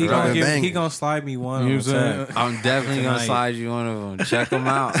 Man, he Right. gonna he gonna slide me one. You know on what I'm saying? tech. I'm definitely gonna Tonight. slide you one of them. Check them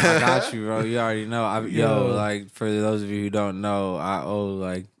out. I got you, bro. You already know. Yo. Like for those of you who don't know, I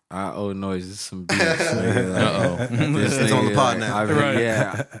owe Noises some beats. Nigga. Like, this It's on the nigga, pod like, now. I've been- Right.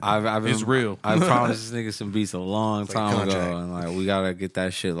 Yeah, I've been, It's real. I promised this nigga some beats a long like a time ago, contract. and like we gotta get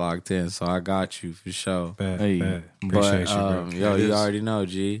that shit locked in. So I got you for sure. Bad, Hey. bad. Appreciate But you, bro. yo, It you is. already know,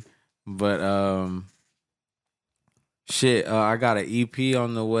 G. But shit, I got an EP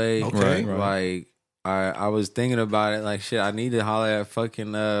on the way. Okay. Right. Like I was thinking about it. Like shit, I need to holler at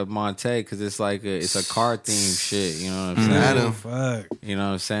fucking Monte because it's like it's a car themed shit. You know what I'm saying? Adam. Fuck. You know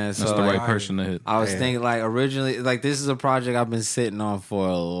what I'm saying? That's So the right like, person to hit. I was Man. thinking like originally like this is a project I've been sitting on for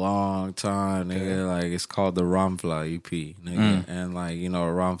a long time, nigga. Like it's called the Ramfla EP, nigga. And like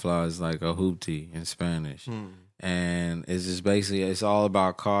Ramfla is like a hoopty in Spanish. And it's just basically, it's all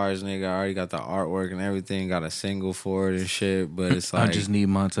about cars, nigga. I already got the artwork and everything, got a single for it and shit. But it's like, I just need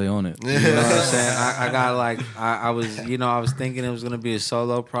Monte on it. you know what I'm saying? I got like, I was, I was thinking it was gonna be a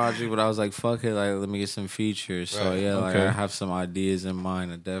solo project, but I was like, fuck it, like let me get some features. So yeah, like I have some ideas in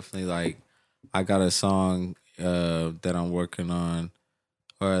mind. I definitely like, I got a song that I'm working on,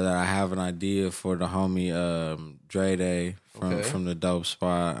 or that I have an idea for the homie Dre Day from the Dope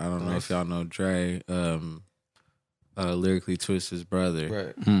Spot. I don't know if y'all know Dre. Lyrically Twisted's brother.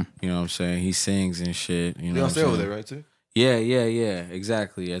 Right. You know what I'm saying? He sings and shit. You know Y'all what stay I'm over saying? there, right, too? Yeah,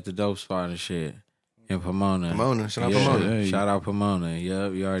 exactly. At the Dope Spot and shit. In Pomona. Pomona. Shout out Yeah, Pomona. hey. Shout out Pomona.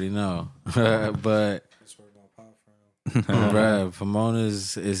 Yep, you already know. But bruh, Pomona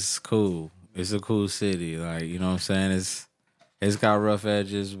is cool. It's a cool city. Like, you know what I'm saying? It's got rough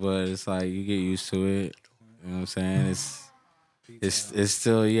edges, but it's like you get used to it. You know what I'm saying? It's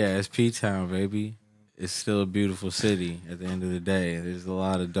still, it's P-Town, baby. It's still a beautiful city at the end of the day. There's a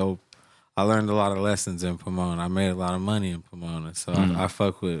lot of dope. I learned a lot of lessons in Pomona. I made a lot of money in Pomona. So I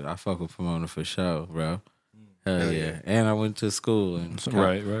fuck with Pomona for sure, bro. Hell yeah. And I went to school. And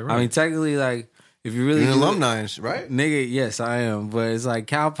Right. I mean, technically, like, if you really You're an do alumni, and shit, right? nigga, yes, I am. But it's like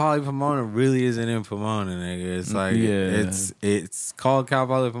Cal Poly Pomona really isn't in Pomona, nigga. It's like it's called Cal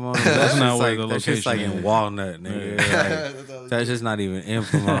Poly Pomona. That's not where like the that's just like location in is. Walnut, nigga. Like, that's just not even in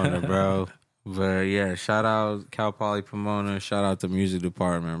Pomona, bro. But yeah, shout out Cal Poly Pomona. Shout out the music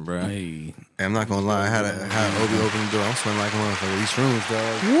department, bro. Hey, Hey, I'm not gonna lie. I had Obi open the door. I'm smelling like a motherfucker. These shrooms,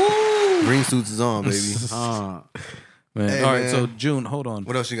 dog. Woo! Green suits is on, baby. man. Hey, All right, man. so June, hold on.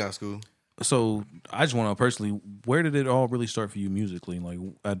 What else you got, School? So I just want to know personally, where did it all really start for you musically? Like,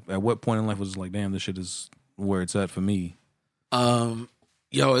 at what point in life was it like, damn, this shit is where it's at for me? Yo,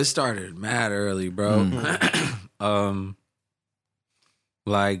 it started mad early, bro.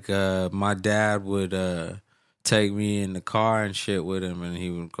 Like my dad would take me in the car and shit with him, and he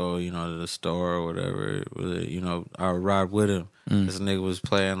would go, to the store or whatever. I would ride with him. This nigga was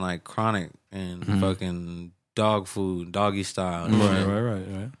playing like Chronic and fucking dog food, doggy style. And shit.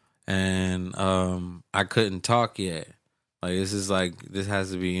 Right. And I couldn't talk yet. Like this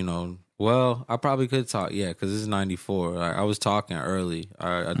has to be, well, I probably could talk, because this is 94. Like, I was talking early.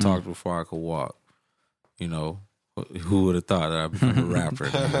 I talked before I could walk. Who would have thought that I'd become a rapper?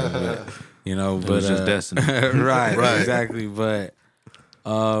 But It was just destiny. right, exactly. But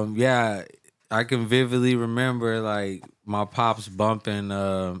I can vividly remember like my pops bumping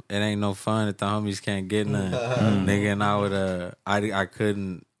 "It Ain't No Fun If the Homies Can't Get None," nigga, and I would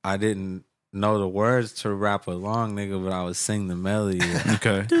I didn't know the words to rap along, nigga, but I would sing the melody.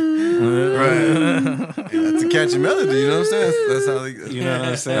 Okay. That's a catchy melody. You know what I'm saying? That's how they. You know what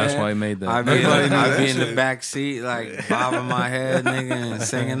I'm saying? That's why he made that. I'd be that in the shit. back seat, like bobbing my head, nigga, and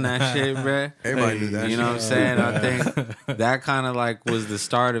singing that shit, bruh. Everybody knew that. You know what I'm shit. saying? I think that kind of like was the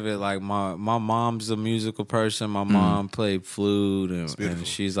start of it. Like my mom's a musical person. My mom played flute, and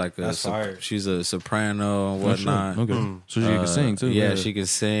she's like she's a soprano and whatnot. Okay. So she can sing too. Yeah, she can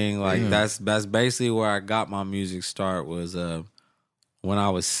sing. Like that's basically where I got my music start. Was when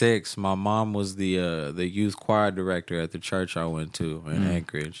I was 6. My mom was the youth choir director at the church I went to in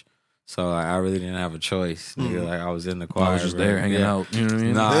Anchorage. So like, I really didn't have a choice. Nigga. Like I was in the choir. I was just there hanging out. You know what I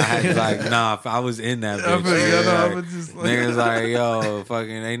mean? No, I had I was in that bitch. Niggas like, yo,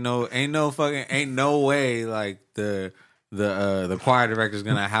 fucking ain't no way like the choir director's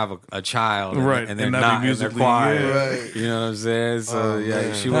gonna have a child, Right, And they're and not not be in the musically, choir, right. You know what I'm saying? So she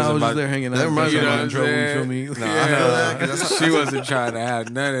I wasn't was about, just there hanging out. That reminds getting me of in trouble, you feel me? No, I feel that. 'Cause that's she wasn't trying to have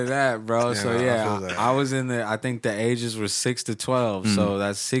none of that, bro. Yeah, So I feel yeah, that. I was in the. I think the ages were 6 to 12, so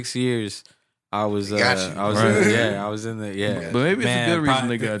that's 6 years. I was, Got you. I was, Right. I was in the, But maybe it's Man, a good reason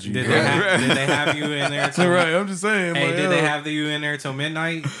they got you. Did they have you in there? Till, Right, I'm just saying. Hey, like, did yo. they have you in there till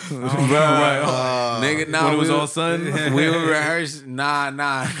midnight? Right. nigga, no, When it was we all were- sun? We would rehearse.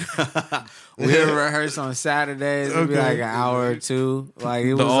 Nah. We would rehearse on Saturdays. It'd be Okay. like an hour or two. Like it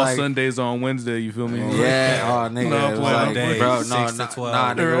The was all like. Sundays on Wednesday, you feel me? Yeah, oh nigga, No, it was play like, all day, bro, 6 to 12.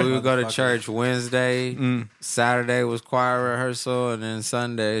 nah, nigga, we would go to Motherfucker. church Wednesday, Saturday was choir rehearsal, and then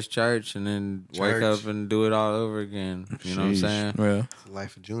Sunday is church, and then wake Church. up and do it all over again. You know what I'm saying? Yeah.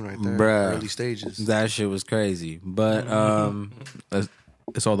 Life of June right there. Bruh. Early stages. That shit was crazy, but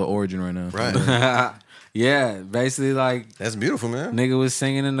It's all the origin right now. Right. yeah, basically like. That's beautiful, man. Nigga was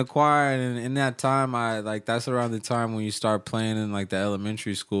singing in the choir, and in that time, that's around the time when you start playing in like the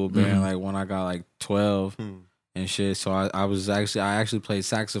elementary school band. Like when I got like 12 and shit. So I actually played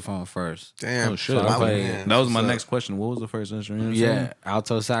saxophone first. Damn. Oh, shit. So I Wow, played- man. That was my What's up? next question. What was the first instrument? Yeah,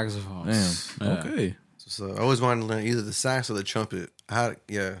 alto saxophone. Damn. Yeah. Okay. So I always wanted to learn either the sax or the trumpet.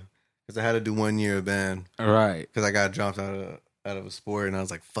 Yeah. because I had to do 1 year of band Right. because I got dropped out of a sport, and I was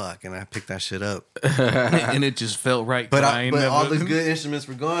like, fuck, and I picked that shit up. And it just felt right. But ain't never- all the good instruments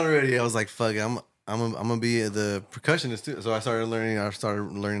were gone already. I was like, fuck it, I'm gonna be the percussionist too. So I started learning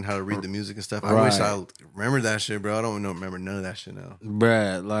how to read the music and stuff. I wish I remembered that shit, bro. I don't remember none of that shit now.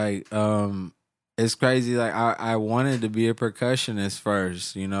 Bruh, like, it's crazy. Like, I wanted to be a percussionist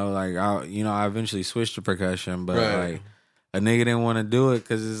first, you know, like, I eventually switched to percussion, but like, a nigga didn't want to do it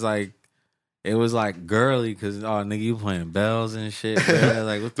because it's like, it was like girly because, oh, nigga, you playing bells and shit. Bruh.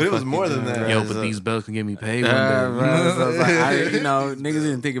 Like, what the But it fuck was more you than doing, that. bruh? Yo, but these bells can get me paid one day. Bruh, so it's like, niggas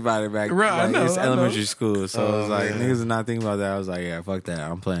didn't think about it back. Right, I like, know, it's I know. elementary school, so it was like man. niggas are not thinking about that. I was like, yeah, fuck that.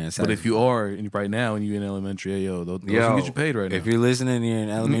 I'm playing. But if you are and right now and you in elementary, yo, those can get you paid right now. If you're listening, you're in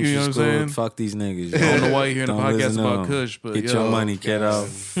elementary You know what I'm school. saying? Fuck these niggas. I don't know why you're hearing a Don't podcast listen to about them. Kush, but Get yo, your money, kiddo.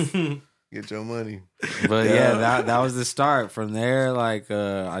 Get your money. But yeah, that was the start. From there, like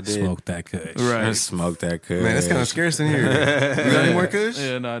I did Smoke that kush. Right. smoke that kush. Man, it's kind of scarce in here. You got any more kush?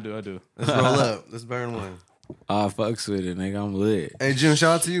 Yeah, no, I do. Let's roll up. Let's burn one. I fucks with it, nigga. I'm lit. Hey, June,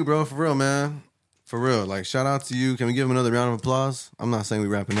 shout out to you, bro. For real, man. For real. Like, shout out to you. Can we give him another round of applause? I'm not saying we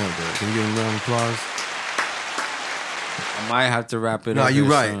wrapping up, but can we give him a round of applause? I might have to wrap it No, up. you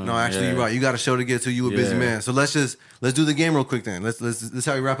here right. soon. No, actually, Yeah. you're right. You got a show to get to. You a busy Yeah. man. So let's do the game real quick then. This is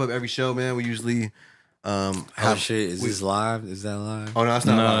how we wrap up every show, man. We usually Oh shit! Is this live? Is that live? Oh no, that's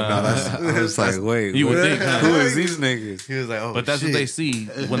not live. No, that's I was like, wait, You would what- think, huh? who is these niggas? he was like, oh, But that's shit. what they see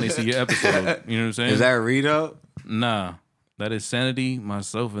when they see your episode. You know what I'm saying? Is that Rito? Nah, that is Sanity,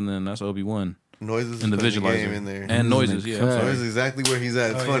 myself, and then that's Obi-Wan. Noises In the putting visualizer. game in there. And noises, yeah. I'm Cut. So sorry. this is exactly where he's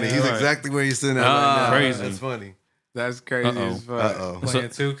at. It's Oh, funny. yeah, He's right. exactly where he's sitting at Ah, right now. crazy. That's funny. That's crazy Uh-oh. as fuck. Uh-oh. Playing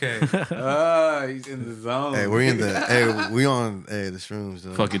 2K. He's in the zone. Hey, we're in the we on the shrooms.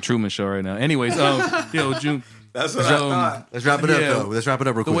 Though. Fucking Truman Show right now. Anyways, yo, June. That's what So, I thought. Let's wrap it up Yeah. though. Let's wrap it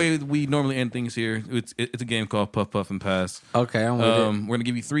up real The quick. way we normally end things here, it's a game called Puff Puff and Pass. Okay, I'm with it. We're gonna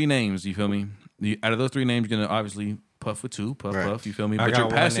give you 3 names. You feel me? Out of those 3 names, you're gonna obviously puff with 2, puff Right. puff. You feel me? I But got you're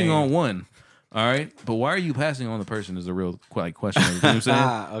one passing name. on 1. All right, but why are you passing on the person is a real question. You know what I'm saying?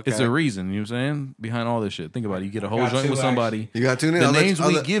 Okay. It's a reason. You know what I'm saying? Behind all this shit, think about it. You get a whole got joint 2 with somebody. You got 2 names. The I'll let- names I'll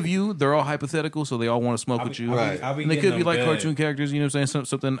we let- give you, they're all hypothetical, so they all want to smoke with you. Right. I'll be And they could be getting like them cartoon good. characters. You know what I'm saying?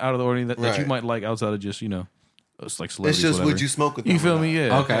 Something out of the ordinary that you Right. might like outside of just it's like It's celebrities. just whatever. would you smoke with them? You feel or me? not?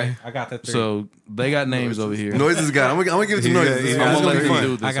 Yeah. Okay. I got the 3. So they got names over here. Noises guy. I'm gonna give it to He noises. got- This he is got I'm gonna gonna be let you fun.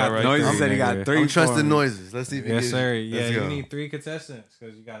 do this. I got all right? Noises three. said he got Yeah. 3. I'm for trusting me. noises. Let's see if he Yes, gets- sir. Yeah, let's you go. need 3 contestants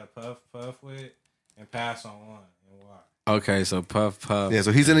because you got to puff with, and pass on 1 and walk. Okay, so puff. Yeah,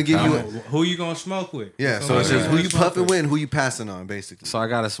 so he's gonna give you. Who you gonna smoke with? Yeah, so Somebody it's just you who gonna you smoke puffing with. with and who you passing on, basically. So I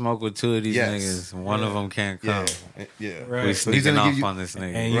got to smoke with 2 of these Yes. niggas. One of them can't come. Yeah, yeah. Right. We So he's sneaking gonna off give you- on this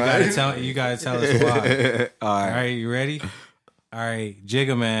nigga. And you Right. gotta tell us why. All All right. right, you ready? All right,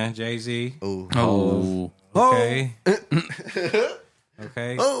 Jigga Man, Jay-Z. Oh, Oh, Okay.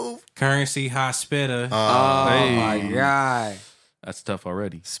 Okay. oh, Currency Hot Spitter. Oh Hey. my god. that's tough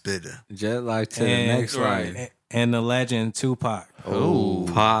already. spitter. Jet life to the and, next life. and the legend Tupac. Oh,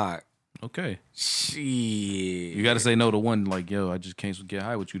 Pac. okay. Shit. You got to say no to one. Like, yo, I just can't get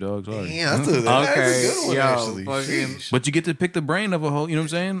high with you, dog. Sorry. Yeah, that's a good one, yo, actually. fucking- Sheesh. But you get to pick the brain of a whole. You know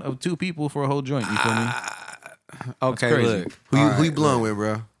what I'm saying? Of 2 people for a whole joint. You feel me? Okay, crazy. look. Who you blowing with,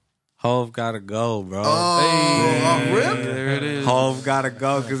 bro? Hove gotta go, bro. Oh, off rip? There it is. Hove gotta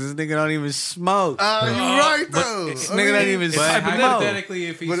go because this nigga don't even smoke. You right though. this nigga don't even But smoke. hypothetically,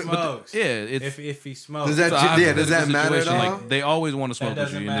 if he But- smokes, Yeah, it's. if he smokes, Does that so does that hypothetical matter at situation, all? Like, they always want to smoke with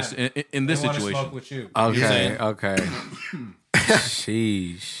doesn't you in this matter. in this they wanna situation. smoke with you. Okay, saying? okay.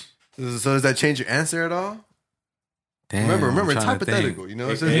 Sheesh. So does that change your answer at all? Damn, Remember, I'm it's trying to think. hypothetical. You know,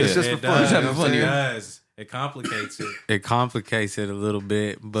 it's just for it fun. does. You know what I'm It saying? does. It complicates it. It complicates it a little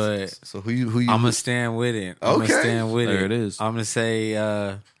bit, but So who you? I'm gonna stand with it. I'm Okay. gonna stand with There it. it is. I'm gonna say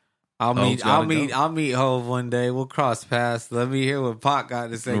I'll Hove's gotta meet Hove one day. We'll cross paths. Let me hear what Pac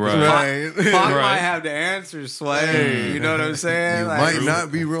got to say. 'Cause Right. Pac Right. might have the answers, Sway. You know what I'm saying? You Like, might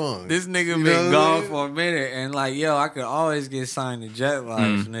not be wrong. This nigga You know been what I'm gone saying? for a minute, and like, yo, I could always get signed to Jet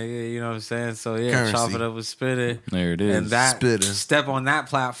Life, nigga. You know what I'm saying? So yeah, Currency. chop it up with Spitter, There it is. and that Spitter. step on that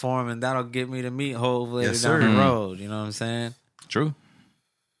platform, and that'll get me to meet Hove later Yes, down sir. the road. You know what I'm saying? True.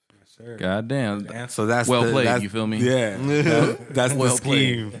 Sure. God damn. So that's Well the, played, that's- you feel me? Yeah, that's Well the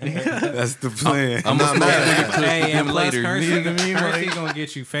scheme. that's the plan. I'm not mad at Hey, and him plus later. currency, You know what I mean? currency Like, gonna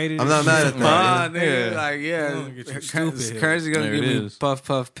get you faded. I'm not mad at that. Ah, nigga, Yeah. like Gonna get you stupid. Currency gonna There give it me is. puff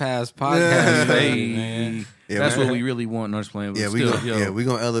pass podcast. Hey. Man. That's man. what we really want. Not just playing. But Yeah, still, we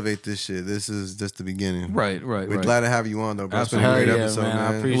gonna elevate this shit. This is just the beginning. Right. We're glad to have you on though, bro. It's been a Absolutely. great Hell yeah, episode, man.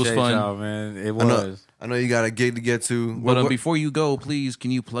 I man. appreciate fun. y'all, man. It was. I know you got a gig to get to. But before you go, please,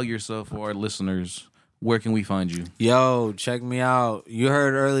 can you plug yourself for our listeners? Where can we find you? Yo, check me out. You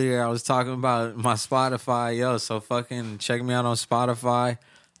heard earlier I was talking about my Spotify. Yo, so fucking check me out on Spotify.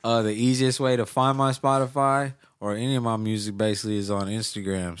 The easiest way to find my Spotify or any of my music basically is on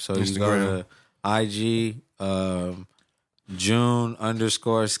Instagram. So you go to IG,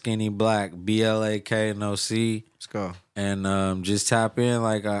 June_skinny black, BLAK, Let's go. and just tap in.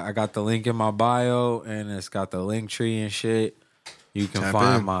 Like I got the link in my bio, and it's got the link tree and shit. You can Tap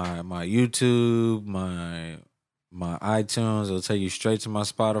find in. my YouTube, my iTunes. It'll take you straight to my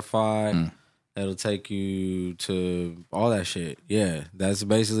Spotify. It'll take you to all that shit. Yeah, that's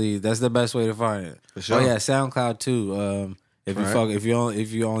the best way to find it. For sure. Oh yeah, SoundCloud too. If you Right.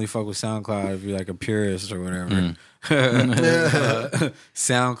 if you only fuck with SoundCloud, if you're like a purist or whatever,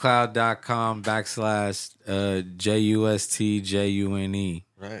 SoundCloud.com/JUSTJUNE.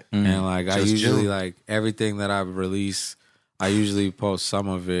 Right. And like I Just usually June. like everything that I release, I usually post some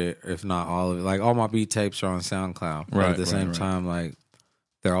of it, if not all of it. Like all my beat tapes are on SoundCloud. But at the same time, like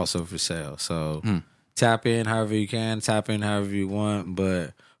they're also for sale. So tap in however you can, tap in however you want.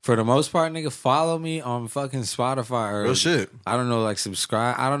 But for the most part, nigga, follow me on fucking Spotify or Real shit. I don't know, like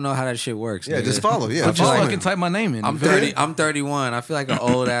subscribe. I don't know how that shit works. Yeah, nigga. just follow. Yeah, Just follow fucking him. type my name in. I'm 30. I'm 31. I feel like an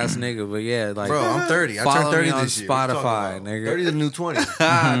old ass nigga, but yeah, like Bro, I'm 30. I follow turned 30 me on this year. What you talking Spotify, about? nigga. 30 the new 20.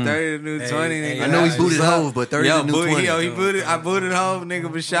 30 to new 20, nigga. I know he That's booted what's up. Hove, but 30 Yo, the new 20. he booted. I booted Hove,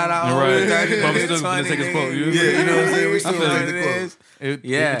 nigga. But shout out, Hove. Right. 30 to But we new still 20, gonna take his nigga. quote. Yeah, you know what I'm saying? We still I feel gonna like take the it quote. is.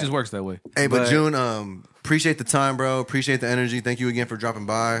 It just works that way. Hey, but But- June, appreciate the time, bro. Appreciate the energy. Thank you again for dropping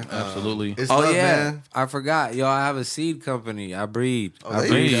by. Absolutely. It's Oh love, yeah, man. I forgot. Yo, I have a seed company. I breed. I hey.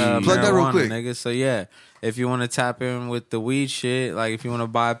 breed Plug that real marijuana, quick. nigga. So yeah, if you want to tap in with the weed shit, like if you want to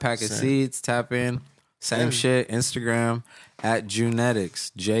buy a pack of seeds, tap in. Same shit. Instagram at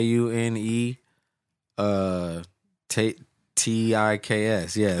Junetics. JUNE.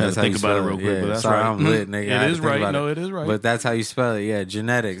 TIKS. Yeah, that's how think you about it spell real quick, Yeah, but that's sorry, right. I'm lit, nigga. I had It to is think right. about No, it is right. But that's how you spell it. Yeah,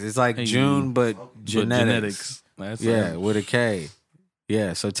 genetics. It's like Hey. June, but But genetics. That's Yeah, with a K.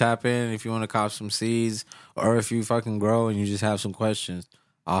 Yeah, so tap in if you want to cop some seeds or if you fucking grow and you just have some questions.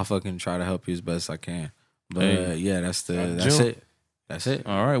 I'll fucking try to help you as best I can. But Hey. yeah, that's June. it. That's it.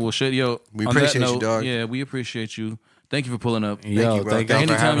 All right. Well, shit, yo. We on that appreciate you, note, dog. Yeah, we appreciate you. Thank you for pulling up. Yo, you, bro. thank y'all for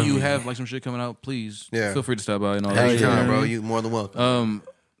Anytime having you me. have like some shit coming out, please Yeah. feel free to stop by and all Hell that. yeah. shit. Anytime, bro. You more than welcome.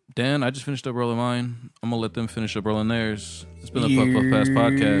 Dan, I just finished up rolling mine. I'm gonna let them finish up rolling theirs. It's been the Puff Puff Pass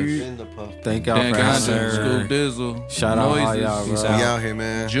podcast. Thank y'all Dan for having Ganja, me. Scoop Dizzle, Shout out all Noises, y'all, bro. We out here,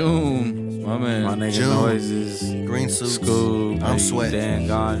 man. June, my man. My nigga June. Noises, Green suits. Scoop, I'm sweating. Dan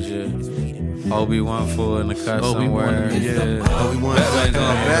Ganja, Obi-Wan full in the cut Obi-Wan, somewhere. yeah. Obi-Wan. Batman's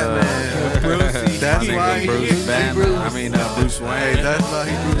on Batman. That's why he Bruce Batman. Bruce Wayne. Hey, that's why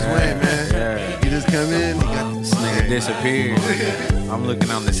he Bruce Wayne, man. Yeah. You just come in, you got this Nigga disappeared. I'm looking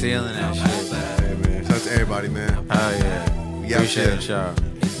on the ceiling and shit. Hey, man. Shout out to everybody, man. Oh yeah. We out Appreciate here. y'all.